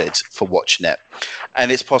rewarded for watching it.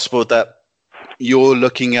 And it's possible that you're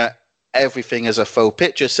looking at everything as a faux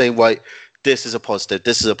picture, saying, right, this is a positive,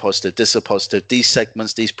 this is a positive, this is a positive, these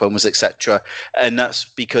segments, these promos, etc. And that's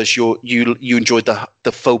because you enjoyed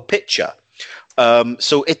the faux picture.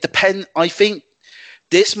 So it depends. I think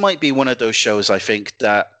this might be one of those shows, I think,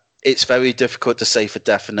 that it's very difficult to say for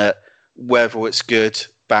definite whether it's good,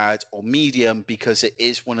 bad, or medium, because it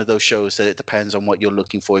is one of those shows that it depends on what you're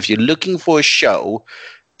looking for. If you're looking for a show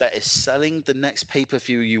that is selling the next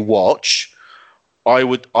pay-per-view you watch, I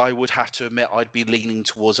would have to admit I'd be leaning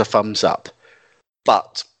towards a thumbs up.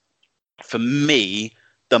 But for me,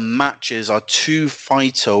 the matches are too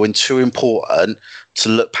vital and too important to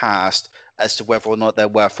look past as to whether or not they're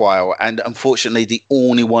worthwhile. And unfortunately, the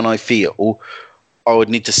only one I feel I would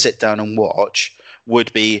need to sit down and watch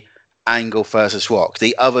would be Angle versus Rock.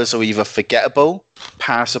 The others are either forgettable,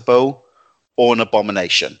 passable, or an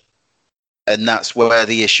abomination. And that's where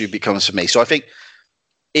the issue becomes for me. So I think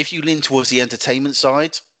if you lean towards the entertainment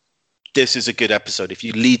side, this is a good episode. If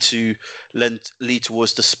you lean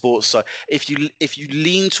towards the sports side, if you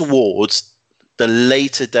lean towards the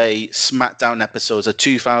later day SmackDown episodes of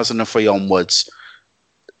 2003 onwards,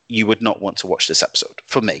 you would not want to watch this episode.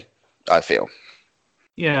 For me, I feel.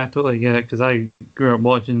 Yeah, I totally get it, because I grew up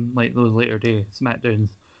watching like those later day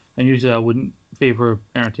SmackDowns, and usually I wouldn't favour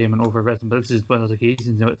entertainment over wrestling, but this is one of those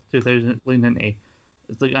occasions. It's 2000 leaning into.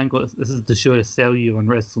 It's like this is the show to sell you on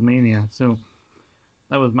WrestleMania, so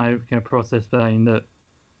that was my kind of process behind it.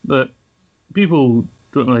 But people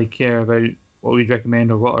don't really care about what we'd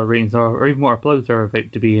recommend or what our ratings are, or even what our plugs are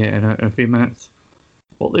about to be in a few minutes.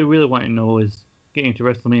 What they really want to know is, getting to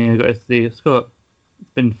WrestleMania, I've got to say, Scott,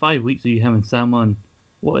 it's been 5 weeks of you having Sam on.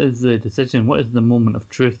 What is the decision? What is the moment of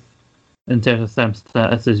truth in terms of Sam's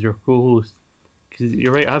status as your co-host? Because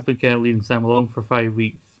you're right, I've been kind of leading Sam along for 5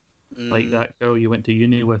 weeks. Like that girl you went to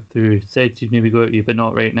uni with who said she'd maybe go at you, but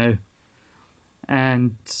not right now.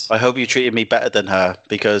 And I hope you treated me better than her,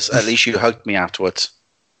 because at least you hugged me afterwards.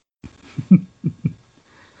 I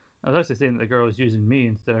was actually saying that the girl is using me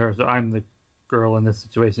instead of her, so I'm the girl in this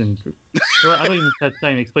situation. I don't even have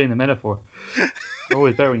time to explain the metaphor. They're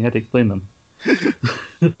always better when you had to explain them.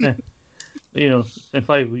 In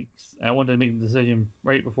 5 weeks, I wanted to make the decision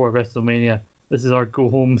right before WrestleMania. This is our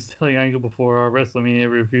go-home selling angle before our WrestleMania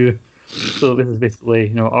review. So this is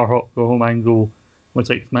basically, our go-home angle, much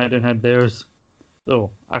like SmackDown had theirs.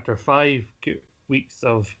 So after 5 weeks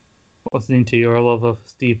of listening to your love of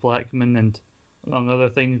Steve Blackman and among other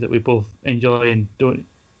things that we both enjoy and don't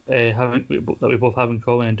that we both have in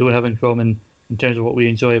common and don't have in common in terms of what we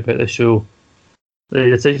enjoy about the show, the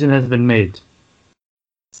decision has been made.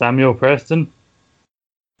 Samuel Preston,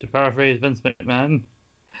 to paraphrase Vince McMahon,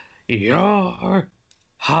 you're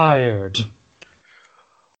hired.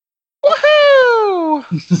 Woohoo!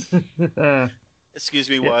 Excuse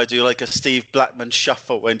me while I do like a Steve Blackman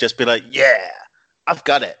shuffle and just be like, yeah, I've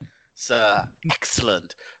got it. So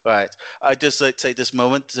excellent. Right. I just like to take this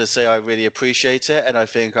moment to say I really appreciate it, and I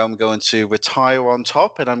think I'm going to retire on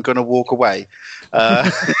top, and I'm going to walk away. So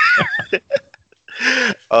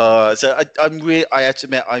I'm really. I have to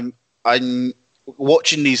admit, I'm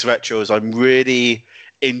watching these retros. I'm really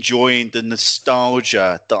enjoying the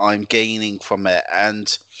nostalgia that I'm gaining from it,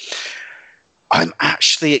 and I'm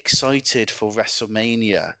actually excited for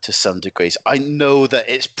WrestleMania to some degrees. I know that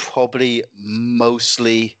it's probably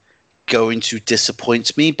mostly going to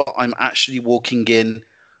disappoint me, but I'm actually walking in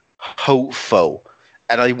hopeful.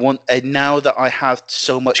 And now that I have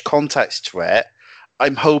so much context to it,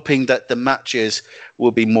 I'm hoping that the matches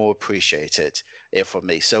will be more appreciated for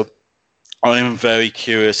me. So I am very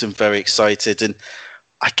curious and very excited. And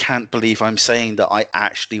I can't believe I'm saying that I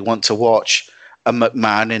actually want to watch a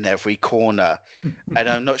McMahon in every corner. And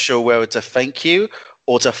I'm not sure whether to thank you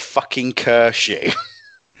or to fucking curse you.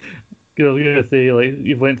 I was going to say, like,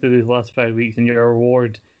 you've went through these last 5 weeks, and your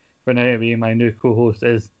reward for now being my new co-host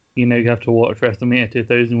is you now have to watch WrestleMania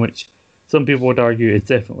 2000, which some people would argue is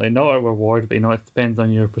definitely not a reward, but it depends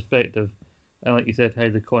on your perspective. And like you said, how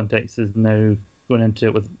the context is now going into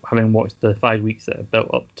it with having watched the 5 weeks that have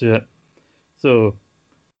built up to it. So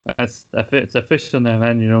it's official now,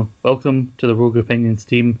 man. Welcome to the Rogue Opinions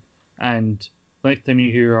team, and next time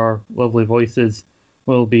you hear our lovely voices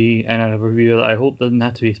will be in a review that I hope doesn't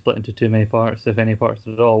have to be split into too many parts, if any parts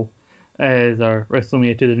at all, is our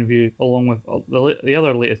WrestleMania 2000 review, along with the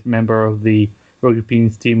other latest member of the Rogue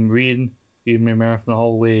Opinions team, Rian. You may remember from the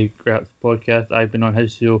Hallway Graps podcast. I've been on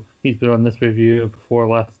his show. He's been on this review before.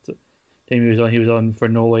 Last time he was on for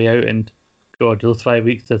No Way Out, and God, those 5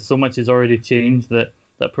 weeks, so much has already changed that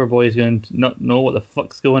poor boy is going to not know what the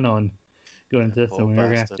fuck's going on going into this, and we're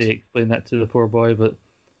going to have to explain that to the poor boy. But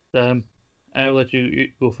I'll let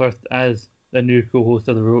you go first as the new co-host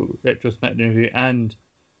of the Retro SmackDown review and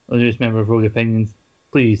the newest member of Rogue Opinions.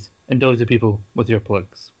 Please indulge the people with your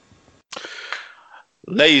plugs.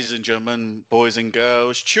 Ladies and gentlemen, boys and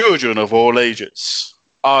girls, children of all ages,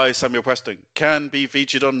 I, Samuel Preston, can be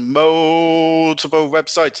featured on multiple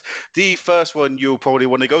websites. The first one you'll probably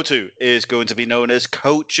want to go to is going to be known as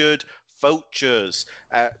Cultured Vultures,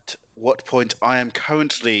 at what point I am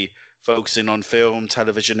currently focusing on film,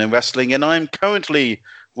 television, and wrestling, and I'm currently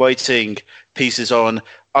writing pieces on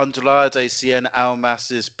Andrade Cien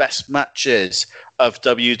Almas's best matches of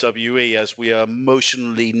WWE, as we are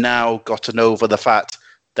emotionally now gotten over the fact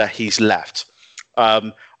that he's left.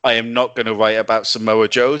 I am not going to write about Samoa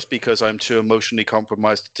Joe's because I'm too emotionally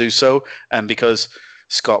compromised to do so, and because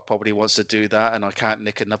Scott probably wants to do that, and I can't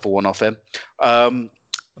nick another one off him. I'm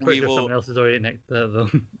pretty sure someone else is already nicked that, though.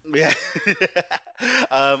 Yeah.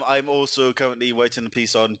 I'm also currently writing a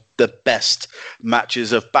piece on the best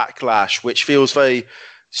matches of Backlash, which feels very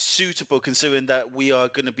suitable considering that we are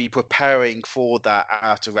going to be preparing for that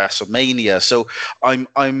after WrestleMania. So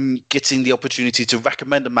I'm getting the opportunity to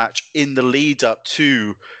recommend a match in the lead up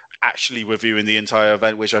to actually reviewing the entire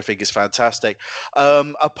event, which I think is fantastic.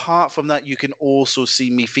 Apart from that, you can also see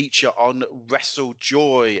me feature on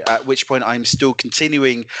WrestleJoy, at which point I'm still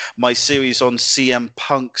continuing my series on CM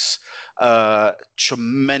Punk's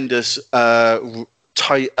tremendous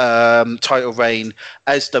title reign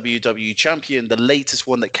as WWE champion. The latest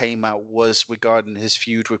one that came out was regarding his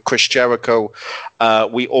feud with Chris Jericho.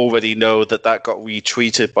 We already know that got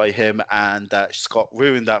retweeted by him, and that Scott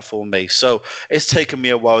ruined that for me. So it's taken me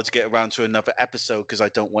a while to get around to another episode because I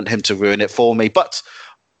don't want him to ruin it for me. But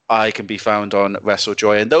I can be found on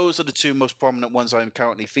WrestleJoy, and those are the two most prominent ones I'm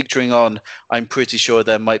currently featuring on. I'm pretty sure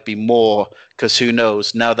there might be more, because who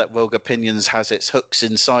knows, now that Rogue Opinions has its hooks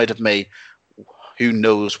inside of me, who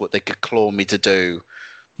knows what they could claw me to do.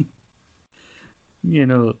 You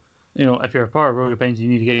know, if you're a part of Rogue Opinions, you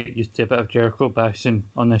need to get used to a bit of Jericho bashing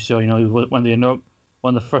on this show. One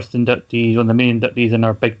of the first inductees, one of the main inductees in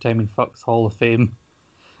our Big Time and Fucks Hall of Fame,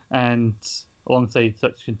 and alongside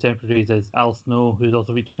such contemporaries as Al Snow, who's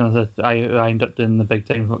also featured on this. I inducted in the Big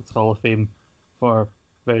Time Fucks Hall of Fame for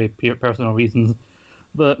very personal reasons.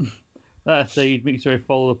 But that aside, make sure you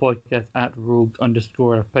follow the podcast at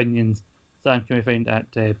Rogue_Opinions. Sam can be found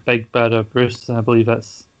at Big Bada Bruce. I believe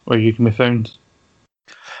that's where you can be found.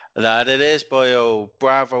 That it is, boyo.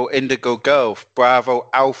 Bravo Indigo Golf, Bravo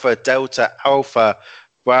Alpha Delta Alpha,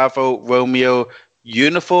 Bravo Romeo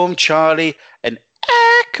Uniform Charlie, and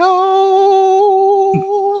Echo.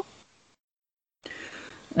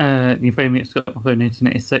 You can find me at Scott McLeod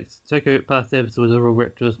 1996. Check out past episodes of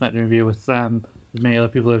Robert to SmackDown Review with Sam, as many other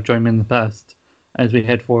people have joined me in the past, as we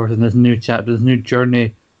head forward in this new chapter, this new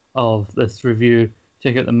journey of this review.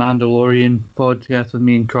 Check out the Mandalorian podcast with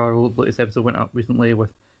me and Carl. The latest episode went up recently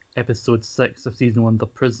with episode 6 of season 1, The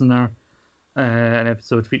Prisoner, an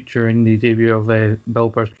episode featuring the debut of Bill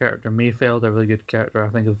Burr's character Mayfeld, a really good character, I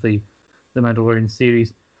think, of the Mandalorian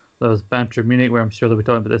series. There was Banter Munich, where I'm sure they'll be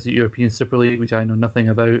talking about this European Super League, which I know nothing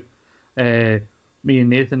about. Me and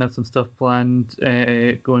Nathan have some stuff planned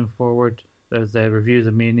going forward. There's reviews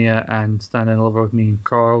of Mania and Stand and Lover with me and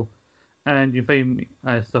Carl. And you can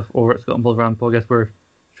find stuff over at Scott and Paul's Ram Podcast. We're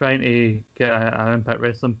trying to get an Impact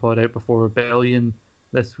Wrestling pod out before Rebellion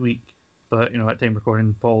this week. But, at time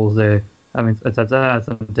recording, Paul's having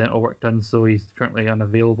some dental work done, so he's currently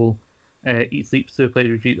unavailable. Eat, Sleep, Play,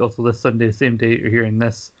 Retreat, also this Sunday, same day you're hearing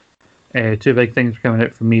this. 2 big things are coming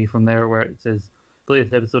out from me from there, where it says the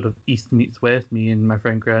latest episode of East Meets West, me and my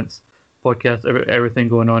friend Grant's podcast, everything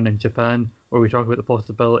going on in Japan, where we talk about the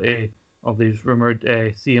possibility of these rumoured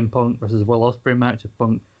CM Punk versus Will Ospreay match. If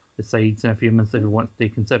Punk decides in a few months if he wants to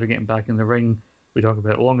consider getting back in the ring, we talk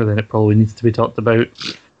about it longer than it probably needs to be talked about.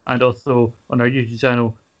 And also on our YouTube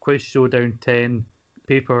channel, Quiz Showdown 10,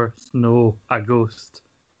 Paper, Snow, a Ghost,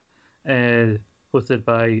 hosted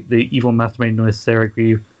by the evil mastermind known as Sarah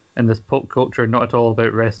Grieve, and this pop culture, not at all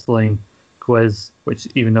about wrestling quiz, which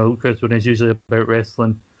even though Quiz Showdown is usually about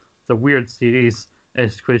wrestling, it's a weird series.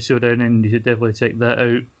 It's Quiz Showdown, and you should definitely check that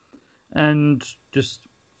out. And just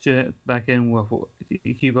back in with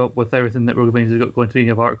keep up with everything that Rogue Opinions has got going to be. You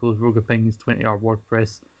have articles, Rogue Opinions 20, our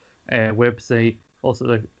WordPress website. Also,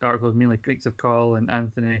 the articles mainly critiques of Carl and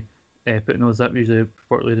Anthony putting those up. Usually,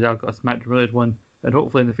 reportedly, I've got a SmackDown related one. And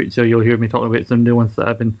hopefully in the future you'll hear me talking about some new ones that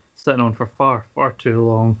I've been sitting on for far, far too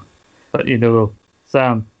long. But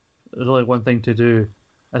Sam, there's only one thing to do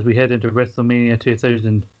as we head into WrestleMania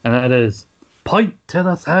 2000, and that is point to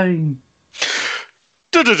the sign.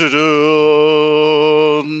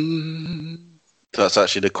 That's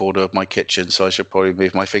actually the corner of my kitchen, so I should probably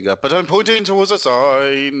move my finger. But I'm pointing towards a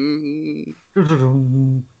sign.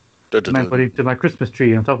 I'm pointing to my Christmas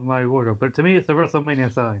tree on top of my wardrobe, but to me it's a WrestleMania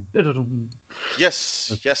sign. Yes,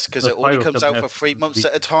 because it only comes out for 3 months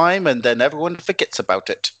at a time, and then everyone forgets about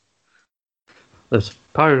it. There's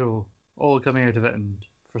pyro all coming out of it, and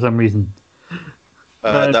for some reason.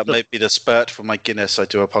 That may be the spurt from my Guinness. I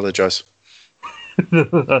do apologise.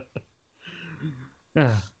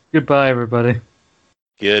 Yeah. Goodbye, everybody.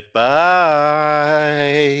 Goodbye.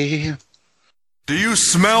 Do you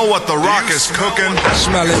smell what The Rock is cooking?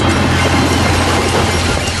 Smell it.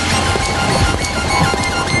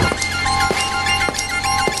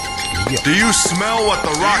 Do you smell what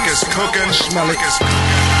The Rock is cooking? Smell it.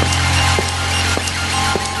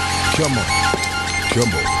 Come on.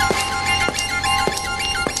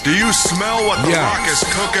 Do you smell what The Rock is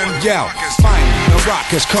cooking? Yo, finally, The Rock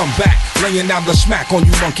has come back, laying down the smack on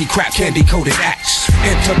you monkey crap candy-coated acts.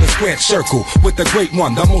 Enter the squared circle with the great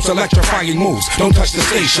one, the most electrifying moves. Don't touch the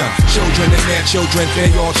station. Children and their children, they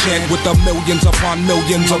all chant with the millions upon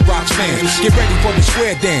millions of Rock's fans. Get ready for the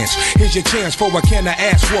square dance. Here's your chance for a can of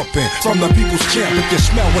ass whooping from the people's champ. If you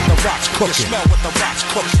smell what The Rock's cooking. Smell what The Rock's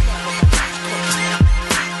cooking.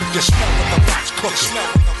 If you smell what The Rock's cooking.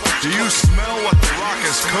 Do you smell what The Rock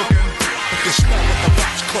is cooking? If you smell what The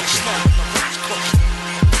Rock's cooking.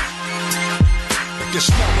 If you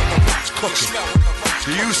smell what The Rock's cooking. Do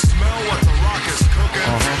you smell what The Rock is cooking?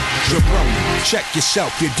 Jabroni, check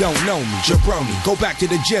yourself, you don't know me. Jabroni, go back to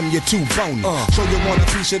the gym, you're too bony. So you want a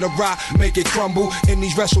piece of the rock, make it crumble. In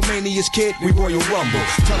these WrestleManias, kid, we Royal Rumble.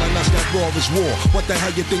 Telling us that Raw is war. What the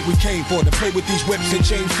hell you think we came for? To play with these whips and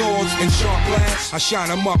chainsaws and sharp glass? I shine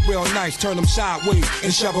them up real nice, turn them sideways,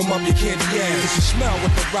 and shove them up your candy ass. If you smell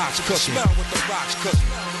what The Rock's cooking. Smell what The Rock's cooking.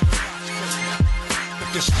 If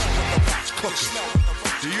you smell what The Rock's cooking.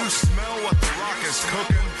 Do you smell what The Rock is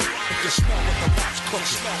cooking? If you smell what The Rock's cooking.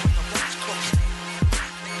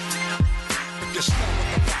 If you smell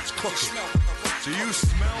what The Rock's cooking. Do you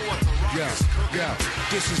smell what The Rock is cooking? Yeah,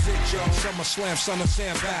 this is it, y'all. SummerSlam, Son of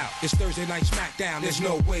Sam Bow. It's Thursday night SmackDown, there's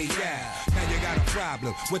no way out. Now you got a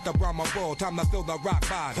problem with the Brahma Bull. Time to fill the rock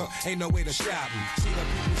bottom. Ain't no way to stop him. See the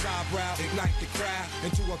people's eyebrow, ignite the crowd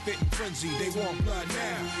into a fitting frenzy. They want blood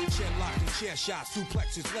now. Chin locked and chair shots,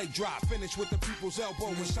 suplexes, leg drop. Finish with the people's elbow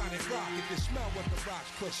and Sonic Rock. If you smell what The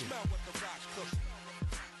Rock's cooking. Smell what The Rock's cooking.